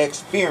great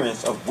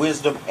experience of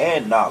wisdom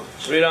and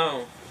knowledge. Read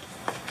on.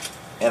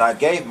 And I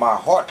gave my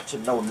heart to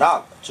know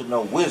knowledge, to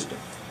know wisdom,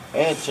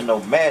 and to know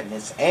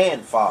madness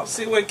and folly.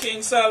 See what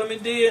King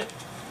Solomon did?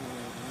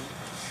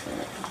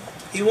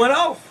 He went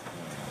off.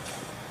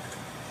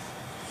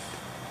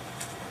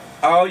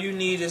 All you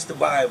need is the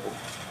Bible.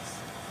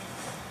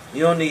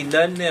 You don't need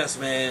nothing else,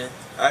 man.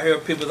 I hear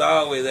people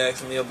always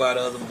asking me about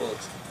other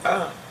books.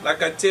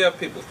 Like I tell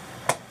people,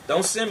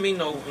 don't send me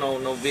no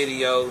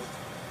videos.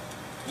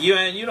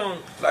 You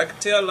don't, like I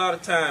tell a lot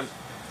of times,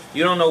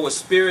 you don't know what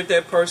spirit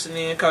that person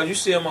in, because you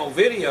see them on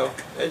video.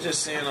 They're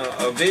just seeing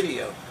a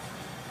video.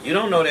 You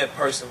don't know that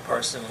person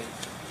personally.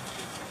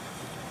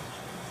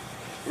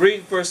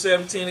 Read verse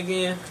 17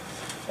 again.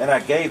 And I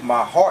gave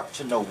my heart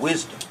to know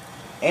wisdom,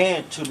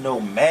 and to know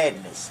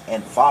madness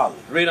and folly.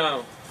 Read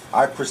on.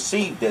 I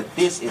perceive that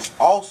this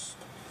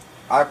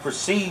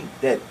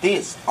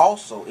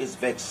also is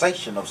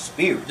vexation of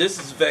spirit. This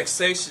is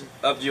vexation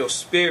of your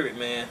spirit,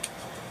 man.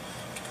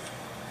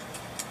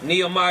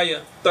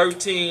 Nehemiah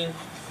 13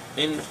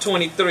 and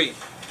 23.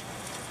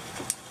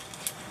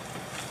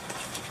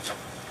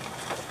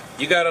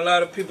 You got a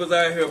lot of people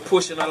out here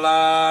pushing a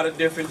lot of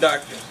different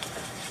doctrines.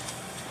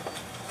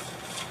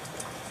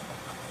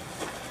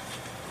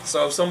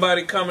 So if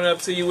somebody coming up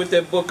to you with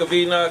that book of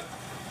Enoch,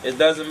 it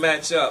doesn't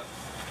match up.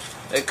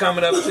 They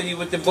coming up to you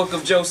with the book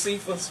of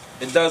Josephus,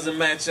 it doesn't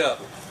match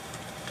up.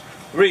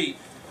 Read.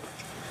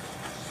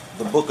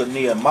 The book of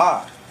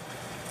Nehemiah,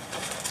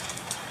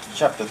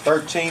 chapter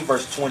 13,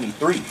 verse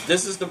 23.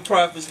 This is the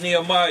prophet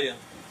Nehemiah.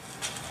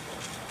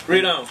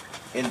 Read on.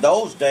 In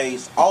those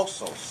days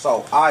also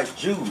saw I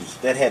Jews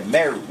that had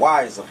married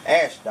wives of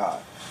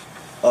Ashdod,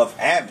 of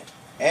Ammon,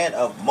 and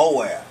of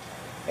Moab,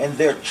 and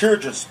their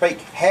children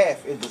spake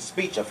half in the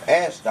speech of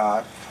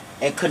Ashdod,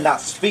 and could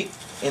not speak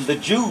in the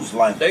Jews'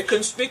 language. They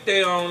couldn't speak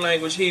their own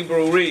language,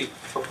 Hebrew. Read.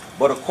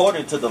 But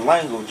according to the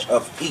language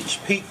of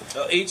each people.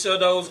 Each of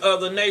those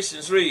other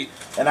nations. Read.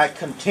 And I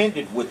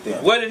contended with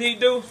them. What did he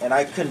do? And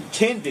I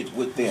contended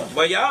with them.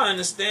 But y'all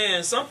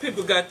understand, some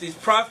people got these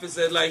prophets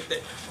that like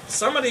that.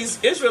 Some of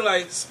these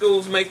Israelite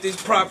schools make these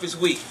prophets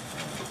weak.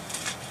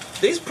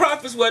 These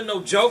prophets wasn't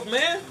no joke,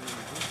 man.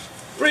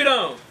 Read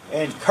on.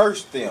 And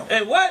cursed them.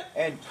 And what?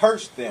 And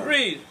cursed them.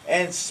 Read.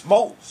 And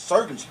smote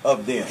certain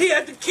of them. He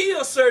had to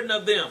kill certain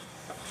of them.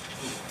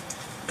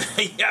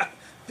 Yeah.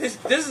 This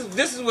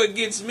is what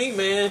gets me,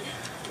 man.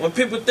 When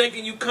people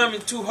thinking you coming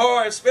too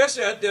hard,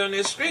 especially out there on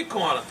that street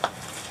corner.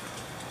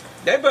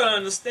 They better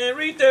understand.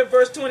 Read that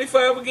verse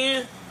 25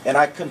 again. And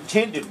I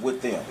contended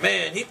with them.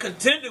 Man, he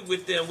contended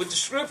with them with the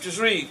scriptures.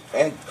 Read.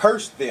 And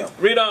cursed them.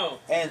 Read on.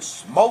 And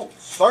smote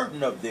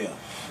certain of them.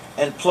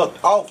 And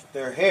plucked off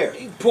their hair.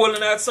 He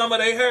pulling out some of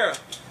their hair.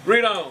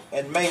 Read on.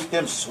 And made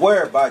them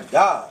swear by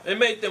God. They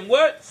made them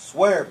what?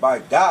 Swear by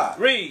God.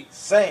 Read.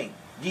 Saying,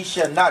 Ye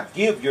shall not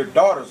give your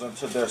daughters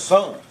unto their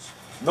sons,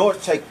 nor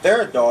take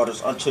their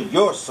daughters unto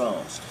your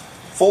sons,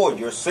 for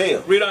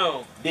yourselves. Read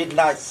on. Did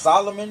not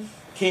Solomon,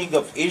 king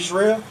of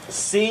Israel,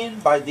 sin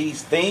by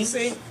these things?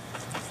 See,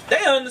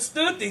 they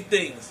understood these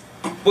things.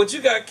 But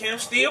you got Camp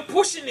still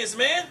pushing this,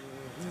 man.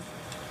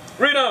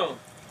 Read on.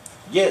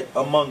 Yet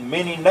among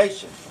many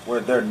nations were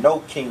there no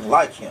king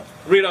like him,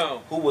 Read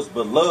on. who was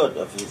beloved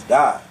of his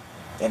God,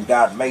 and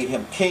God made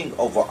him king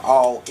over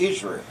all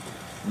Israel.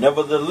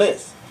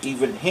 Nevertheless,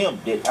 even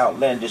him did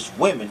outlandish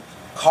women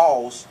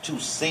cause to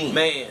sin.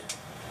 Man,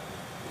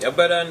 y'all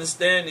better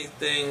understand these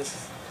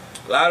things.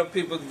 A lot of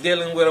people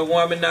dealing with a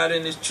woman not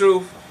in this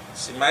truth,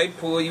 she might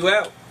pull you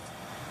out.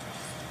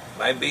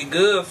 Might be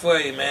good for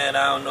you, man.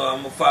 I don't know.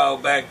 I'm going to fall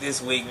back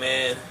this week,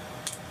 man.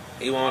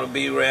 You want to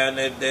be around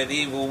that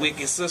evil,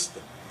 wicked sister.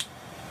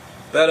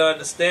 Better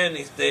understand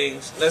these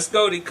things. Let's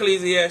go to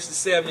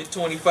Ecclesiastes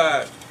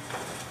 70:25.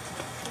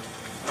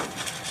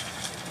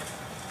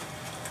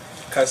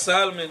 Because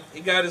Solomon, he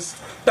got his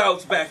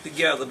thoughts back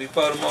together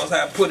before the Most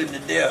High put him to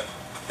death.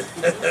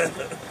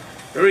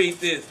 Read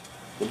this.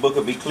 The book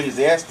of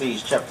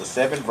Ecclesiastes, chapter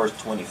 7, verse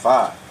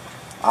 25.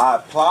 I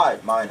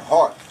applied mine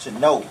heart to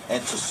know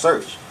and to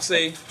search.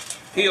 See,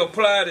 he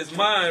applied his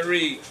mind,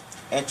 read.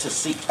 And to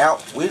seek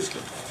out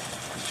wisdom,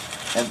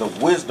 and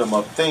the wisdom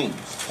of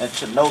things, and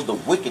to know the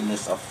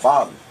wickedness of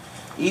folly,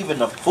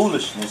 even of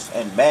foolishness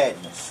and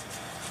madness.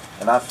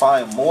 And I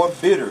find more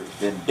bitter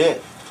than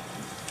death,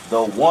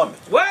 the woman.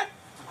 What?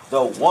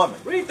 The woman.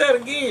 Read that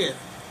again.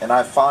 And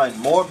I find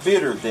more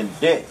bitter than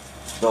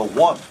death, the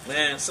woman.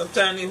 Man,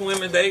 sometimes these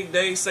women,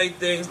 they say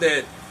things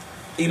that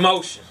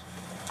emotion.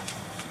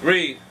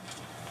 Read.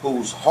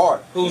 Whose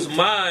heart Whose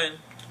mind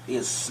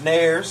is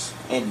snares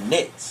and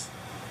nets,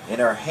 in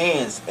her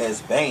hands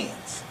as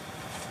bands.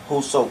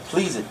 Whoso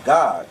pleaseth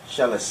God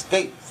shall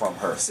escape from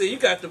her. See, you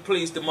got to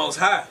please the Most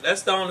High.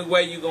 That's the only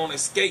way you're going to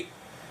escape.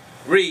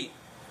 Read.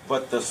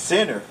 But the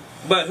sinner.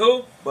 But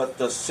who? But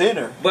the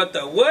sinner. But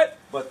the what?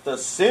 But the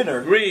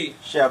sinner. Read.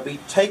 Shall be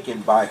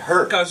taken by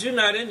her. Because you're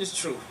not in this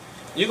truth.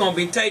 You're going to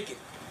be taken.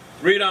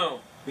 Read on.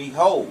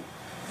 Behold,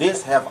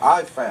 this have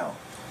I found,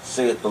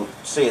 said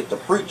the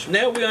preacher.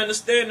 Now we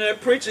understand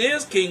that preacher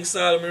is King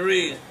Solomon.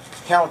 Read.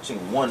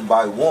 Counting one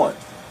by one,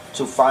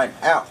 to find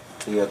out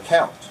the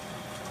account,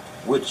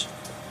 which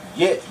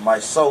yet my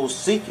soul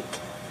seeketh,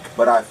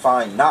 but I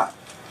find not.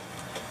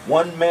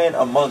 One man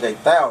among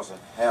 1,000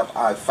 have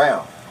I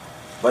found,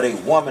 but a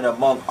woman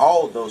among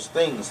all those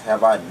things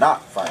have I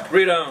not found.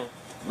 Read on.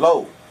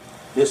 Lo,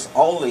 this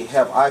only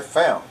have I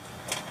found,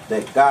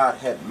 that God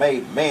had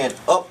made man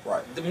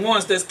upright. The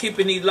ones that's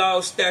keeping these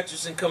laws,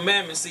 statutes, and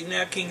commandments. See,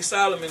 now King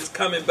Solomon is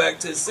coming back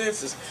to his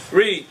senses.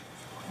 Read.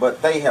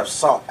 But they have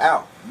sought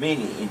out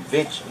many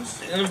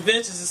inventions. And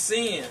inventions of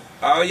sin.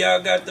 All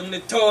y'all got them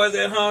little toys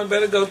at home,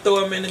 better go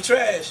throw them in the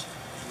trash.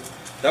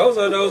 Those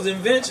are those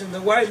inventions, the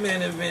white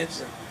man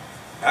invention.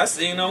 I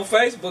seen on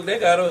Facebook, they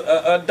got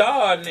a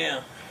doll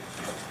now.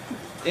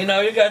 You know,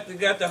 you got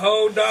the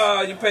whole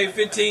doll, you pay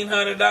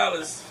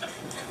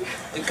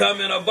 $1,500. It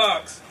come in a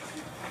box.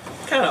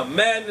 What kind of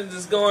madness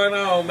is going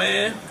on,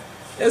 man?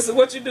 That's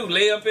what you do,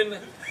 lay up in the...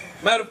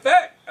 Matter of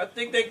fact, I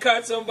think they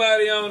caught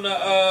somebody on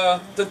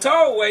the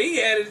tollway. He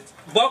had it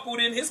buckled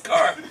in his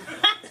car.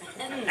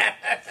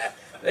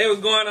 They was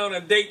going on a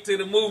date to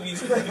the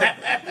movies.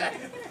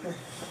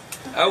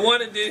 I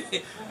wondered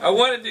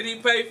did he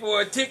pay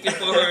for a ticket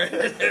for her?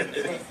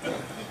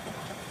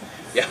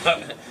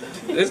 Yeah,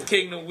 this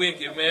kingdom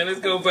wicked, man. Let's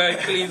go back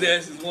to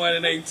Ecclesiastes 1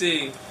 and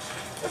 18.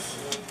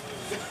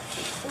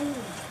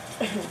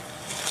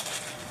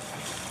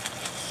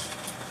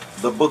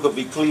 The book of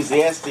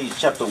Ecclesiastes,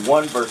 chapter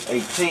 1, verse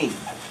 18.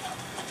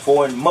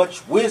 For in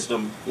much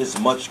wisdom is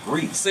much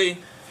grief. See,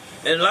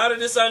 and a lot of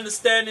this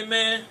understanding,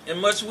 man, and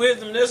much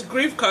wisdom, there's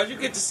grief because you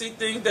get to see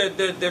things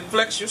that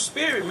flex your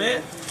spirit,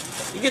 man.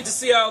 You get to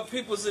see how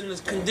people's in the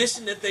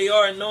condition that they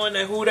are and knowing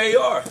that who they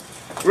are.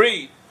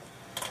 Read.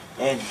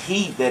 And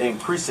he that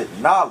increaseth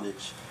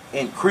knowledge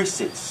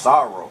increaseth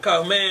sorrow.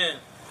 Because, man,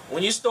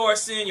 when you start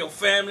seeing your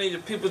family, the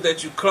people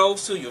that you're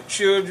close to, your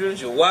children,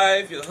 your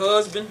wife, your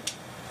husband,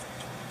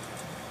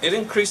 it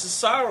increases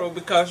sorrow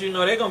because you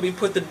know they're going to be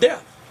put to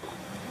death.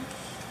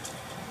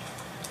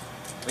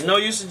 You know,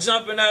 you should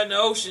jumping out in the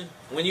ocean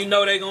when you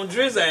know they're going to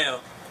drizzle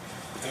out.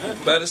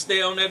 Better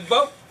stay on that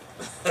boat.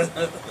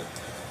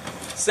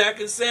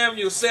 2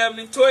 Samuel 7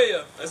 and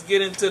 12. Let's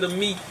get into the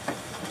meat.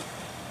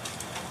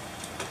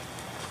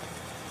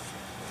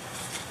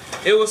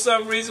 It was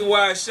some reason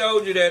why I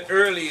showed you that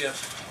earlier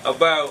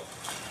about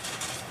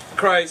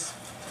Christ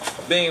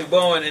being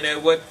born and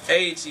at what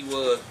age he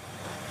was.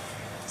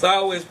 It's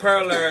always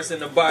parallels in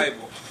the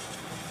Bible.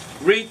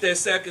 Read that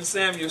 2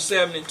 Samuel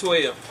 7 and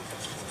 12.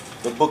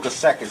 The book of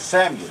 2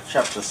 Samuel,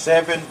 chapter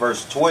 7,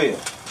 verse 12.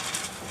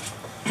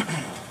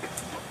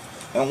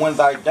 And when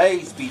thy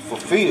days be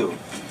fulfilled,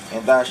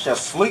 and thou shalt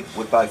sleep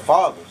with thy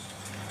fathers,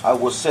 I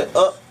will set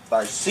up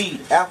thy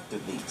seed after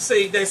thee.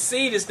 See, that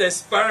seed is that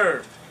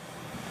sperm.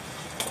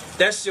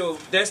 That's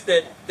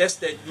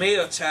that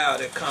male child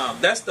that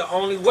comes. That's the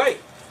only way.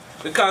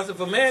 Because if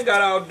a man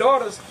got all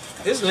daughters,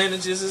 his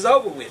lineages is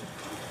over with.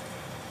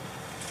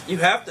 You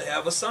have to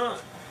have a son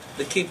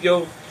to keep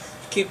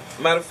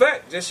matter of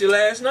fact, just your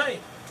last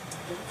name.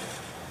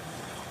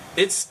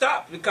 It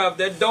stopped because if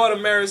that daughter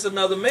marries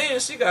another man,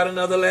 she got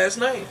another last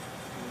name.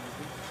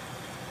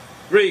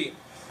 Read.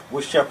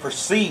 Which shall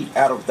proceed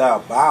out of thy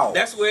bowels.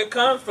 That's where it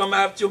comes from,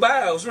 out of your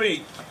bowels.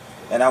 Read.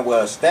 And I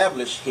will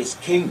establish his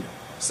kingdom.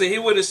 See, he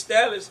would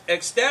establish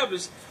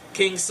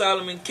King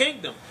Solomon's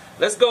kingdom.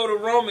 Let's go to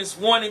Romans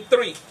 1 and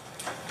 3.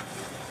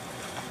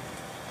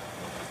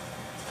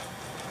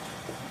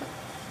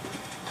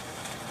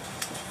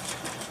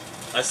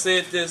 I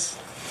said this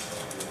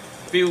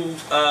a few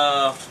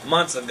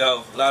months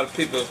ago. A lot of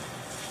people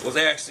was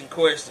asking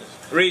questions.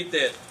 Read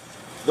that.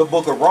 The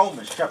book of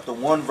Romans, chapter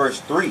 1, verse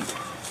 3.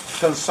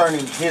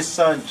 Concerning his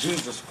son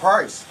Jesus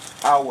Christ,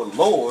 our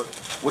Lord,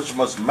 which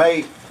was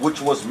made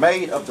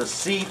of the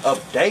seed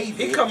of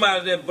David. He come out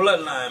of that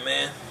bloodline,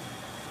 man.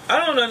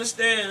 I don't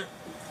understand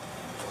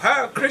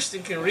how a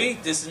Christian can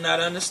read this and not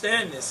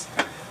understand this.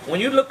 When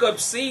you look up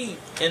seed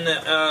in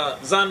the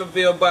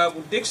Zonderville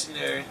Bible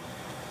Dictionary,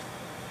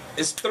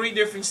 it's 3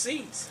 different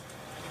seeds.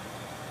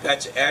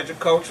 Got your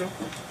agricultural.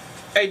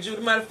 Hey,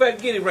 Jude, matter of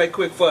fact, get it right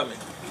quick for me,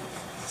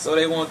 so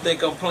they won't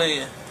think I'm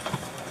playing.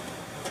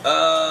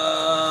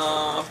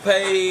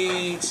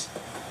 Page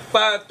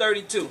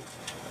 532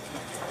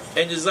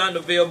 in the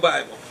Zonderville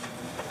Bible.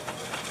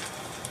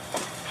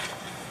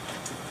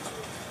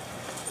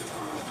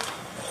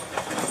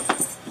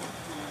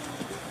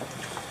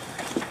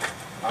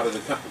 Out of the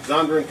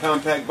Zondervan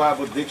Compact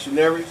Bible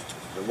Dictionary,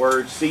 the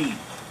word seed.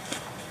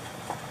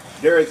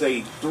 There is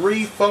a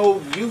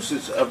threefold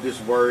usage of this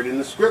word in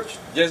the scripture.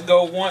 Just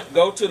go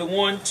to the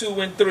 1,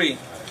 2, and 3.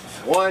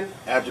 1,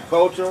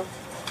 agricultural.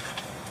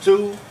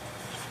 2,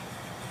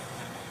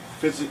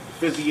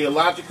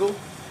 physiological.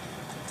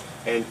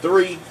 And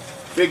 3,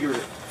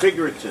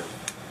 figurative.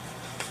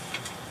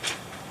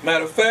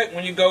 Matter of fact,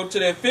 when you go to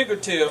that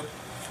figurative,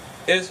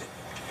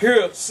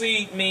 here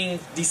seed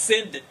means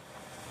descendant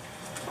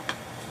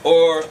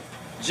or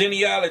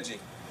genealogy.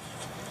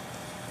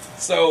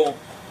 So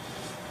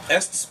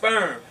that's the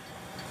sperm.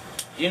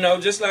 You know,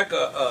 just like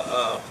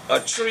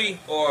a tree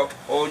or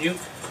you.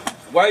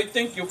 Why you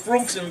think your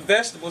fruits and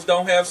vegetables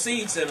don't have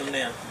seeds in them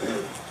now?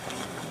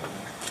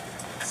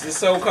 This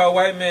so-called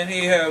white man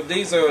here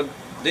these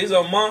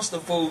are monster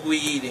food we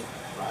eating.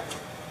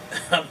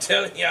 I'm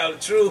telling y'all the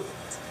truth.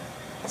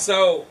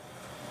 So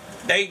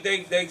they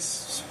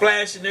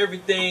splashing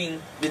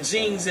everything, the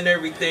genes and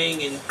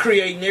everything, and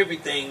creating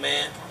everything,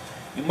 man.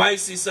 You might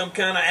see some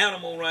kind of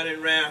animal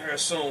running around here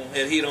soon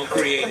that he don't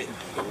create it.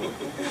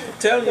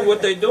 Telling you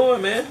what they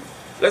doing, man.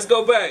 Let's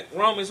go back.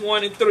 Romans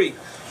 1 and 3.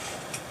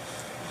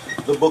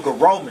 The book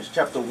of Romans,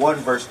 chapter 1,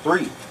 verse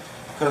 3.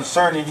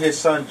 Concerning his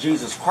son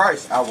Jesus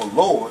Christ, our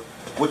Lord,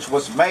 which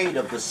was made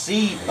of the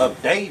seed of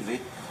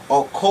David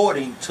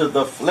according to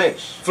the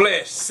flesh.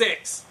 Flesh,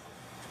 sex.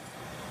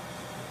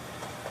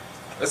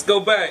 Let's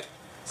go back.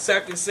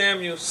 2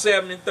 Samuel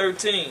 7 and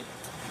 13.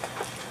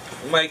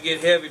 It might get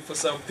heavy for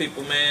some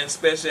people, man,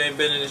 especially ain't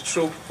been in the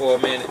truth for a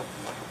minute.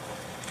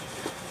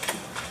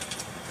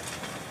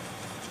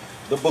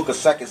 The book of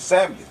 2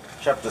 Samuel,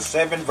 chapter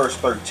 7, verse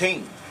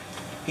 13.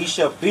 He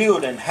shall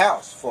build an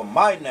house for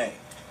my name,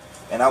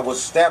 and I will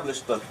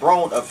establish the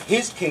throne of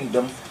his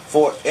kingdom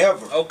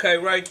forever. Okay,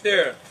 right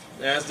there.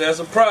 That's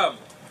a problem.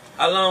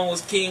 How long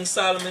was King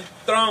Solomon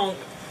throned?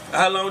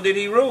 How long did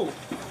he rule?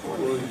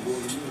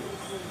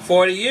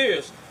 40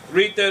 years.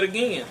 Read that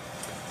again.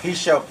 He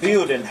shall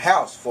build an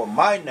house for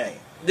my name,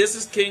 This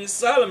is King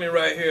Solomon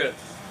right here.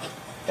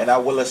 and I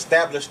will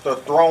establish the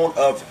throne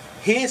of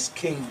his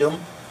kingdom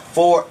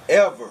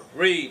forever.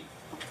 Read.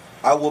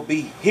 I will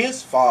be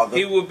his father.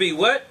 He will be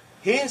what?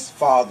 His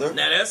father,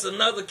 Now that's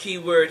another key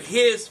word.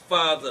 His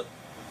father.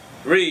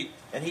 Read.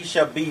 and he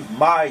shall be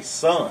my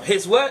son.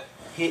 His what?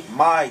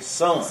 My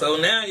son. So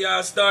now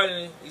y'all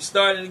starting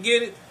to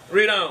get it?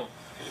 Read on.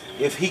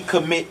 If he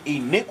commit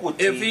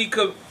iniquity, If he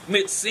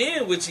commit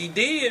sin, which he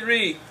did,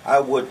 read. I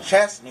will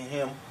chasten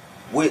him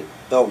with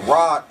the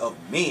rod of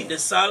men. Did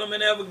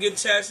Solomon ever get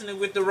chastened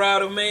with the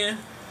rod of man?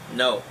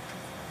 No.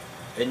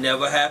 It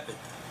never happened.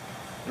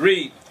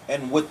 Read.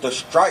 And with the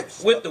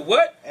stripes. With the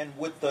what? And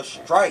with the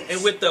stripes.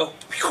 And with the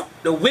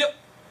whip.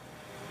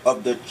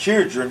 Of the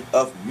children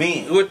of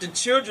men. With the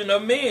children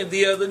of men,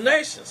 the other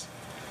nations.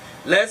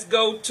 Let's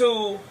go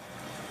to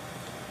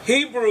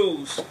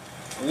Hebrews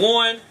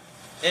 1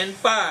 and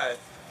 5.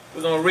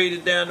 We're going to read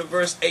it down to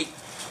verse 8.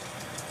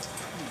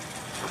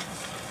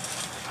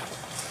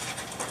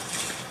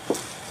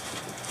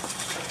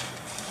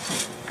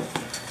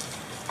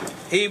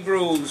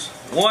 Hebrews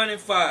 1 and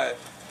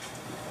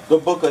 5. The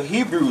book of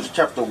Hebrews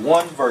chapter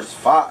 1 verse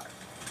 5.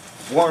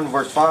 1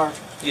 verse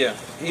 5? Yeah,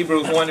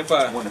 Hebrews 1 and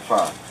 5. 1 and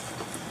 5.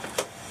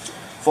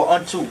 For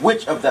unto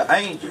which of the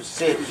angels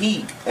said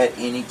he at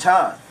any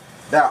time,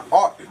 Thou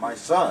art my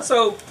son?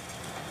 So,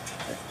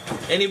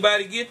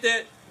 anybody get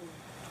that?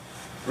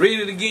 Read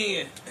it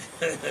again.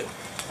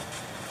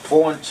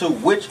 For unto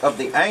which of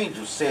the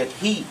angels said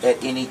he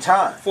at any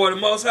time? For the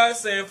Most High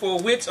saying, for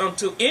which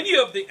unto any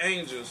of the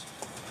angels.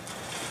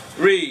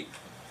 Read.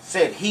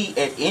 Said he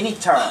at any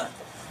time,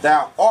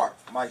 Thou art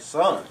my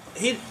son.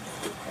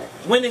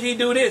 When did he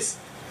do this?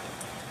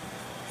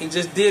 He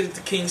just did it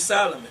to King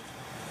Solomon.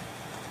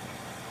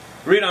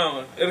 Read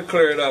on. It'll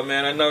clear it up,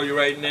 man. I know you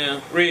right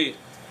now. Read.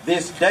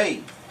 This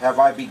day have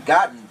I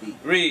begotten thee.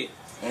 Read.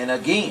 And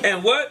again.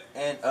 And what?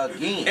 And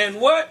again.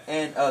 And what?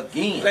 And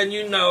again. Letting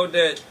you know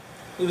that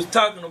he was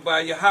talking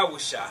about Yahweh.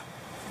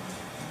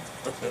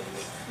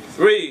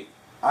 Read.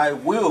 I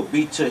will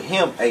be to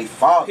him a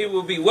father. He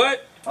will be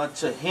what?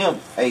 Unto him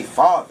a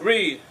father.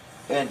 Read.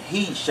 And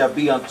he shall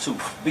be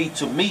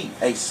to me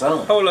a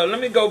son. Hold on, let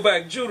me go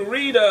back. Judah,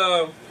 read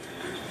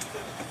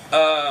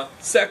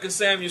 2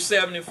 Samuel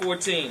 7 and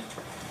 14.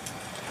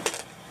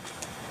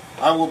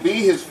 I will be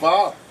his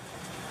father,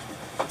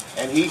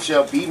 and he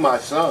shall be my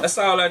son. That's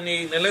all I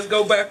need. And let's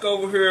go back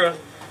over here.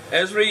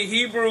 Let's read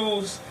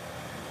Hebrews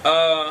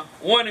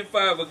 1 and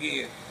 5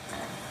 again.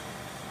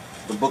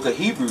 The book of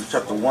Hebrews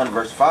chapter 1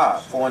 verse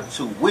 5. For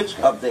unto which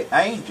of the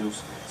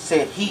angels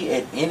said he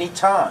at any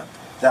time,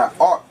 Thou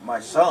art my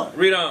son?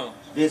 Read on.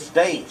 This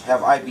day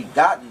have I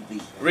begotten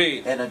thee.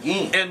 Read. And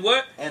again. And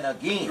what? And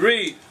again.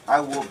 Read. I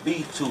will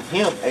be to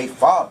him a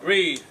father.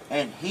 Read.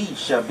 And he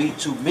shall be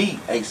to me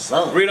a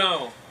son. Read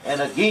on.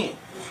 And again,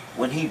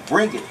 when he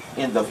bringeth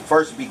in the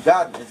first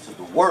begotten into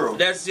the world,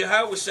 That's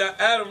Yahweh.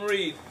 Adam,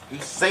 read. he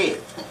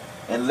said,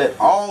 and let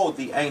all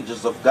the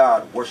angels of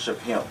God worship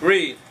him.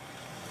 Read.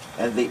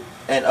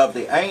 And of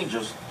the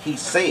angels he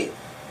said,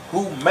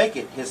 Who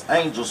maketh his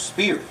angels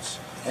spirits,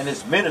 and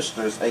his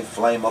ministers a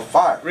flame of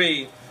fire.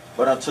 Read.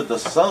 But unto the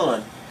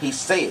Son he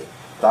said,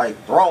 Thy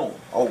throne,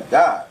 O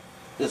God,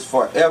 is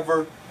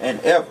forever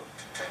and ever,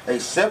 a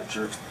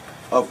scepter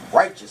of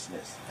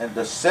righteousness, and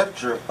the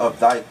scepter of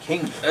thy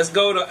kingdom. Let's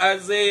go to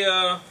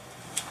Isaiah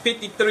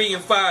 53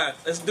 and 5.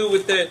 Let's do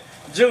with that.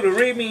 Judah,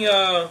 read me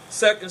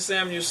 2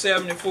 Samuel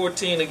 7 and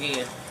 14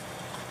 again.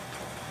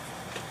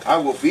 I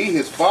will be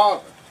his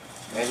father,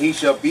 and he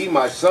shall be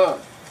my son.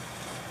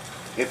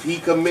 If he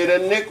commit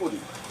iniquity,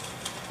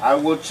 I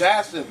will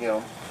chasten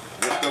him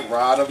with the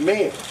rod of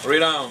men,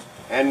 Read on.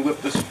 and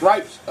with the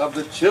stripes of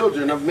the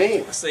children of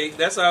men. See,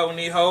 that's all we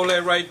need. Hold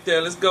that right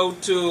there. Let's go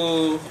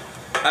to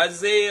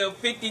Isaiah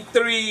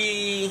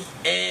 53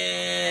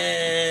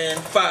 and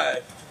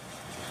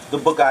 5. The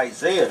book of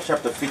Isaiah,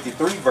 chapter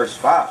 53, verse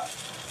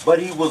 5. But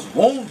he was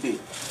wounded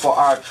for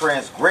our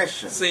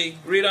transgression. See,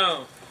 read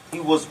on. He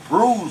was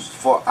bruised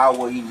for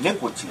our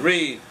iniquity.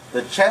 Read.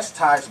 The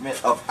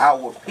chastisement of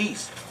our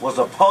peace was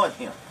upon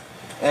him,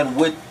 and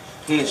with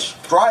his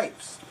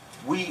stripes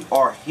we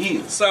are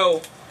healed.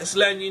 So, it's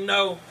letting you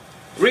know.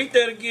 Read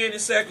that again in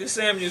 2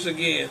 Samuel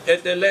again.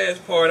 At the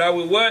last part, I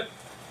will what?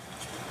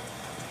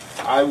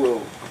 I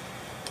will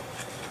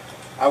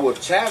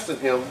chasten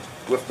him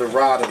with the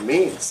rod of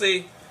men,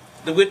 See,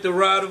 with the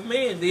rod of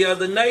men, the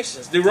other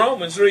nations. The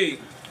Romans, read.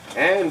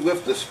 and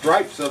with the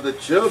stripes of the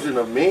children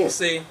of men.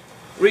 See,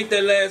 read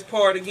that last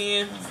part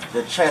again.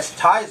 The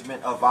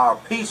chastisement of our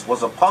peace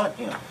was upon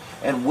him,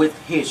 and with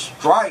his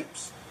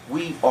stripes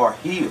we are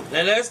healed.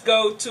 Now let's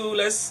go to,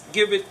 let's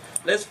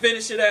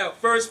finish it out.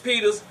 1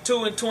 Peter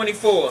 2 and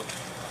 24.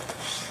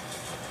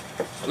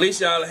 At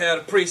least y'all had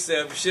a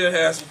precept. You should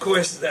have some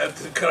questions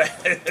after the class.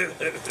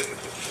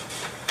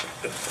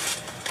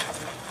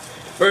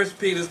 1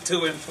 Peter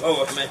 2 and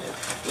 4, man.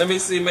 Let me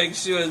see, make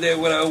sure that's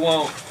what I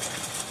want.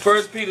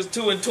 1 Peter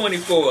 2 and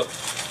 24.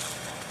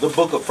 The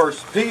book of 1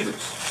 Peter,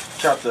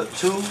 chapter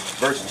 2,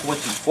 verse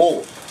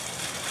 24.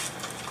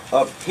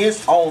 Of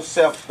his own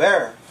self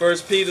bear. 1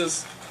 Peter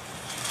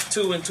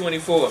 2 and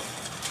 24.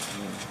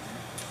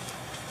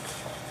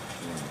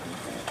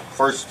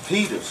 1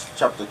 Peter,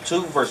 chapter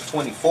 2, verse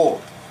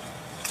 24.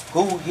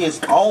 Who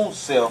his own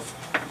self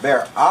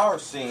bare our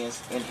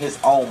sins in his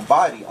own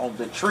body on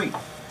the tree,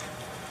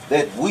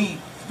 that we,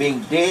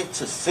 being dead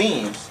to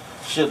sins,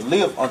 should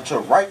live unto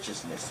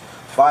righteousness,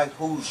 by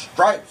whose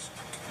stripes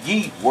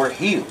ye were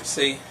healed.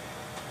 See,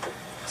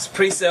 it's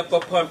precept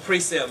upon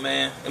precept,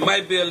 man. It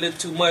might be a little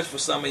too much for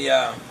some of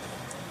y'all.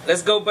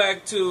 Let's go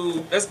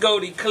to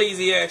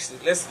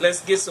Ecclesiastes.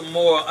 Let's get some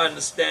more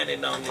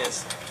understanding on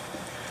this.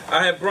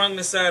 I have brung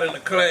this out in the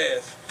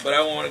class, but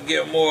I want to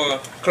give more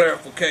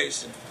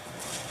clarification.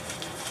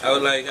 I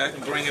was like, I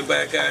can bring it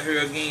back out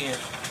here again.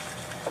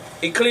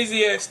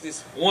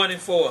 Ecclesiastes 1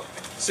 and 4.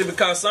 See,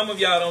 because some of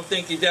y'all don't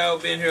think y'all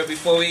been here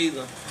before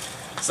either.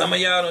 Some of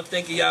y'all don't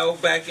think y'all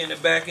back in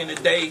the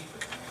day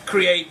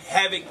create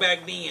havoc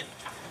back then.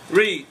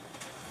 Read.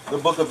 The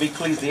book of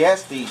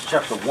Ecclesiastes,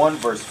 chapter 1,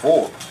 verse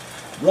 4.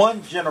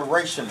 One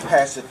generation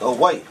passeth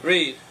away,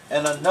 Read.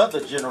 and another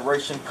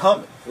generation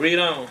cometh. Read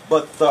on.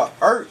 But the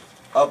earth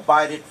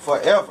abideth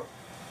forever.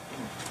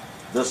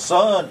 The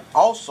sun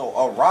also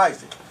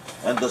ariseth,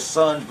 and the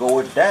sun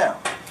goeth down,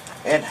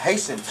 and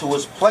hasten to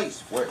his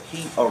place where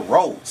he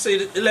arose.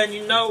 See, letting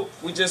you know,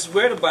 we just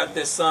read about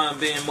that sun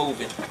being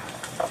moving.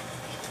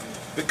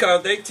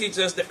 Because they teach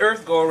us the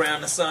earth go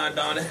around the sun,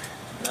 don't it?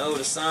 No,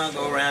 the sun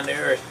go around the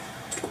earth.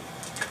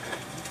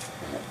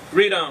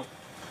 Read on.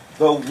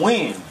 The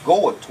wind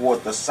goeth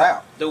toward the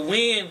south. The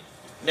wind,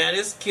 now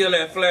this kill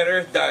that flat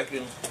earth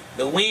doctrine.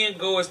 The wind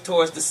goes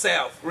towards the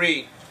south.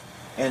 Read.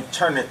 And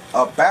turneth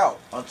about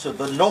unto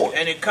the north.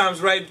 And it comes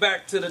right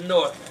back to the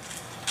north.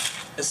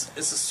 It's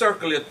a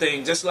circular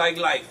thing, just like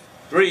life.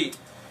 Read.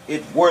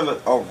 It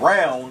whirleth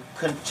around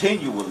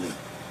continually.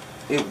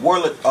 It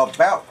whirleth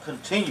about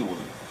continually.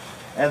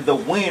 And the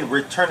wind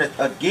returneth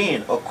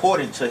again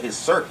according to his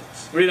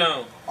circuits. Read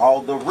on.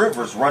 All the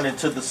rivers run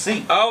into the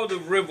sea. All the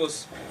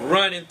rivers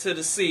run into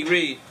the sea.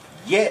 Read.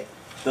 Yet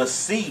the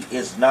sea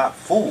is not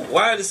full.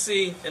 Why the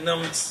sea and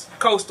them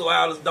coastal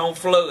islands don't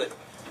flood?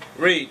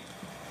 Read.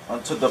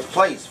 Unto the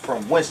place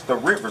from whence the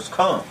rivers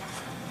come,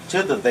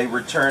 thither they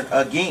return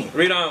again.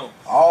 Read on.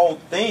 All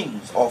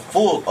things are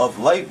full of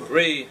labor.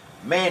 Read.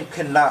 Man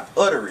cannot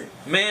utter it.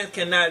 Man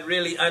cannot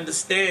really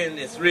understand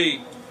this.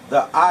 Read.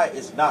 The eye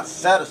is not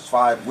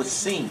satisfied with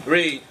seeing,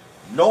 Read.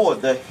 nor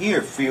the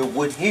ear filled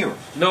with hearing.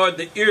 Nor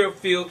the ear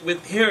filled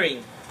with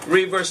hearing.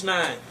 Read verse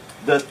 9.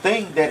 The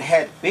thing that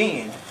had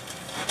been,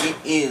 it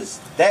is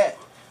that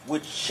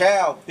which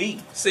shall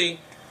be. See,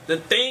 the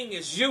thing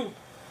is you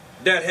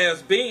that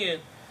has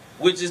been,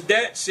 which is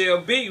that shall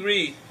be.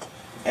 Read.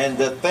 And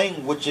the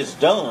thing which is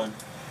done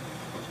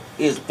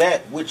is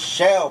that which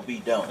shall be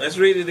done. Let's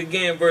read it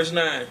again, verse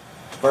 9.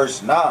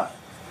 Verse 9.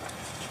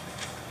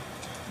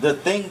 The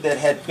thing that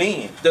had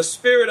been, The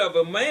spirit of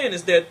a man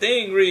is that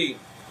thing. Read.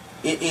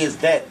 it is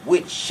that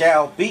which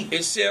shall be.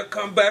 It shall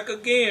come back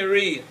again.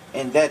 Read.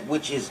 And that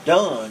which is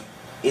done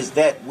is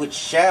that which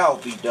shall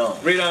be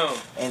done. Read on.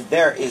 And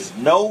there is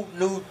no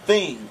new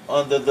thing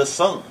under the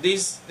sun.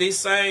 These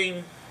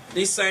same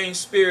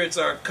spirits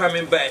are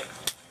coming back.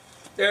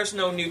 There's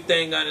no new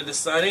thing under the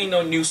sun. Ain't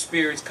no new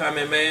spirits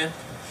coming, man.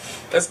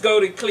 Let's go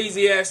to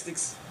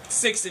Ecclesiastes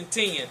 6 and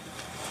 10.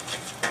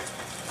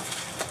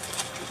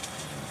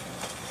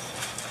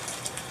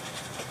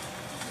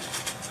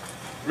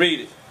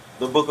 Read it.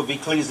 The book of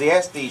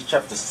Ecclesiastes,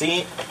 chapter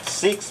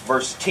 6,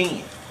 verse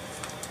 10.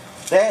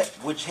 That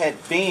which had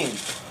been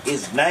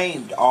is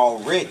named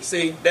already.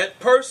 See, that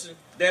person,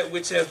 that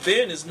which has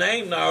been, is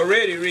named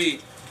already.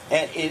 Read.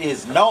 And it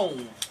is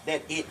known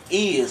that it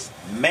is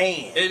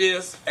man. It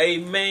is a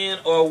man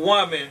or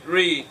woman.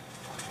 Read.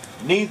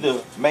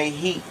 Neither may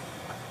he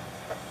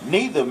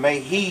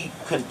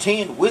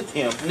contend with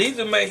him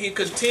Neither may he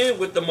contend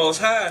with the Most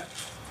High.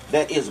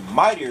 that is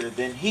mightier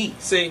than he.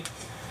 See,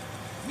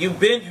 you've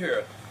been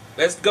here.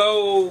 Let's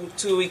go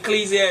to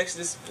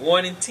Ecclesiastes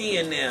 1 and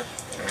 10 now.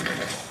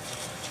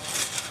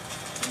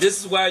 This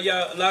is why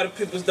a lot of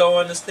people don't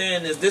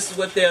understand this. This is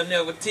what they'll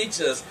never teach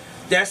us.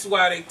 That's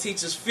why they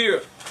teach us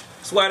fear.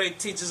 That's why they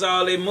teach us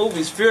all their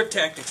movies, fear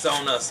tactics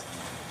on us.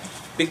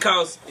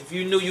 Because if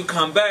you knew you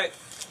come back,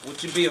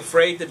 would you be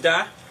afraid to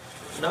die?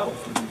 No.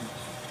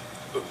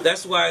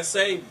 That's why I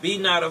say, be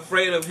not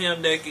afraid of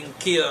him that can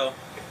kill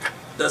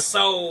the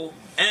soul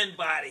and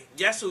body.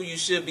 That's who you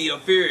should be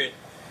afraid.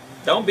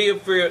 Don't be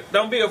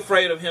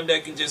afraid of him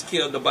that can just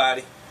kill the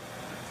body.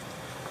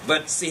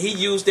 But see, he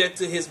used that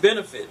to his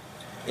benefit.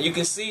 And you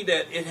can see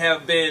that it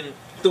have been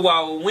through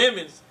our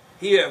women,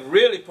 he have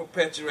really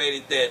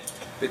perpetuated that,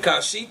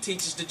 because she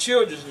teaches the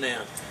children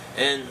now.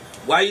 And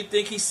why you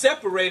think he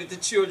separated the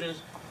children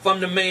from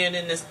the man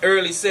in the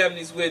early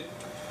 70s with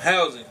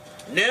housing?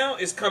 Now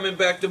it's coming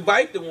back to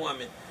bite the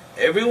woman.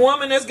 Every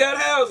woman that's got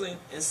housing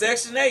in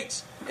Section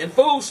H and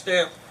food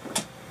stamp,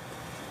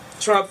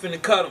 Trump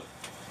finna cut them.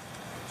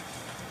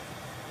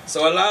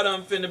 So a lot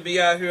of them finna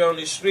be out here on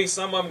the streets.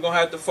 Some of them gonna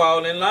have to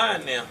fall in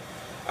line now.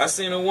 I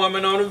seen a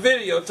woman on a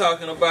video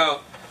talking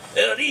about,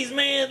 these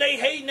men, they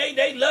hating,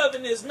 they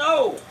loving this.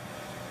 No.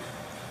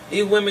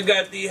 These women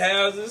got these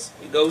houses.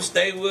 You go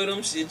stay with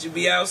them. Shit, you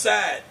be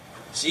outside.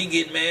 She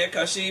get mad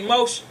because she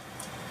emotional.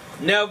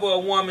 Never a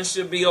woman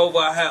should be over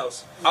a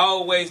house.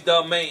 Always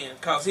the man,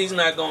 because he's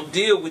not going to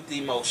deal with the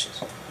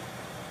emotions.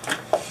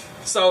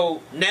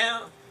 So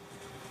now,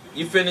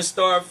 you finna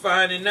start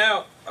finding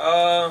out.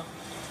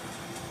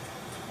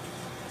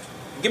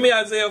 Give me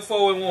Isaiah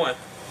 4:1.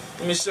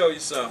 Let me show you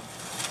something.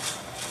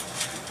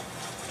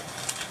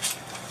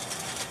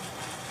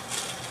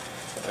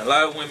 A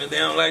lot of women, they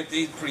don't like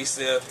these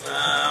precepts.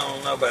 I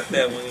don't know about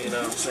that one, you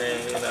know what I'm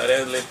saying? You know,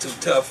 that's a little too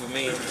tough for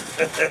me.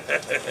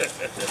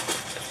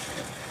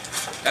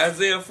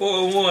 Isaiah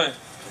 4:1.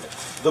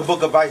 The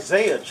book of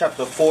Isaiah,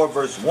 chapter 4,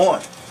 verse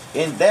 1.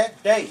 In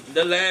that day,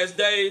 The last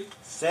day,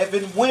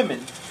 7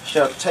 women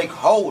shall take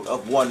hold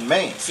of one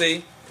man,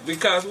 see,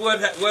 because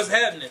what's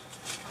happening?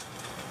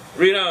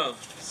 Read on.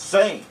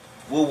 saying,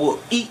 we will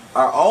eat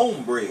our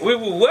own bread. We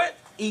will what?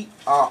 Eat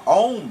our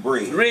own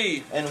bread.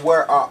 Read. And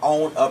wear our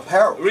own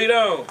apparel. Read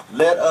on.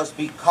 Let us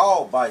be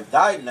called by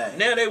thy name,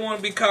 Now they want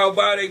to be called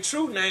by their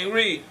true name.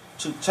 Read.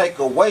 to take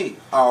away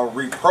our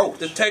reproach.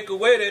 To take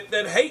away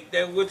that hate,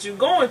 that what you're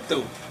going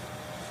through.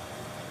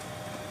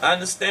 I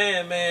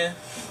understand, man.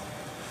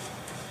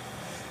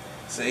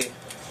 See,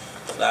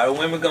 a lot of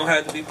women gonna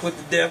have to be put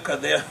to death because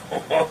they're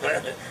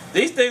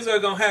these things are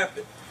gonna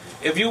happen.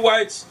 If you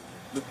watch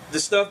the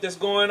stuff that's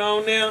going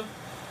on now,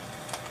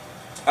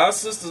 our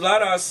sisters, a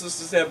lot of our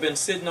sisters have been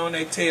sitting on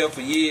their tail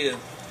for years.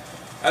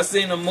 I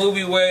seen a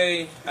movie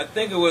where, I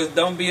think it was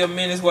Don't Be a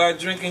Menace While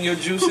Drinking Your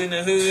Juice in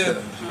the Hood.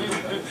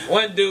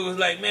 One dude was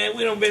like, man,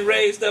 we done been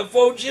raised up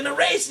 4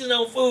 generations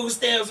on food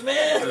stamps,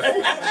 man.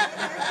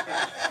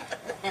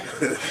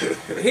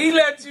 He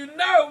let you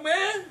know,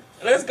 man.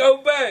 Let's go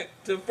back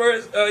to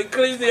first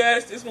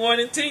Ecclesiastes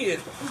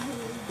 1:10.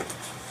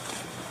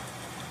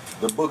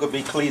 The book of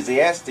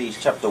Ecclesiastes,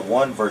 chapter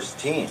 1, verse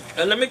 10.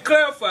 And let me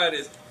clarify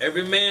this.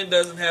 Every man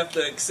doesn't have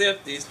to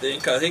accept these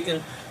things, because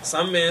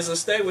some men will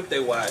stay with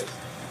their wives.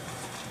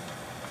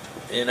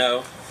 You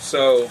know,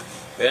 so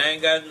it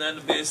ain't got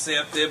nothing to be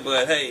accepted,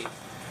 but hey,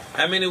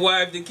 how many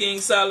wives did King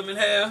Solomon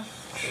have?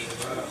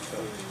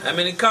 How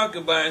many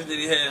concubines did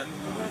he have?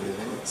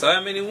 So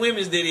how many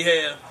women did he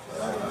have?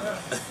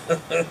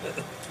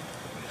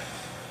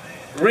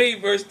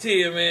 Read verse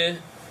 10,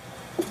 man.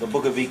 The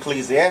book of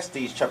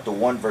Ecclesiastes, chapter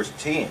 1, verse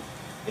 10.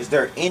 Is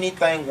there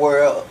anything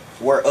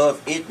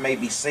whereof it may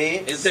be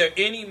said? Is there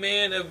any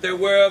man of there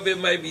whereof it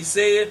may be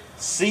said?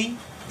 See,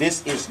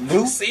 this is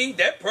new. See,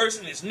 that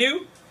person is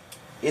new.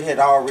 It had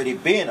already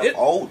been of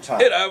old time,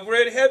 It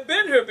already had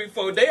been here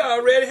before. They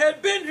already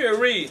had been here.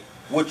 Read.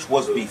 which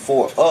was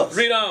before us.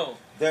 Read on.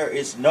 There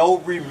is no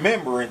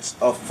remembrance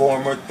of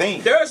former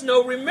things. There is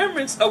no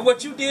remembrance of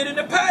what you did in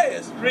the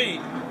past. Read.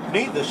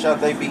 Neither shall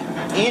there be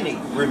any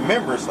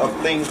remembrance of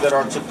things that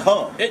are to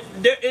come.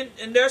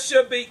 And there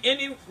shall be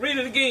any, read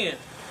it again.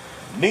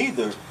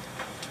 Neither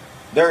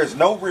there is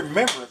no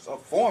remembrance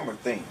of former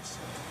things.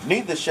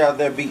 Neither shall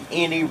there be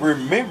any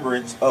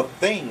remembrance of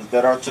things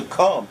that are to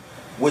come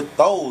with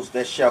those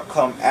that shall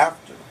come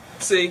after.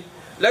 See,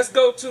 let's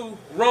go to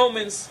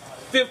Romans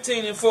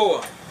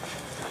 15:4.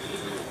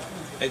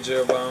 Hey,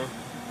 Jeroboam,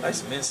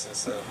 nice missing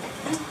stuff.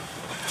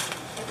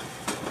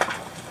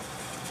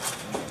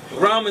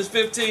 Romans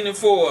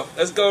 15:4.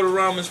 Let's go to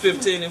Romans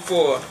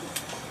 15:4.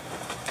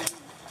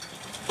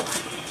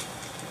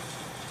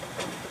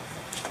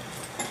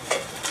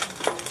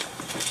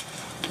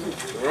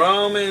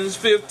 Romans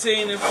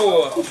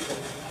 15:4.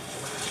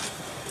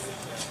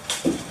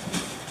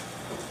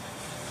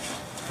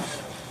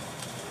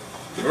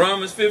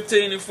 Romans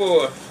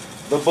 15:4.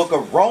 The book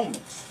of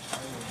Romans,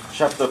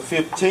 chapter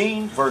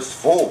 15, verse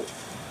 4.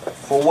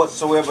 For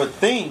whatsoever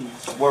things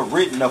were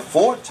written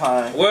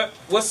aforetime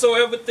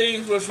Whatsoever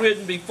things was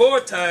written before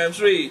times,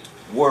 read.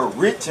 were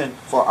written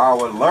for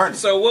our learning.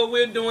 So what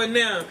we're doing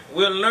now,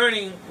 we're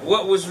learning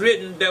what was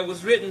written that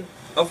was written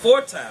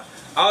aforetime.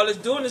 All it's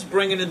doing is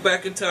bringing it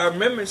back into our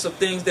remembrance of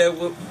things that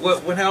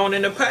went on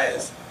in the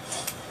past.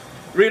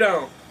 Read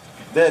on.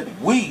 That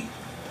we,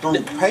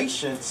 through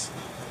patience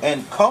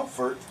and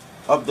comfort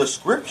of the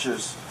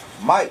scriptures,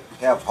 might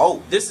have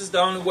hope. This is the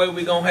only way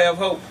we're going to have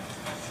hope.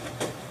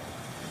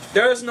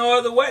 There is no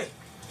other way.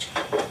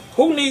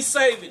 Who needs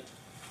saving?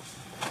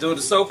 Do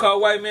the so-called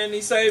white man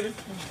need saving?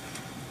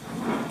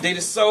 Did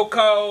the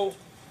so-called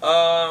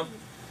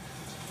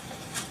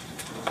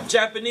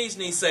Japanese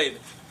need saving?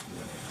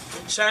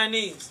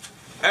 Chinese,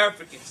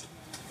 Africans.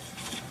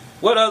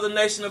 What other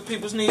nation of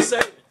peoples need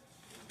saving?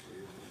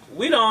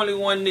 We the only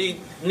one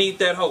need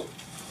that hope.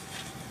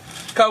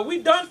 Because we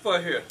done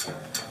for here.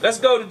 Let's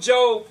go to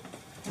Job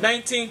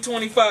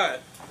 19:25.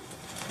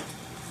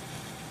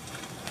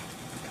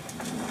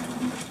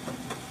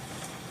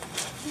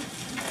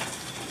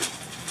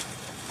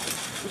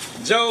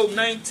 Job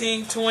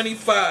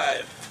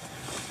 19:25.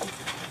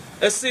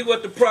 Let's see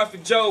what the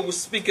prophet Job was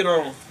speaking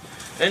on.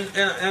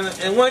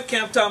 And one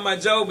camp talking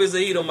about Job is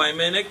a Edomite,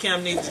 man. That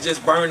camp needs to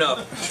just burn up.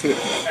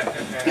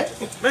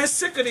 Man,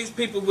 sick of these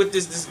people with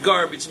this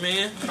garbage,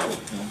 man.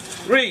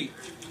 Read.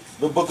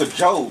 The book of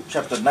Job,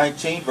 chapter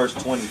 19, verse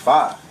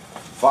 25.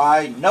 For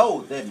I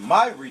know that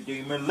my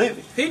Redeemer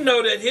liveth, He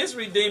know that his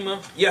Redeemer,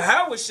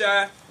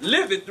 Yahushua,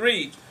 liveth.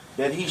 Read.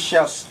 that he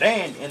shall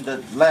stand in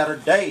the latter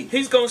days.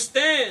 He's going to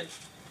stand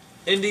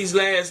in these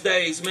last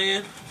days,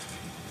 man.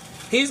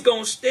 He's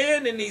going to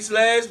stand in these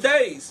last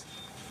days.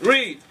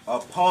 Read.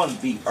 Upon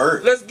the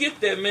earth. Let's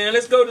get that, man.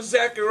 Let's go to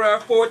Zechariah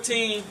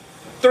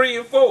 14:3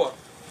 and 4.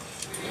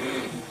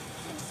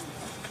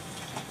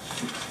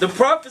 The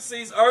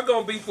prophecies are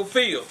going to be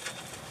fulfilled.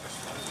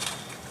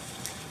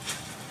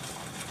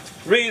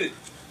 Read it.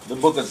 The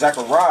book of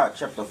Zechariah,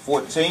 chapter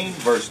 14,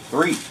 verse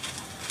 3.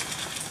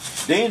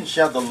 Then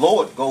shall the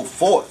Lord go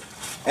forth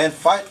and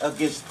fight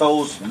against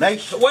those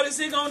nations. What is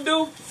he going to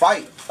do?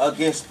 Fight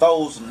against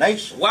those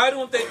nations. Why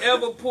don't they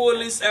ever pull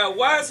this out?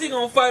 Why is he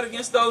going to fight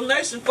against those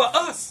nations for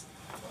us?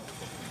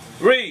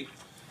 Read.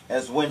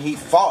 As when he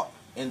fought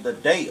in the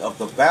day of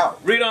the battle.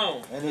 Read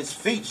on. And his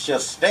feet shall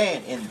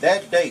stand in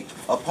that day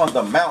upon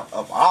the Mount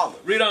of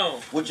Olives, Read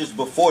on. which is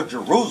before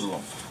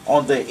Jerusalem,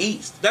 on the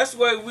east. That's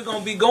where we're going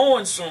to be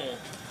going soon.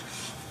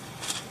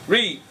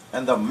 Read.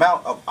 And the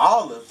Mount of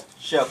Olives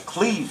shall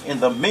cleave in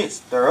the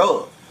midst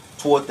thereof,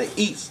 toward the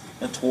east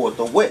and toward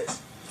the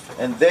west.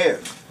 And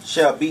there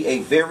shall be a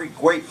very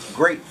great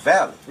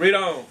valley. Read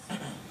on.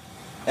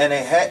 And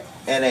a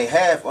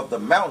half of the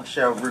mountain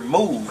shall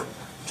remove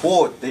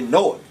toward the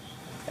north,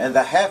 and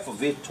the half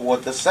of it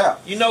toward the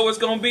south. You know what's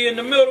going to be in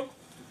the middle?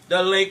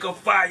 The lake of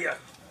fire.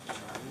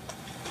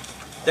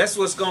 That's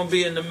what's going to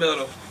be in the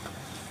middle.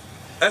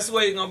 That's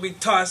where you're going to be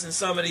tossing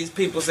some of these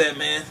peoples at,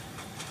 man.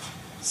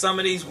 Some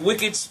of these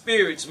wicked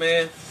spirits,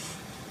 man.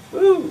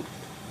 Woo.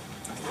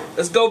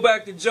 Let's go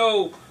back to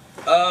Job.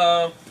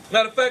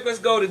 Matter of fact, let's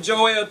go to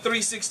Joel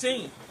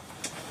 3:16.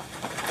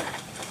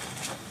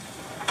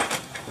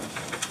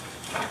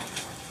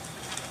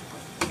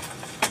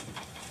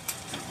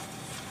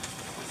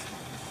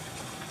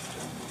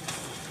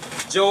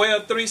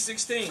 Joel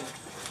 3:16.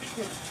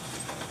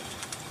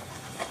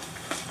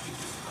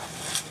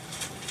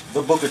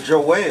 The book of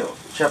Joel,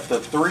 chapter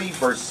 3,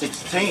 verse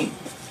 16.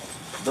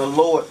 The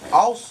Lord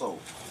also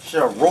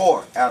shall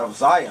roar out of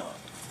Zion,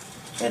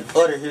 and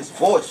utter his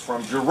voice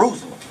from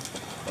Jerusalem,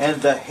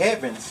 and the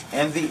heavens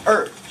and the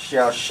earth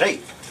shall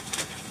shake.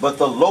 But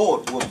the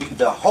Lord will be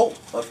the hope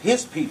of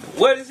his people.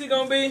 What is he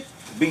going to be?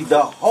 Be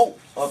the hope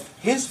of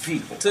his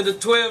people. To the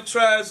 12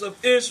 tribes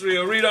of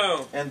Israel. Read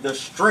on. And the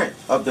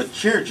strength of the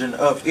children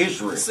of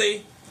Israel.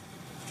 See,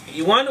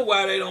 you wonder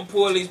why they don't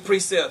pull these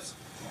precepts.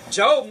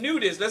 Job knew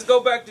this. Let's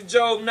go back to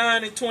Job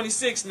 9 and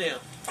 26 now.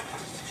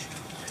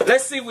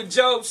 Let's see what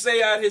Job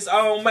say out his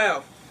own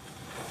mouth.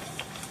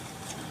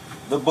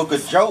 The book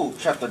of Job,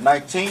 chapter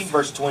 19,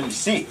 verse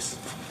 26.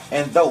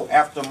 And though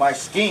after my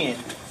skin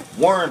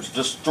worms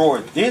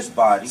destroyed this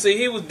body, See,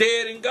 he was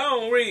dead and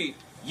gone. Read.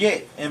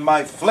 yet in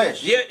my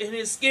flesh Yet in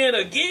his skin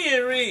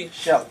again. Read.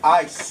 shall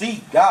I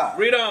see God,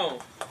 Read on.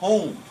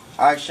 whom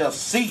I shall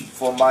see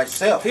for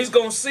myself, He's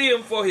going to see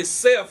him for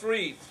himself.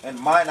 Read. and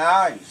mine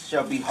eyes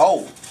shall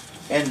behold,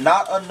 and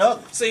not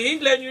another. See,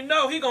 he's letting you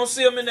know he's going to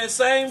see him in that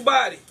same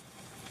body.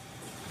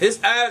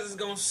 His eyes is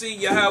going to see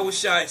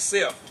Yahushua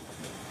himself.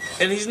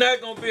 And he's not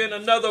going to be in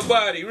another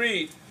body.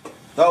 Read.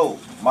 Though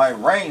my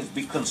reins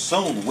be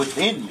consumed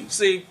within me.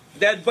 See,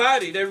 that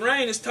body, that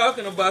rain is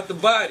talking about the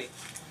body.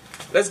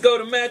 Let's go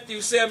to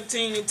Matthew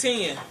 17 and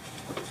 10.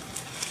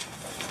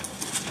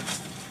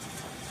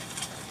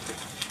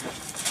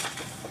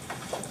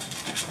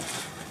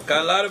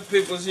 Got a lot of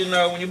people, you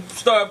know, when you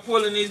start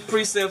pulling these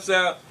precepts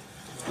out,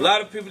 a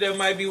lot of people that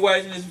might be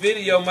watching this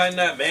video might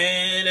not,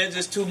 man, that's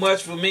just too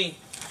much for me.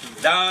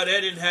 No,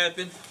 that didn't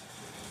happen.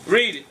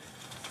 Read it.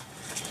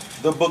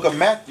 The book of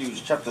Matthew,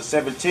 chapter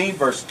 17,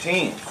 verse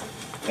 10.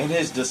 And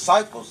his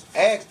disciples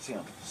asked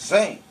him,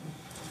 saying,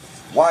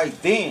 Why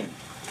then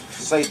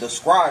say the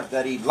scribes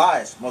that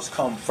Elias must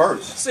come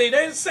first? See,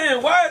 they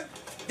saying, why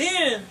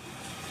then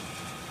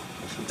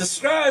the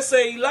scribes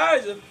say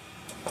Elijah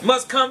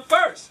must come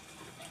first?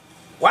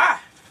 Why?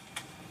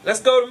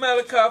 Let's go to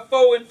Malachi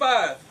 4 and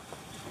 5.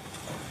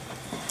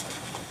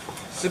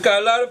 So,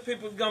 cause a lot of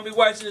people going to be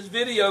watching this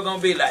video going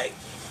to be like,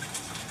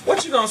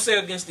 what you going to say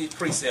against these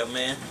precepts,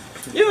 man?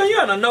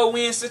 You're in a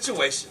no-win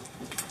situation.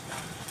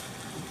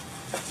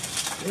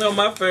 You know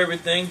my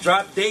favorite thing,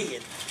 drop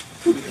dead.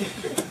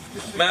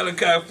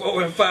 Malachi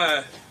 4 and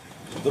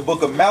 5. The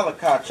book of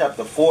Malachi,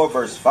 chapter 4,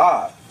 verse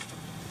 5.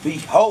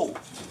 Behold,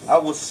 I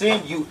will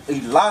send you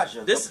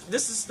Elijah. This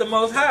is the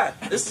Most High.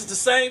 This is the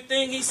same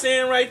thing he's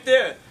saying right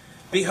there.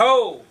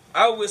 Behold,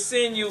 I will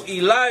send you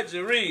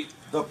Elijah. Read.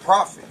 the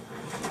prophet,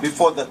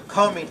 before the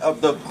coming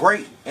of the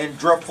great and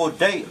dreadful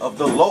day of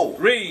the Lord.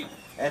 Read.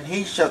 And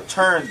he shall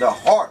turn the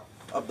heart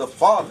of the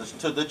fathers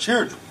to the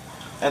children,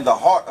 and the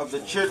heart of the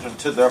children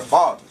to their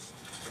fathers,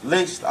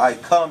 lest I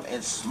come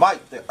and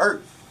smite the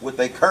earth with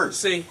a curse.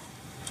 See,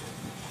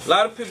 a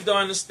lot of people don't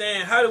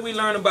understand. How do we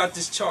learn about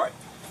this chart?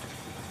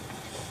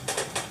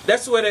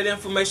 That's where that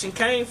information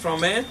came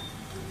from, man.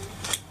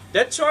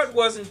 That chart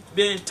wasn't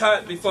being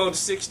taught before the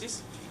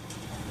 60s.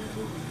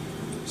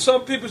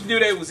 Some people knew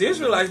they was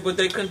Israelites, but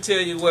they couldn't tell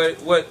you where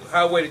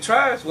the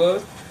tribes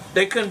was.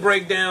 They couldn't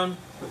break down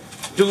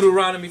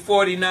Deuteronomy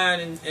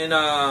 49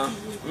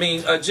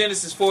 and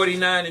Genesis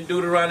 49 and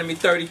Deuteronomy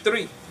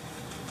 33.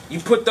 You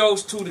put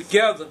those two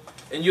together,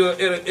 and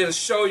it'll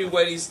show you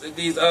where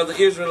these other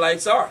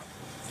Israelites are.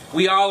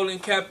 We all in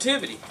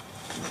captivity.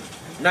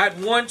 Not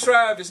one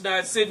tribe is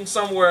not sitting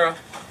somewhere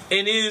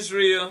in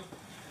Israel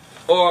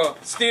or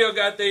still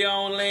got their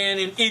own land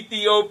in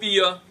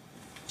Ethiopia.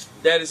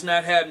 That is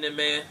not happening,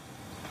 man.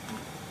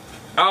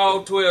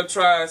 All 12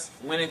 tribes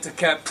went into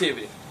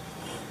captivity.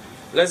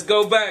 Let's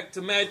go back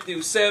to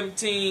Matthew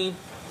 17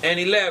 and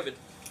 11.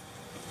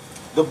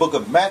 The book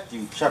of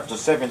Matthew, chapter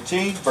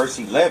 17, verse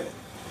 11.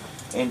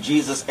 And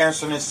Jesus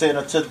answered and said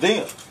unto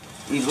them,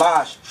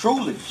 Elijah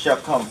truly shall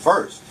come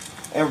first,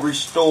 and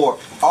restore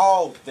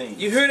all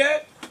things. You hear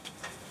that?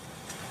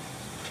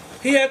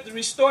 He had to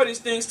restore these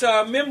things to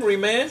our memory,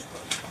 man.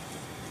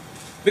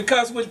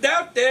 Because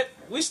without that,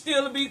 we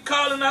still be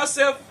calling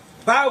ourselves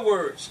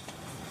bywords.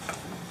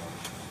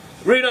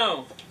 Read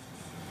on.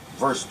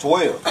 Verse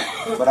 12.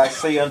 But I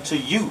say unto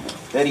you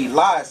that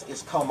Elias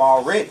is come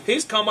already.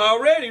 He's come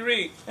already,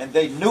 read. And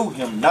they knew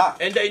him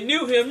not. And they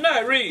knew him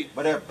not, read.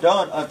 But have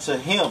done unto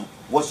him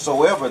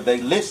whatsoever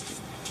they listed.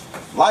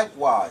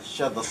 Likewise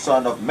shall the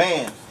Son of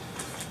Man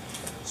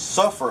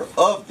suffer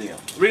of them.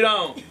 Read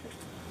on.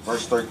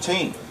 Verse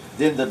 13.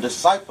 Then the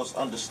disciples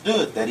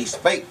understood that he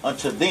spake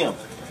unto them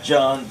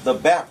John the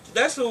Baptist.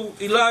 That's who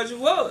Elijah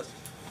was.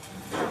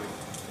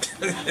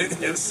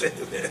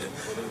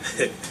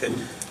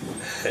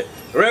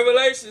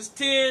 Revelations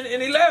 10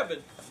 and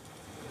 11.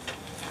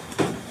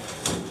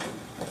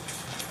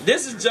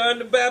 This is John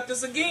the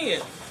Baptist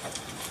again.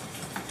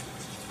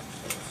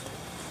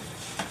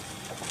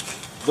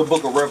 The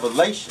book of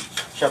Revelation,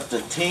 chapter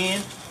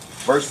 10,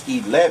 verse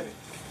 11.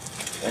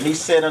 And he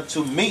said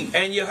unto me,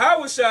 And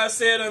Yahushua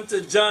said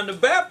unto John the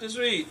Baptist,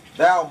 read,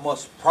 Thou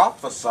must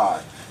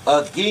prophesy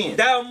again.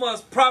 Thou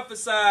must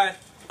prophesy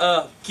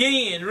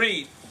again,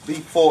 read.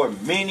 Before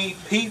many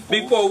people.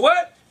 Before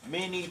what?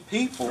 Many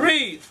people.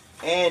 Read.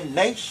 And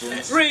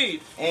nations.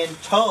 Read. And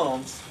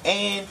tongues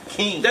and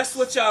kings. That's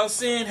what y'all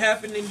seeing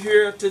happening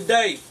here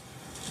today.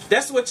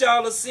 That's what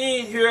y'all are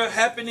seeing here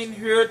happening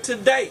here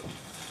today.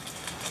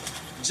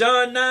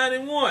 John 9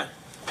 and 1.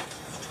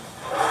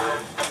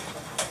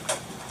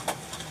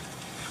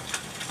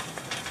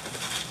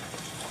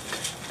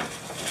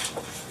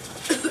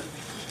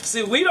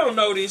 See, we don't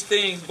know these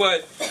things,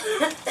 but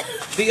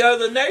the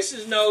other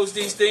nations knows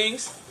these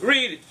things.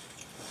 Read it.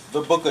 The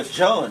book of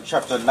John,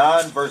 chapter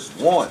 9, verse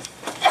 1.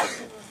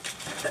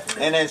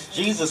 And as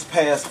Jesus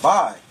passed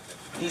by,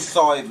 he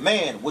saw a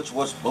man which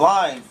was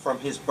blind from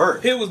his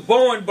birth. He was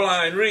born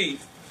blind. Read.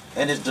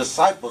 And his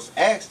disciples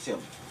asked him,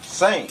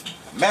 saying,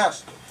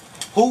 Master,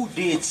 who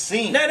did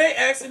sin? Now they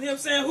asking him,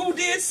 saying, who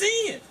did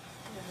sin?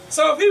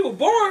 So if he was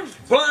born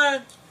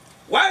blind,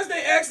 why is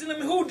they asking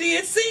him who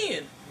did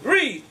sin?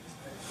 Read.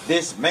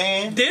 This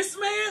man. This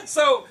man?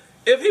 So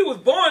if he was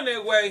born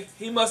that way,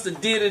 he must have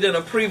did it in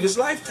a previous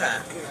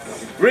lifetime.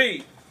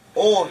 Read.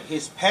 Or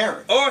his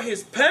parents. Or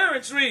his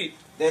parents. Read.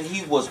 That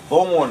he was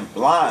born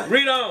blind.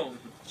 Read on.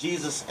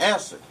 Jesus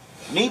answered,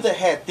 Neither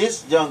had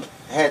this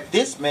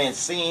man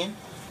sinned,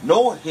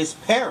 nor his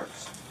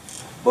parents,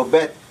 but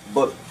that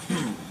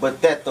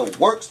the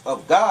works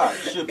of God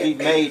should be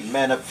made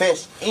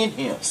manifest in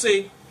him.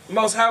 See,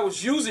 Most High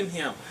was using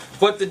him,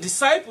 but the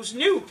disciples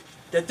knew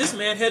that this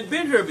man had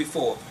been here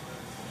before.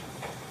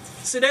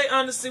 See,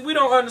 we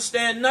don't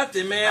understand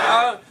nothing, man.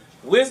 Our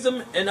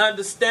wisdom and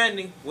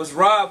understanding was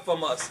robbed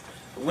from us.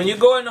 When you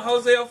go into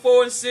Hosea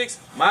 4 and 6,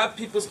 my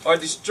peoples are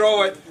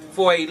destroyed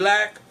for a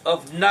lack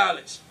of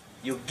knowledge.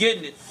 You're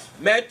getting it.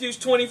 Matthew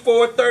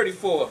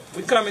 24:34.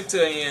 We're coming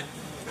to an end.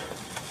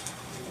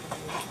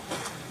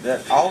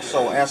 That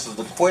also answers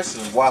the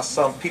question why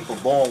some people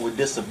born with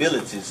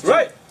disabilities. Too.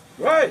 Right,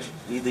 right.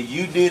 Either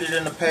you did it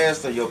in the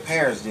past or your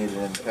parents did it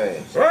in the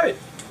past. Right.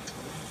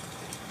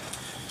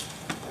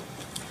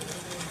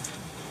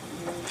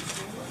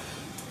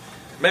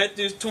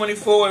 Matthew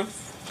 24 and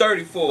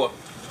 34.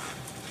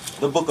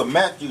 The book of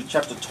Matthew,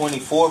 chapter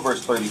 24,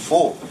 verse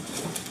 34.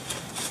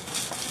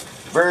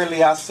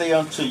 Verily I say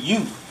unto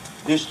you,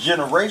 this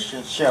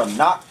generation shall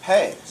not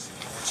pass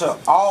till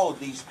all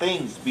these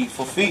things be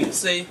fulfilled.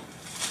 See,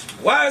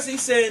 why is he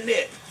saying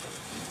that?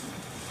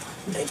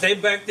 Ain't they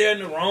back there in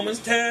the Romans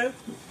time?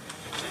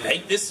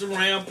 Ain't this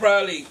around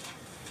probably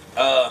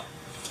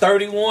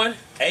 31,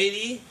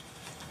 80,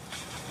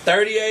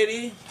 30,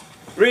 80?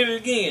 Read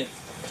it again.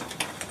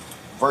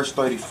 Verse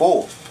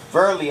 34.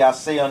 Verily I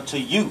say unto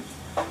you,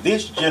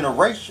 this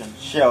generation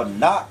shall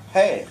not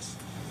pass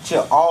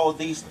till all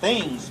these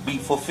things be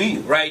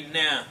fulfilled. Right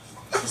now.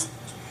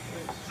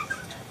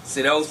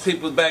 See, those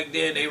people back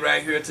then, they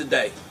right here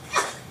today.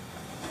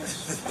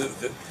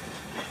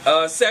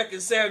 2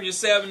 Samuel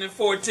 7 and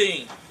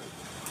 14.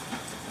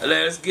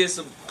 Let's get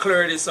some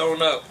clarity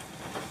on up.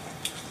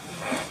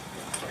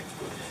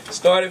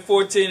 Start at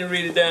 14 and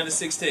read it down to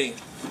 16.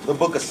 The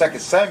book of 2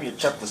 Samuel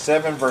chapter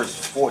 7 verse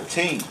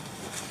 14.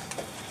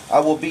 I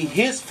will be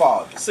his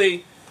father.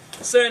 See,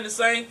 saying the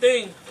same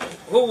thing.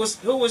 Who was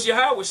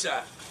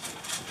Yahushua?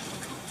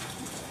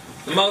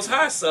 The Most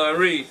High Son.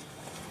 Read.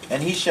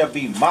 And he shall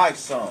be my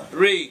son.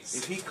 Reads.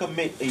 If he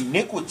commit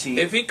iniquity,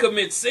 If he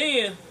commit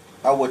sin,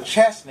 I will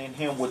chasten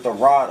him with the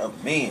rod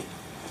of men,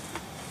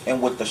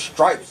 and with the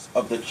stripes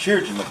of the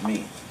children of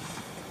men.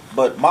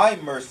 But my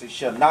mercy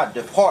shall not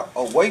depart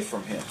away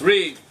from him,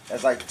 read.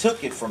 as I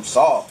took it from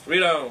Saul,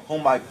 Read on.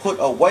 whom I put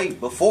away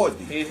before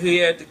thee. He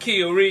had to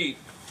kill. Read.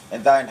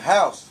 And thine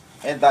house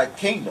and thy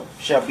kingdom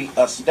shall be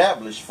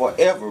established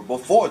forever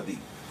before thee.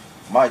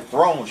 My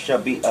throne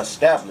shall be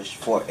established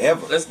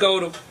forever. Let's go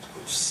to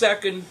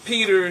 2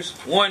 Peter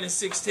 1 and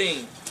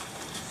 16.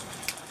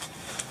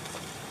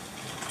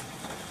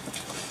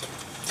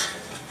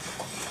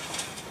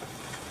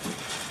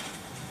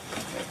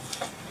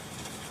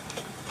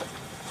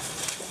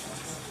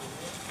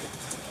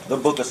 The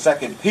book of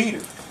 2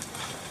 Peter,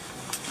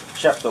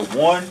 chapter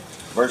 1,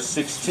 verse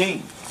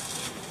 16.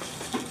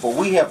 For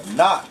we have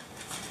not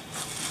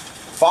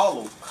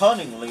followed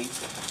cunningly.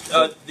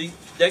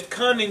 That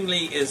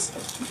cunningly is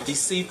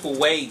deceitful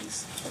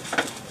ways.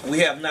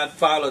 We have not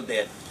followed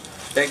that.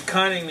 That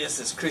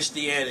cunningness is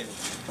Christianity,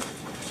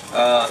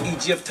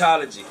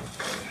 Egyptology.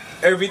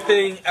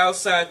 Everything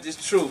outside this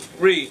truth.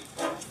 Read.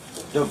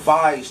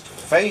 Devised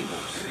fables,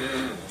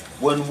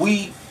 when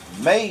we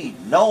made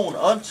known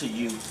unto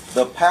you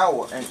the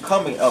power and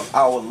coming of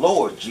our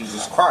Lord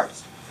Jesus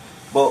Christ,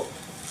 but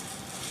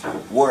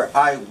were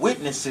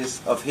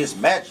eyewitnesses of his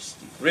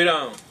majesty. Read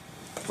on.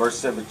 Verse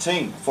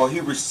 17. For he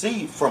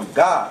received from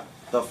God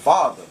the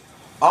Father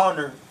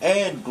honor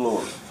and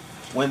glory,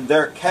 when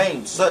there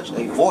came such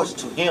a voice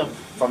to him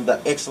from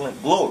the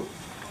excellent glory.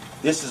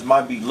 This is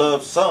my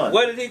beloved son.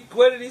 What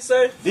did he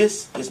say?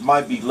 This is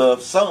my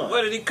beloved son.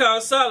 What did he call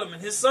Solomon?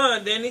 His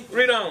son, didn't he?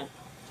 Read on.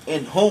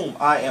 In whom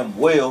I am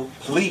well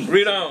pleased.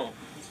 Read on.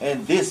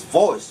 And this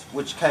voice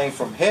which came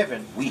from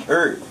heaven we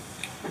heard,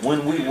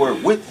 when we were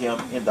with him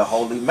in the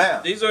holy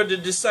mount. These are the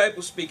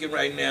disciples speaking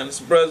right now.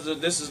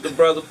 This is the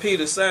brother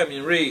Peter,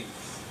 Simon. Read.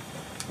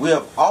 We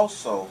have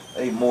also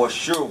a more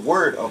sure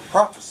word of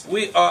prophecy.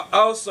 We are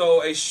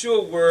also a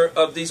sure word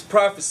of these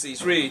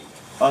prophecies. Read.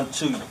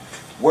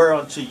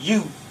 Whereunto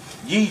you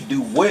ye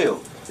do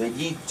well that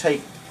ye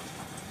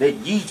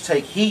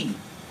take heed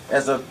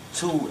as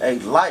unto a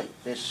light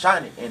that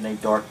shineth in a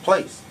dark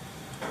place,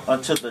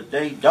 until the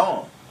day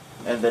dawn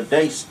and the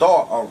day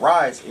star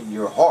arise in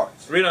your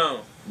hearts. Read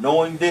on.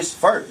 Knowing this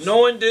first,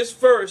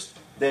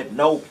 that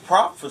no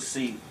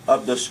prophecy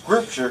of the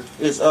scripture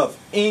is of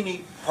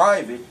any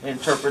private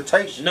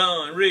interpretation.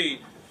 None. Read.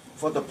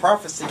 For the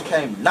prophecy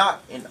came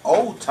not in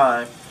old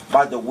time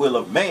by the will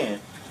of man,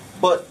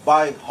 but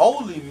by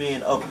holy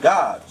men of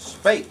God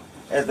spake,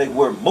 as they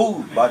were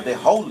moved by the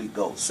Holy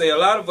Ghost. See, a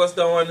lot of us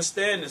don't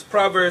understand this.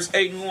 Proverbs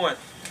 8 and 1.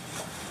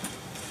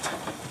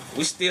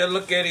 We still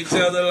look at each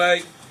other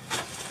like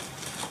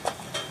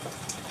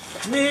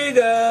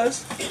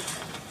niggas.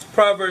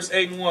 Proverbs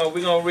 8 and 1.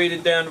 We're going to read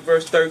it down to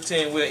verse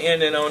 13. We'll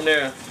end it on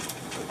there.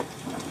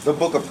 The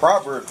book of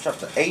Proverbs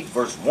chapter 8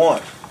 verse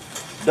 1.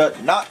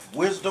 Doth not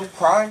wisdom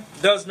cry?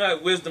 Does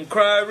not wisdom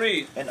cry?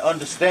 Read. And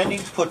understanding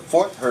put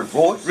forth her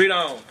voice? Read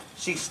on.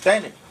 She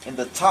standeth in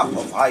the top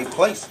of high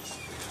places,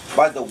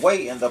 by the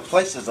way in the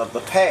places of the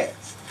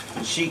paths.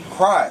 She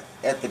cried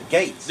at the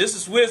gates. This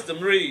is wisdom.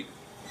 Read.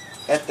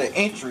 At the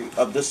entry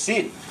of the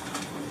city,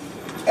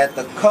 at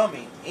the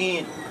coming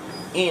in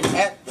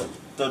at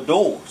the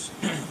doors.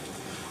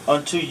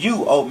 Unto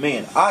you, O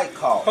men, I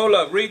call. Hold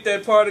up. Read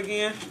that part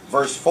again.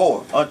 Verse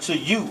 4. Unto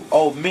you,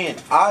 O men,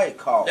 I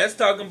call. That's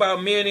talking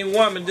about men and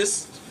women.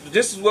 This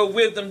is what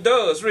wisdom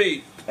does.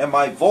 Read. And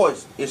my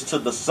voice is to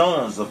the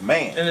sons of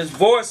man. And his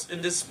voice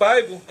in this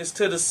Bible is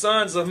to the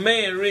sons of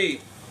man. Read.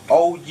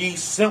 O ye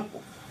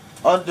simple,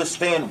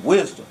 understand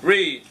wisdom.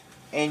 Read.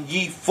 And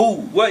ye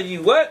fool. What ye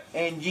what?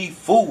 And ye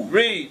fool.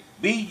 Read.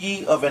 Be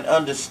ye of an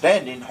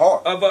understanding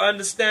heart. Of an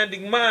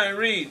understanding mind.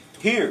 Read.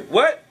 Hear.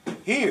 What?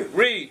 Hear.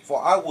 Read.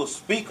 For I will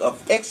speak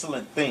of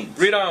excellent things.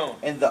 Read on.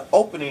 And the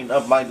opening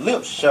of my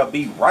lips shall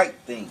be right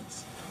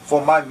things.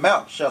 For my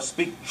mouth shall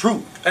speak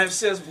truth. And it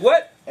says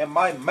what? And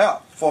my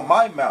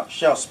mouth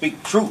shall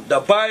speak truth. The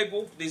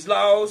Bible, these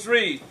laws.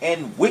 Read.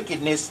 And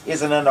wickedness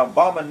is an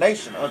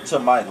abomination unto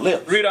my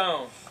lips. Read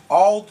on.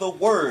 All the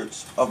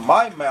words of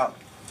my mouth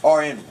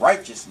are in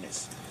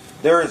righteousness.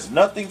 There is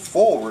nothing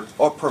forward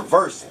or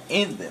perverse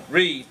in them.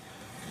 Read.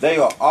 They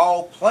are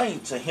all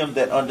plain to him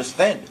that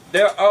understandeth.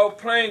 They're all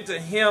plain to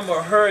him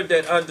or her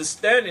that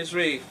understandeth.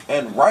 Read.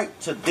 And right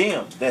to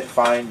them that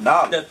find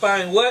knowledge. That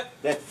find what?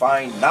 That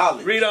find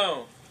knowledge. Read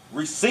on.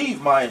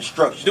 Receive my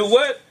instructions. Do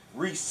what?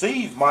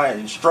 Receive my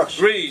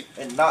instructions. Read.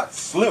 And not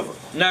sliver.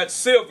 Not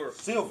silver.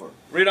 Silver.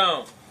 Read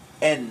on.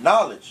 And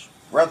knowledge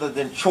rather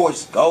than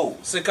choice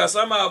gold. See, because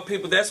some of our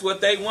people, that's what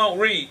they want.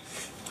 Read.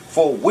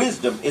 For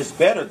wisdom is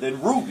better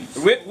than rubies,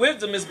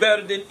 Wisdom is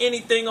better than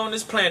anything on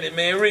this planet,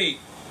 man. Read.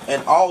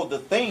 and all the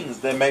things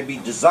that may be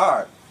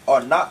desired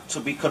are not to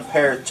be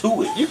compared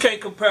to it. You can't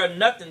compare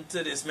nothing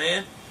to this,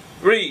 man.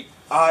 Read.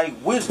 I,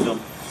 wisdom,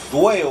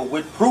 dwell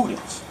with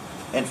prudence,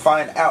 and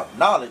find out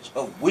knowledge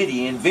of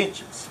witty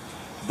inventions.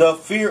 The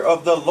fear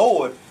of the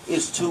Lord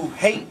is to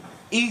hate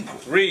evil,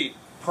 Read.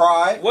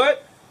 pride,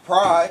 What?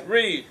 pride,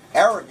 Read.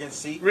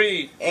 arrogancy,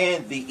 Read.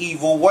 and the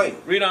evil way,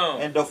 Read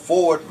on. and the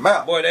forward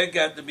mouth. Boy, that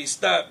got to be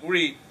stopped.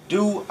 Read.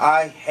 Do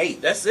I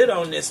hate? That's it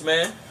on this,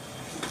 man.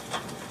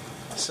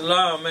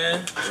 Shalom,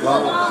 man.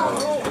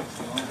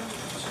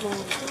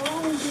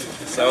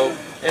 So,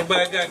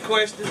 anybody got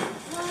questions?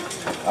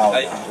 Oh,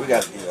 no, we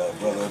got to get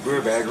Brother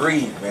Burback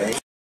reading, man.